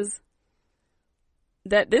is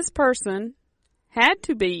that this person had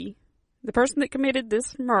to be, the person that committed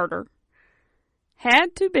this murder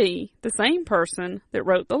had to be the same person that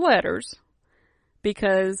wrote the letters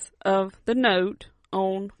because of the note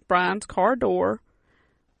on Brian's car door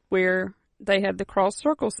where they had the cross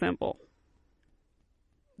circle symbol.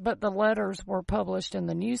 But the letters were published in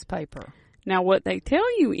the newspaper. Now, what they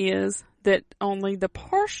tell you is that only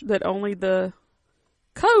the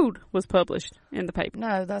code was published in the paper.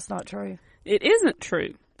 No, that's not true. It isn't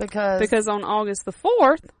true. Because on August the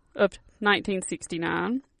 4th of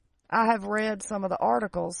 1969... I have read some of the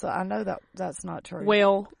articles, so I know that that's not true.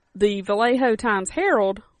 Well, the Vallejo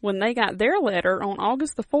Times-Herald, when they got their letter on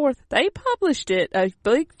August the 4th, they published it, a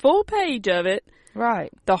big full page of it.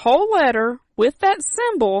 Right. The whole letter with that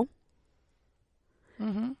symbol.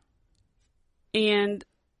 Mm-hmm. And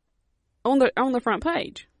on the front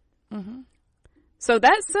page. Mm-hmm. So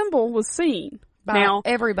that symbol was seen by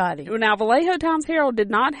everybody. Now, Vallejo Times-Herald did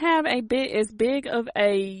not have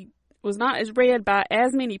was not as read by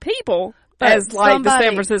as many people as like the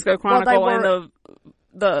San Francisco Chronicle and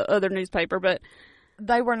the other newspaper, but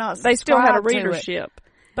they were not. They still had a readership.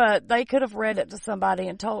 But they could have read it to somebody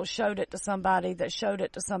and showed it to somebody that showed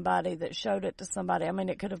it to somebody that showed it to somebody. I mean,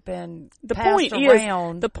 it could have been passed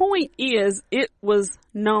around. The point is, it was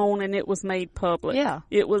known and it was made public. Yeah.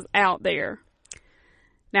 It was out there.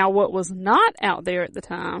 Now, what was not out there at the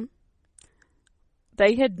time,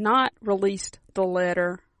 they had not released the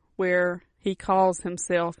letter where he calls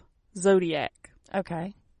himself Zodiac.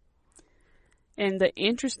 Okay. And the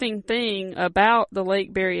interesting thing about the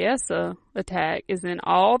Lake Berryessa attack is in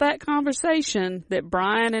all that conversation that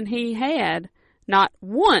Brian and he had, not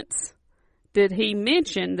once did he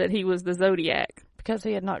mention that he was the Zodiac. Because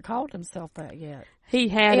he had not called himself that yet. He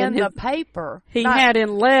had in the paper. He had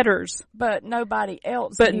in letters. But nobody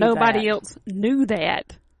else But nobody else knew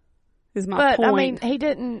that, is my point. But, I mean, he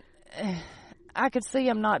didn't... I could see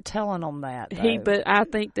him not telling them that. But I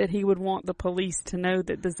think that he would want the police to know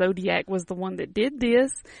that the Zodiac was the one that did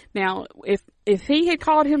this. Now, if he had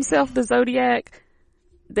called himself the Zodiac,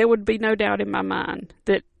 there would be no doubt in my mind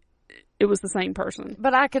that it was the same person.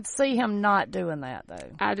 But I could see him not doing that,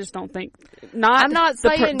 though. I just don't think. I'm not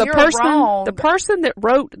saying you're wrong. The person that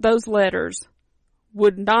wrote those letters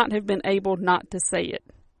would not have been able not to say it,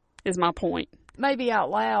 is my point. Maybe out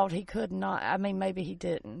loud he could not. I mean, maybe he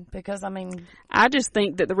didn't. Because, I mean... I just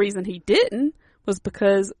think that the reason he didn't was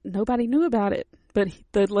because nobody knew about it but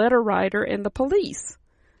the letter writer and the police.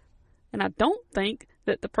 And I don't think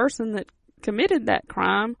that the person that committed that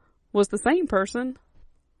crime was the same person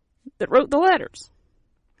that wrote the letters.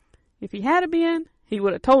 If he had been, he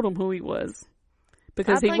would have told them who he was.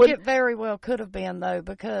 Because I think it very well could have been, though,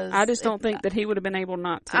 because... I just don't think that he would have been able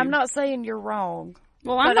not to. I'm not saying you're wrong.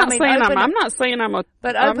 Well, I'm not saying I'm a...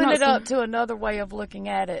 But open it up to another way of looking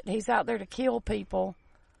at it. He's out there to kill people.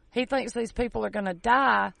 He thinks these people are going to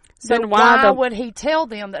die. So then why would he tell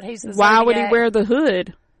them that he's the Zodiac? Why would he wear the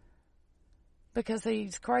hood? Because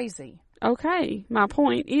he's crazy. Okay. My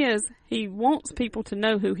point is, he wants people to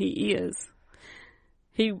know who he is.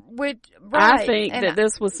 I think that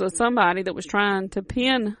this was somebody that was trying to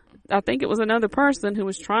pin... I think it was another person who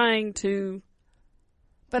was trying to...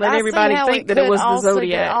 But let everybody think that it was the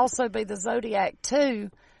Zodiac. It could also be the Zodiac, too,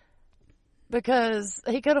 because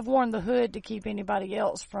he could have worn the hood to keep anybody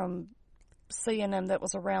else from seeing him that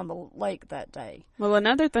was around the lake that day. Well,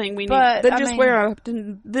 another thing we need,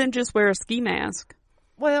 then just wear a ski mask.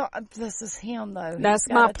 Well, this is him, though. That's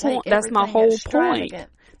my point. That's my whole point.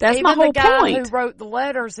 That's Even my whole the guy point. who wrote the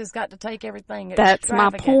letters has got to take everything That's my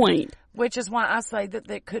point. Which is why I say that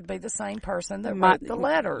it could be the same person that wrote the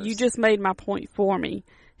letters. You just made my point for me.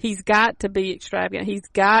 He's got to be extravagant. He's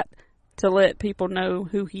got to let people know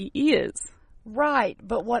who he is. Right,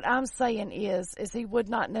 but what I'm saying is he would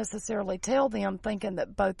not necessarily tell them thinking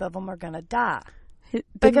that both of them are going to die.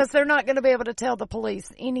 Because they're not going to be able to tell the police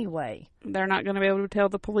anyway. They're not going to be able to tell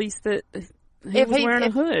the police that he was wearing a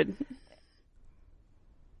hood.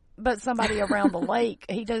 But somebody around the lake,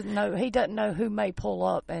 he doesn't know who may pull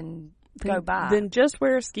up and go by. Then just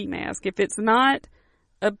wear a ski mask. If it's not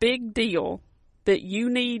a big deal that you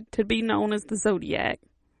need to be known as the Zodiac,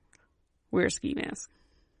 wear a ski mask.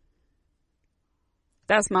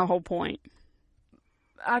 That's my whole point.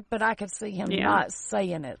 But I could see him not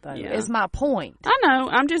saying it, though, is my point. I know.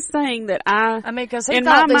 I'm just saying that I mean, because he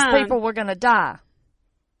thought these people were going to die.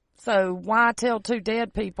 So why tell two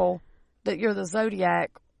dead people that you're the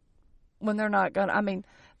Zodiac when they're not going to? I mean,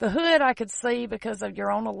 the hood I could see because of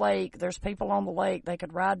you're on a lake. There's people on the lake. They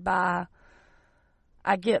could ride by.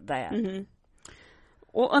 I get that. Mm-hmm.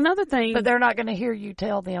 Well, another thing... But they're not going to hear you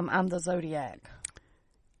tell them, I'm the Zodiac.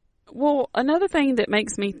 Well, another thing that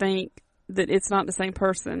makes me think that it's not the same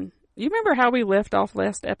person. You remember how we left off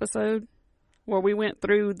last episode? Where we went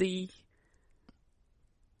through the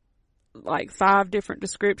 5 different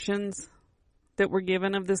descriptions that were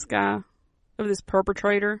given of this guy, of this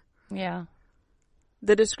perpetrator? Yeah.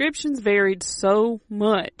 The descriptions varied so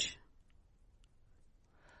much.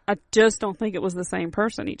 I just don't think it was the same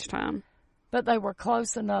person each time. But they were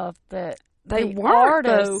close enough that they weren't,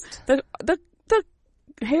 though. The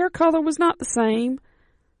hair color was not the same.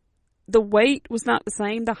 The weight was not the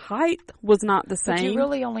same. The height was not the same. But you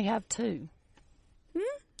really only have 2.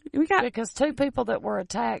 Because 2 people that were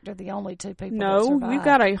attacked are the only 2 people that survived. No, we've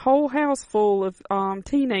got a whole house full of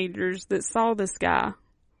teenagers that saw this guy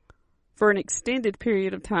for an extended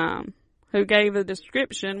period of time, who gave a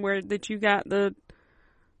description that you got the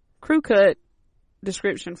crew cut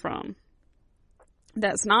description from.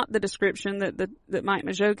 That's not the description that Mike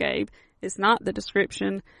Mageau gave. It's not the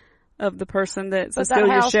description of the person that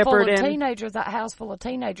Cecilia Shepard and... That house full of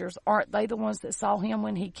teenagers, aren't they the ones that saw him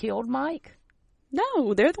when he killed Mike?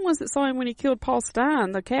 No, they're the ones that saw him when he killed Paul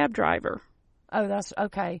Stine, the cab driver. Oh, that's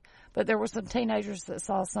okay. But there were some teenagers that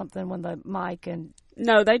saw something when Mike and...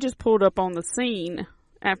 No, they just pulled up on the scene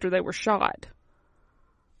after they were shot.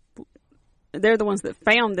 They're the ones that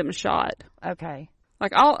found them shot. Okay.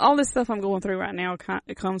 Like, all this stuff I'm going through right now,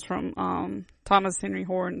 it comes from Thomas Henry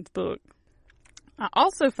Horton's book. I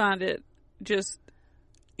also find it just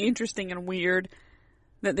interesting and weird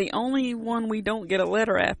that the only one we don't get a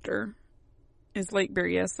letter after is Lake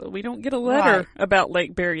Berryessa. We don't get a letter about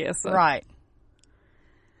Lake Berryessa. Right.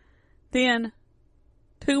 Then,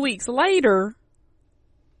 2 weeks later,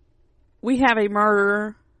 we have a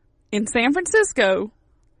murder in San Francisco,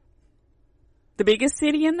 the biggest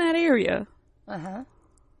city in that area,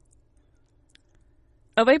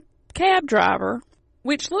 of a cab driver,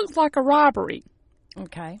 which looks like a robbery.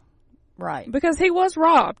 Okay. Right. Because he was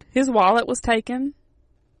robbed. His wallet was taken.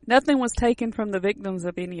 Nothing was taken from the victims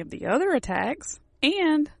of any of the other attacks.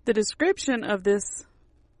 And the description of this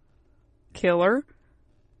killer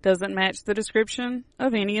doesn't match the description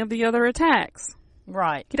of any of the other attacks.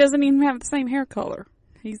 Right. He doesn't even have the same hair color.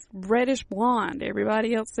 He's reddish blonde.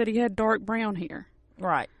 Everybody else said he had dark brown hair.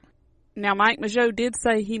 Right. Now, Mike Mageau did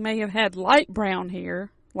say he may have had light brown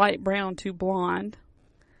hair, light brown to blonde,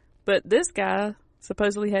 but this guy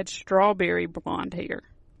supposedly had strawberry blonde hair.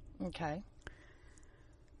 Okay.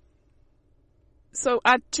 So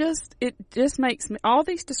it just makes me, all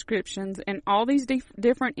these descriptions and all these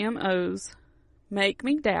different MOs make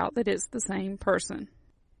me doubt that it's the same person.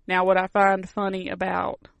 Now, what I find funny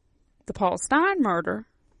about the Paul Stine murder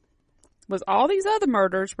was all these other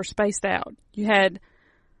murders were spaced out. You had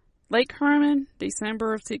Lake Herman,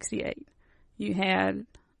 December of 1968. You had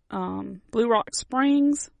Blue Rock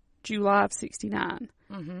Springs, July of 1969.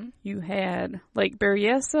 Mm-hmm. You had Lake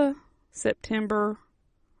Berryessa,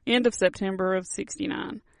 end of September of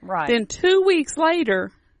 1969. Right. Then 2 weeks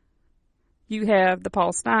later, you have the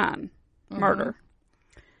Paul Stine murder.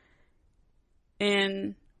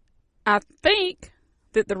 And I think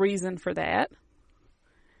that the reason for that,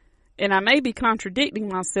 and I may be contradicting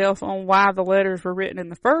myself on why the letters were written in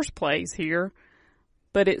the first place here,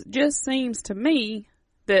 but it just seems to me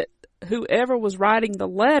that whoever was writing the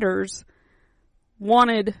letters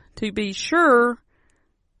wanted to be sure,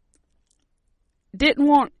 didn't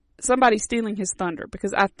want somebody stealing his thunder,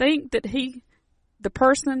 because I think that the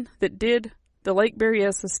person that did the Lake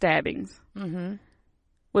Berryessa stabbings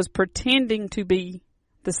was pretending to be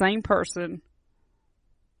the same person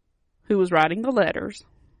who was writing the letters.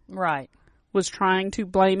 Right. Was trying to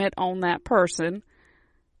blame it on that person.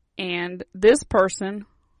 And this person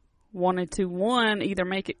wanted to, either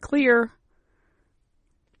make it clear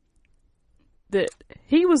that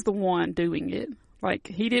he was the one doing it. Like,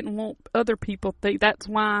 he didn't want other people to think. That's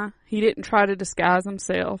why he didn't try to disguise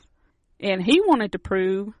himself. And he wanted to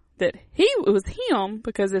prove that it was him,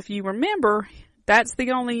 because if you remember, that's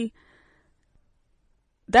the only...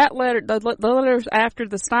 That letter, the letters after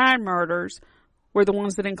the Stine murders were the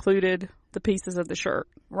ones that included the pieces of the shirt.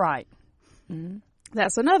 Right. Mm-hmm.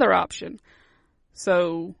 That's another option.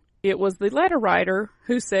 So it was the letter writer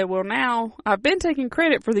who said, well, now I've been taking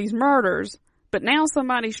credit for these murders, but now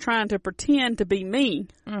somebody's trying to pretend to be me.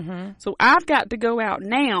 Mm-hmm. So I've got to go out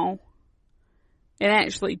now and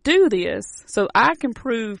actually do this so I can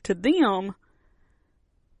prove to them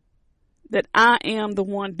that I am the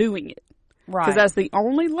one doing it. Right. Because that's the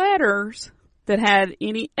only letters that had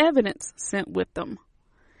any evidence sent with them.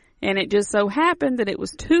 And it just so happened that it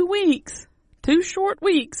was 2 short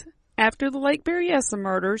weeks after the Lake Berryessa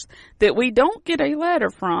murders that we don't get a letter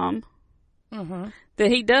from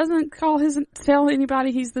that he doesn't tell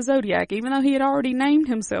anybody he's the Zodiac, even though he had already named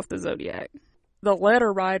himself the Zodiac. The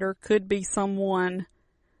letter writer could be someone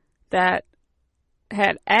that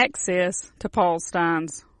had access to Paul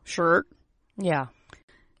Stine's shirt. Yeah.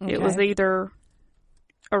 Okay. It was either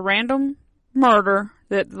a random murder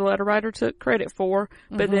that the letter writer took credit for,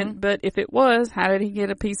 but if it was, how did he get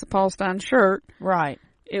a piece of Paul Stine's shirt? Right.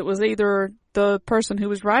 It was either the person who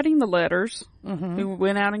was writing the letters, who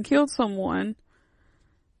went out and killed someone.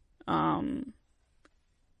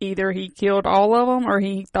 Either he killed all of them, or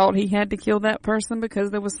he thought he had to kill that person because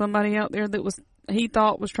there was somebody out there that was he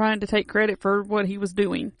thought was trying to take credit for what he was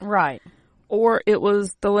doing. Right. Or it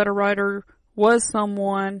was the letter writer was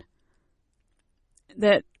someone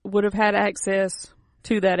that would have had access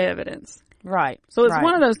to that evidence. Right. So it's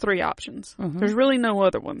one of those three options. Mm-hmm. There's really no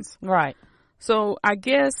other ones. Right. So I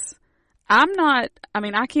guess I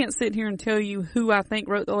can't sit here and tell you who I think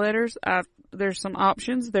wrote the letters. There's some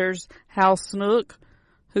options. There's Hal Snook,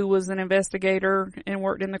 who was an investigator and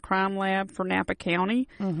worked in the crime lab for Napa County.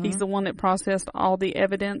 Mm-hmm. He's the one that processed all the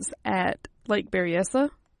evidence at Lake Berryessa.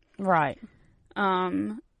 Right.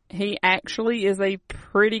 He actually is a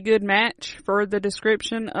pretty good match for the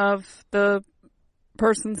description of the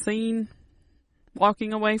person seen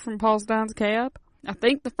walking away from Paul Stine's cab. I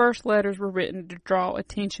think the first letters were written to draw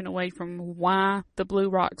attention away from why the Blue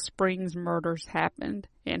Rock Springs murders happened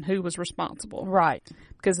and who was responsible. Right.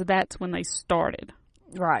 Because that's when they started.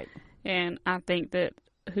 Right. And I think that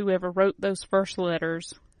whoever wrote those first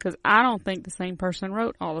letters, because I don't think the same person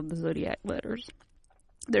wrote all of the Zodiac letters.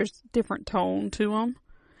 There's different tone to them.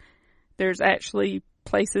 There's actually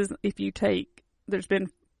places, there's been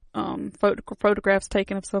photographs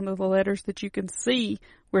taken of some of the letters that you can see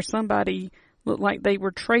where somebody looked like they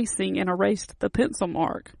were tracing and erased the pencil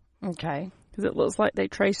mark. Okay. Because it looks like they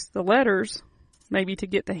traced the letters, maybe to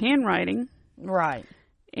get the handwriting. Right.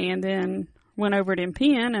 And then went over it in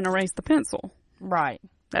pen and erased the pencil. Right.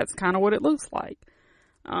 That's kind of what it looks like.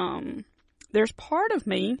 There's part of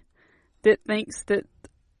me that thinks that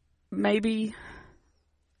maybe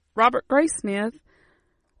Robert Graysmith,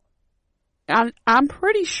 I'm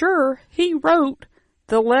pretty sure he wrote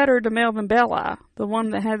the letter to Melvin Belli, the one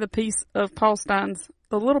that had the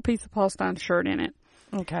little piece of Paul Stine's shirt in it.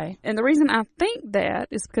 Okay. And the reason I think that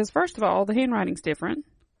is because, first of all, the handwriting's different.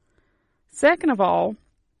 Second of all,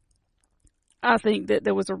 I think that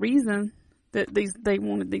there was a reason that they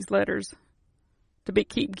wanted these letters to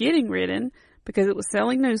keep getting written, because it was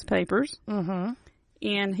selling newspapers. Mm-hmm.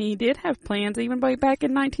 And he did have plans, even back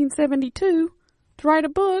in 1972, to write a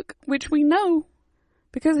book, which we know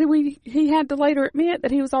because he had to later admit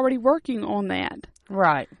that he was already working on that.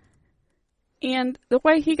 Right. And the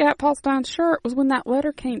way he got Paul Stine's shirt was when that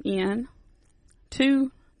letter came in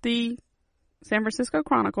to the San Francisco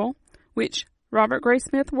Chronicle, which Robert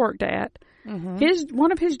Graysmith worked at. Mm-hmm.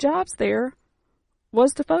 One of his jobs there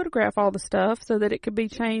was to photograph all the stuff so that it could be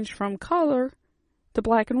changed from color to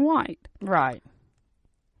black and white. Right.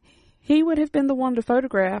 He would have been the one to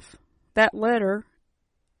photograph that letter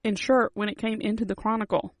and shirt when it came into the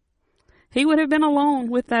Chronicle. He would have been alone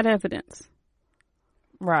with that evidence.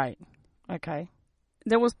 Right. Okay.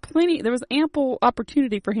 There was ample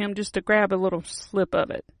opportunity for him just to grab a little slip of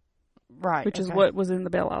it. Right. Which is what was in the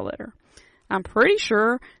Belli letter. I'm pretty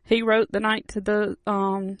sure he wrote the night to the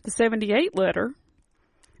 78 letter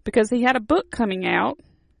because he had a book coming out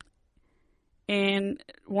and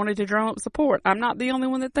wanted to drum up support. I'm not the only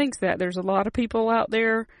one that thinks that. There's a lot of people out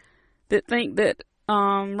there that think that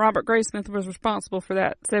Robert Graysmith was responsible for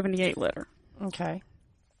that 78 letter. Okay.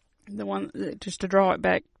 The one, just to draw it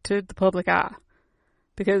back to the public eye.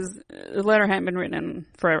 Because the letter hadn't been written in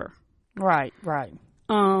forever. Right, right.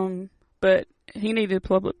 But he needed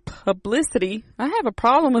publicity. I have a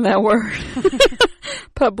problem with that word.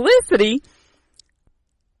 Publicity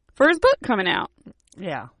for his book coming out.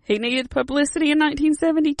 Yeah. He needed publicity in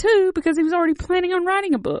 1972 because he was already planning on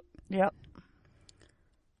writing a book. Yep.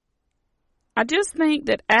 I just think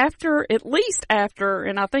that at least after,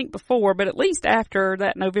 and I think before, but at least after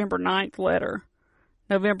that November 9th letter,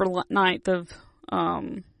 November 9th of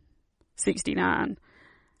 69,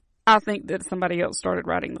 I think that somebody else started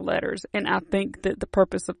writing the letters. And I think that the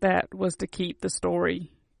purpose of that was to keep the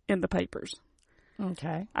story in the papers.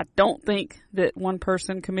 Okay. I don't think that one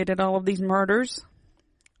person committed all of these murders.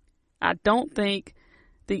 I don't think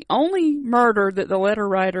the only murder that the letter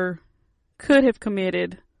writer could have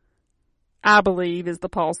committed, I believe, is the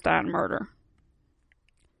Paul Stine murder.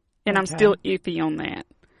 And I'm still iffy on that,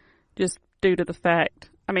 just due to the fact,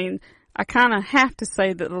 I kind of have to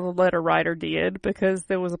say that the letter writer did because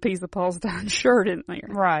there was a piece of Paul Stine's shirt in there.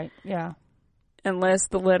 Right, yeah. Unless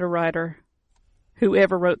the letter writer,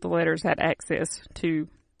 whoever wrote the letters, had access to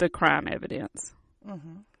the crime evidence.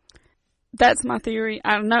 Mm-hmm. That's my theory.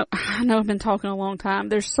 I know I've been talking a long time.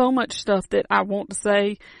 There's so much stuff that I want to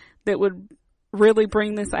say that would really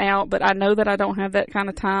bring this out, but I know that I don't have that kind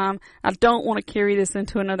of time. I don't want to carry this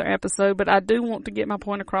into another episode, but I do want to get my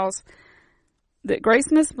point across that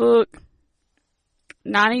Graysmith's book,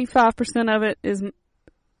 95% of it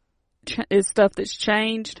is stuff that's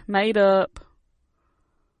changed, made up,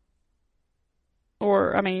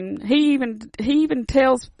 or he even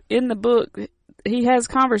tells in the book he has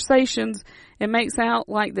conversations and makes out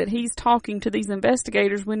like that he's talking to these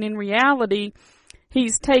investigators when in reality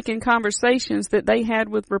he's taking conversations that they had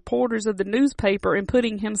with reporters of the newspaper and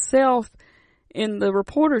putting himself in the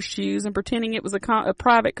reporter's shoes and pretending it was a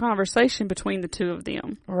private conversation between the two of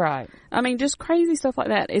them. Right. I mean, just crazy stuff like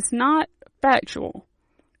that. It's not factual.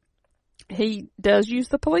 He does use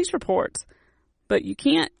the police reports, but you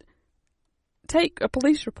can't take a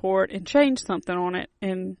police report and change something on it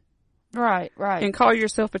and right and call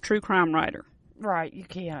yourself a true crime writer. Right, you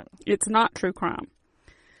can't. It's not true crime.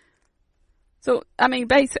 So, I mean,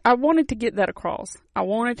 basically, I wanted to get that across. I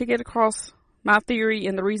wanted to get across my theory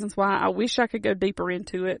and the reasons why. I wish I could go deeper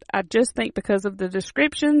into it. I just think because of the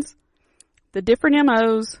descriptions, the different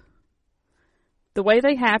MOs, the way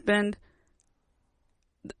they happened,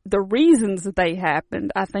 the reasons that they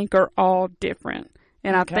happened, I think are all different.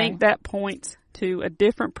 And I think that points to a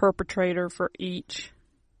different perpetrator for each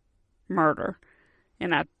murder.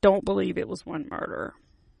 And I don't believe it was one murderer.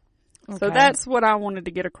 Okay. So that's what I wanted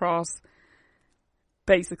to get across,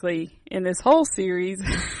 basically, in this whole series.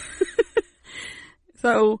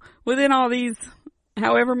 So within all these,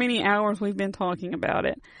 however many hours we've been talking about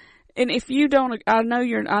it, and if you don't, I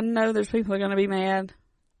know there's people who are going to be mad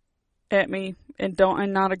at me and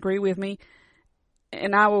not agree with me,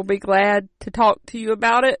 and I will be glad to talk to you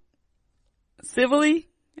about it civilly.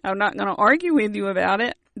 I'm not going to argue with you about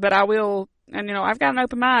it, but I will. And I've got an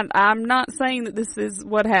open mind. I'm not saying that this is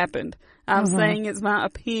what happened. I'm saying it's my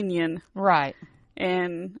opinion. Right.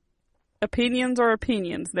 And opinions are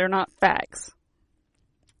opinions. They're not facts.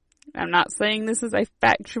 I'm not saying this is a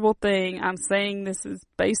factual thing. I'm saying this is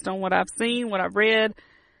based on what I've seen, what I've read.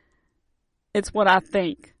 It's what I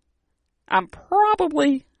think. I'm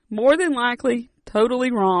probably, more than likely,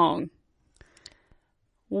 totally wrong.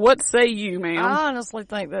 What say you, ma'am? I honestly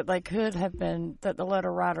think that they could have been, that the letter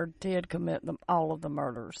writer did commit all of the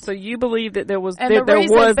murders. So you believe that there was a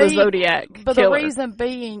Zodiac killer. But the reason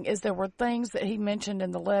being is there were things that he mentioned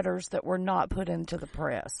in the letters that were not put into the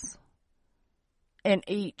press. In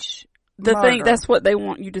each murder. That's what they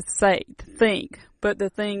want you to say, to think. But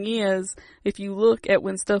the thing is, if you look at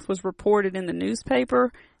when stuff was reported in the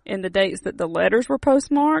newspaper and the dates that the letters were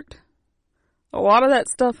postmarked, a lot of that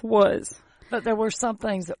stuff was. But there were some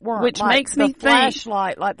things that weren't. Which like makes me think.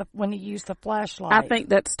 Flashlight, when he used the flashlight. I think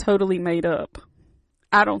that's totally made up.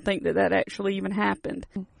 I don't think that actually even happened.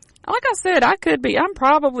 Like I said, I'm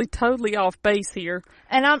probably totally off base here.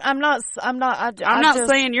 And I'm not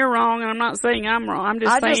saying you're wrong, and I'm not saying I'm wrong.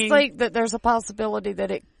 I just think that there's a possibility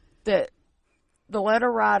that the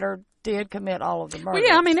letter writer did commit all of the murders. Well,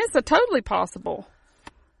 yeah, I mean, it's totally possible.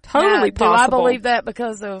 Totally possible. Do I believe that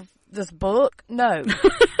because of this book? No.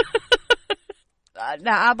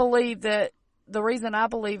 Now, I believe that the reason I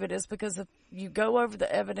believe it is because if you go over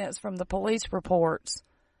the evidence from the police reports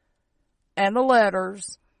and the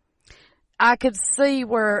letters, I could see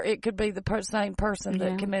where it could be the same person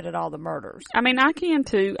that committed all the murders. I mean, I can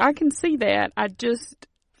too. I can see that. I just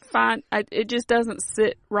it just doesn't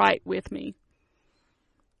sit right with me.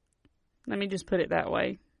 Let me just put it that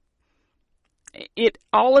way.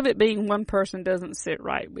 All of it being one person doesn't sit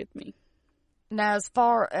right with me. Now, as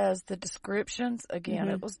far as the descriptions, again,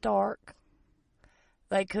 it was dark.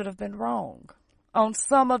 They could have been wrong on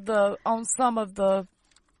some of the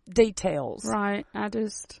details. Right.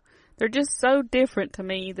 They're just so different to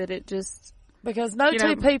me that it just... Because no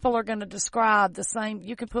two people are going to describe the same.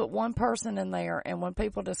 You can put one person in there, and when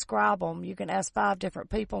people describe them, you can ask 5 different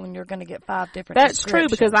people, and you're going to get 5 different That's true,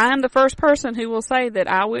 because I am the first person who will say that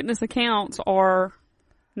eyewitness accounts are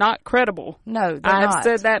not credible. No, they're not. I've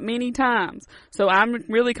said that many times. So I'm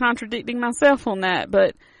really contradicting myself on that,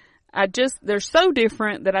 but they're so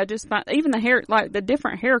different that I just find, even the hair, like the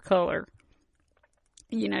different hair color,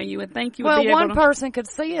 you would think you would be able to... Well, one person could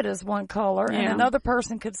see it as one color, and another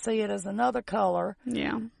person could see it as another color.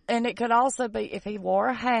 Yeah. And it could also be if he wore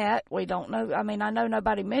a hat. We don't know. I mean, I know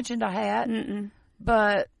nobody mentioned a hat,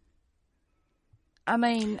 but... I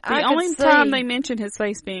mean, the only time they mentioned his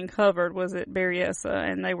face being covered was at Berryessa,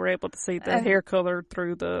 and they were able to see the hair color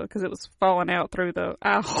through because it was falling out through the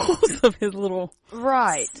eye holes of his little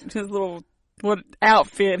what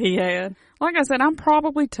outfit he had. Like I said, I'm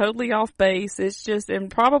probably totally off base. It's just, and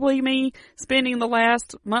probably me spending the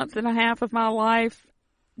last month and a half of my life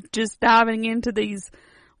just diving into these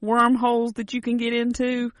wormholes that you can get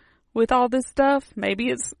into with all this stuff. Maybe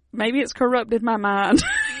it's corrupted my mind.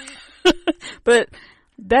 But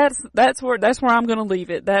that's where I'm going to leave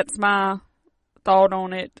it. That's my thought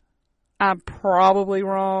on it. I'm probably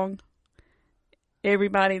wrong.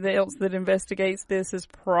 Everybody else that investigates this is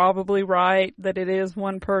probably right that it is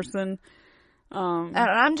one person. And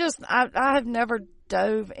I have never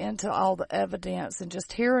dove into all the evidence, and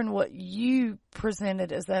just hearing what you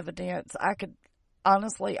presented as evidence, I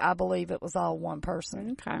believe it was all one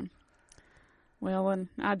person. Okay. Well, and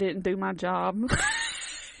I didn't do my job.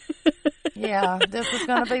 Yeah, this is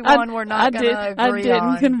going to be one we're not going to agree on.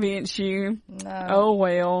 I didn't convince you. No. Oh,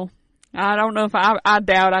 well. I don't know if I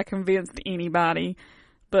doubt I convinced anybody,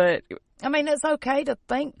 but I mean, it's okay to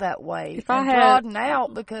think that way. If I had broaden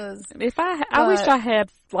out, because I wish I had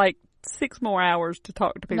like 6 more hours to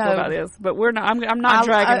talk to people about this, but we're not. I'm not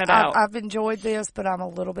dragging it out. I've enjoyed this, but I'm a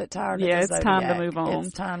little bit tired. Yeah, of the it's Zodiac. time to move on.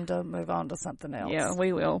 It's time to move on to something else. Yeah,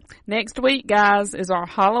 we will. Next week, guys, is our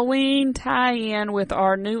Halloween tie-in with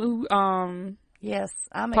our new Yes,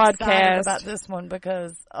 I'm podcast. Excited about this one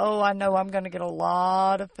because I know I'm going to get a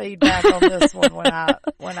lot of feedback on this one when I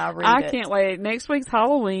read it. I can't wait. Next week's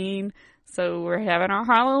Halloween. So we're having our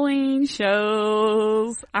Halloween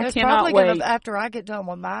shows. I cannot wait. After I get done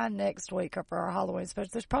with mine next week for our Halloween special,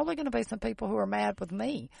 there's probably going to be some people who are mad with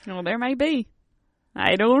me. Well, there may be.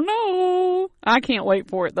 I don't know. I can't wait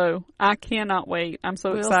for it, though. I cannot wait. I'm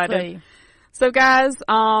so excited. See. So, guys,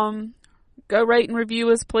 go rate and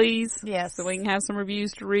review us, please. Yes. So we can have some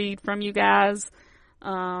reviews to read from you guys.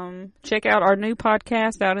 Check out our new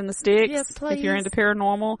podcast, Out in the Sticks. Yes, please. If you're into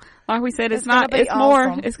paranormal. Like we said, it's awesome.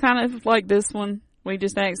 more, it's kind of like this one. We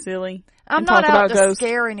just act silly. I'm not out to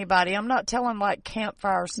scare anybody. I'm not telling like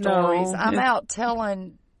campfire stories. No, I'm out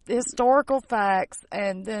telling historical facts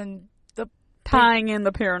and then tying in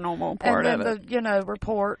the paranormal part of it. The,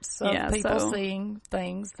 reports of people seeing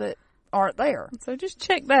things that aren't there. So just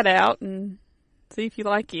check that out and see if you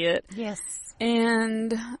like it. Yes.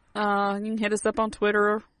 And you can hit us up on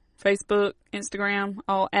Twitter, Facebook, Instagram,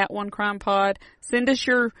 all at One Crime Pod. Send us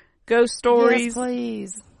your ghost stories. Yes,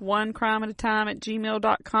 please.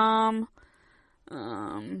 onecrimeatatime@gmail.com.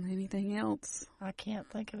 Anything else? I can't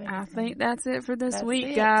think of anything. I think that's it for this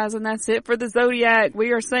week, guys. And that's it for the Zodiac.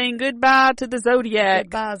 We are saying goodbye to the Zodiac.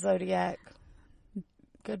 Goodbye, Zodiac.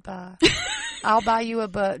 Goodbye. I'll buy you a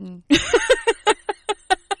button.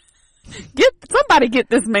 Somebody get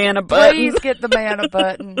this man a button. Please get the man a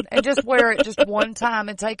button and just wear it just one time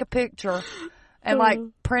and take a picture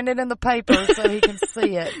and print it in the paper so he can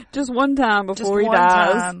see it. Just one time before he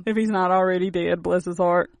dies. If he's not already dead, bless his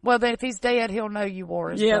heart. Well, then if he's dead, he'll know you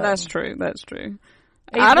wore his button. That's true. That's true.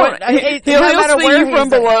 He'll see it from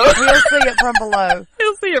below. He'll see it from below.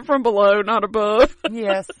 He'll see it from below, not above.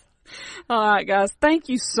 Yes. All right, guys. Thank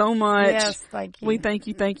you so much. Yes, thank you. We thank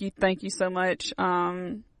you so much.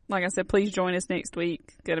 Like I said, please join us next week.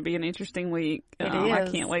 It's going to be an interesting week. It is. I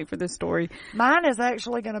can't wait for this story. Mine is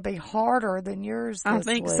actually going to be harder than yours this I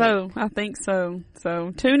think week. so.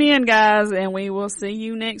 So tune in, guys, and we will see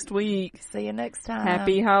you next week. See you next time.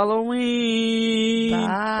 Happy Halloween. Bye.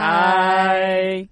 Bye.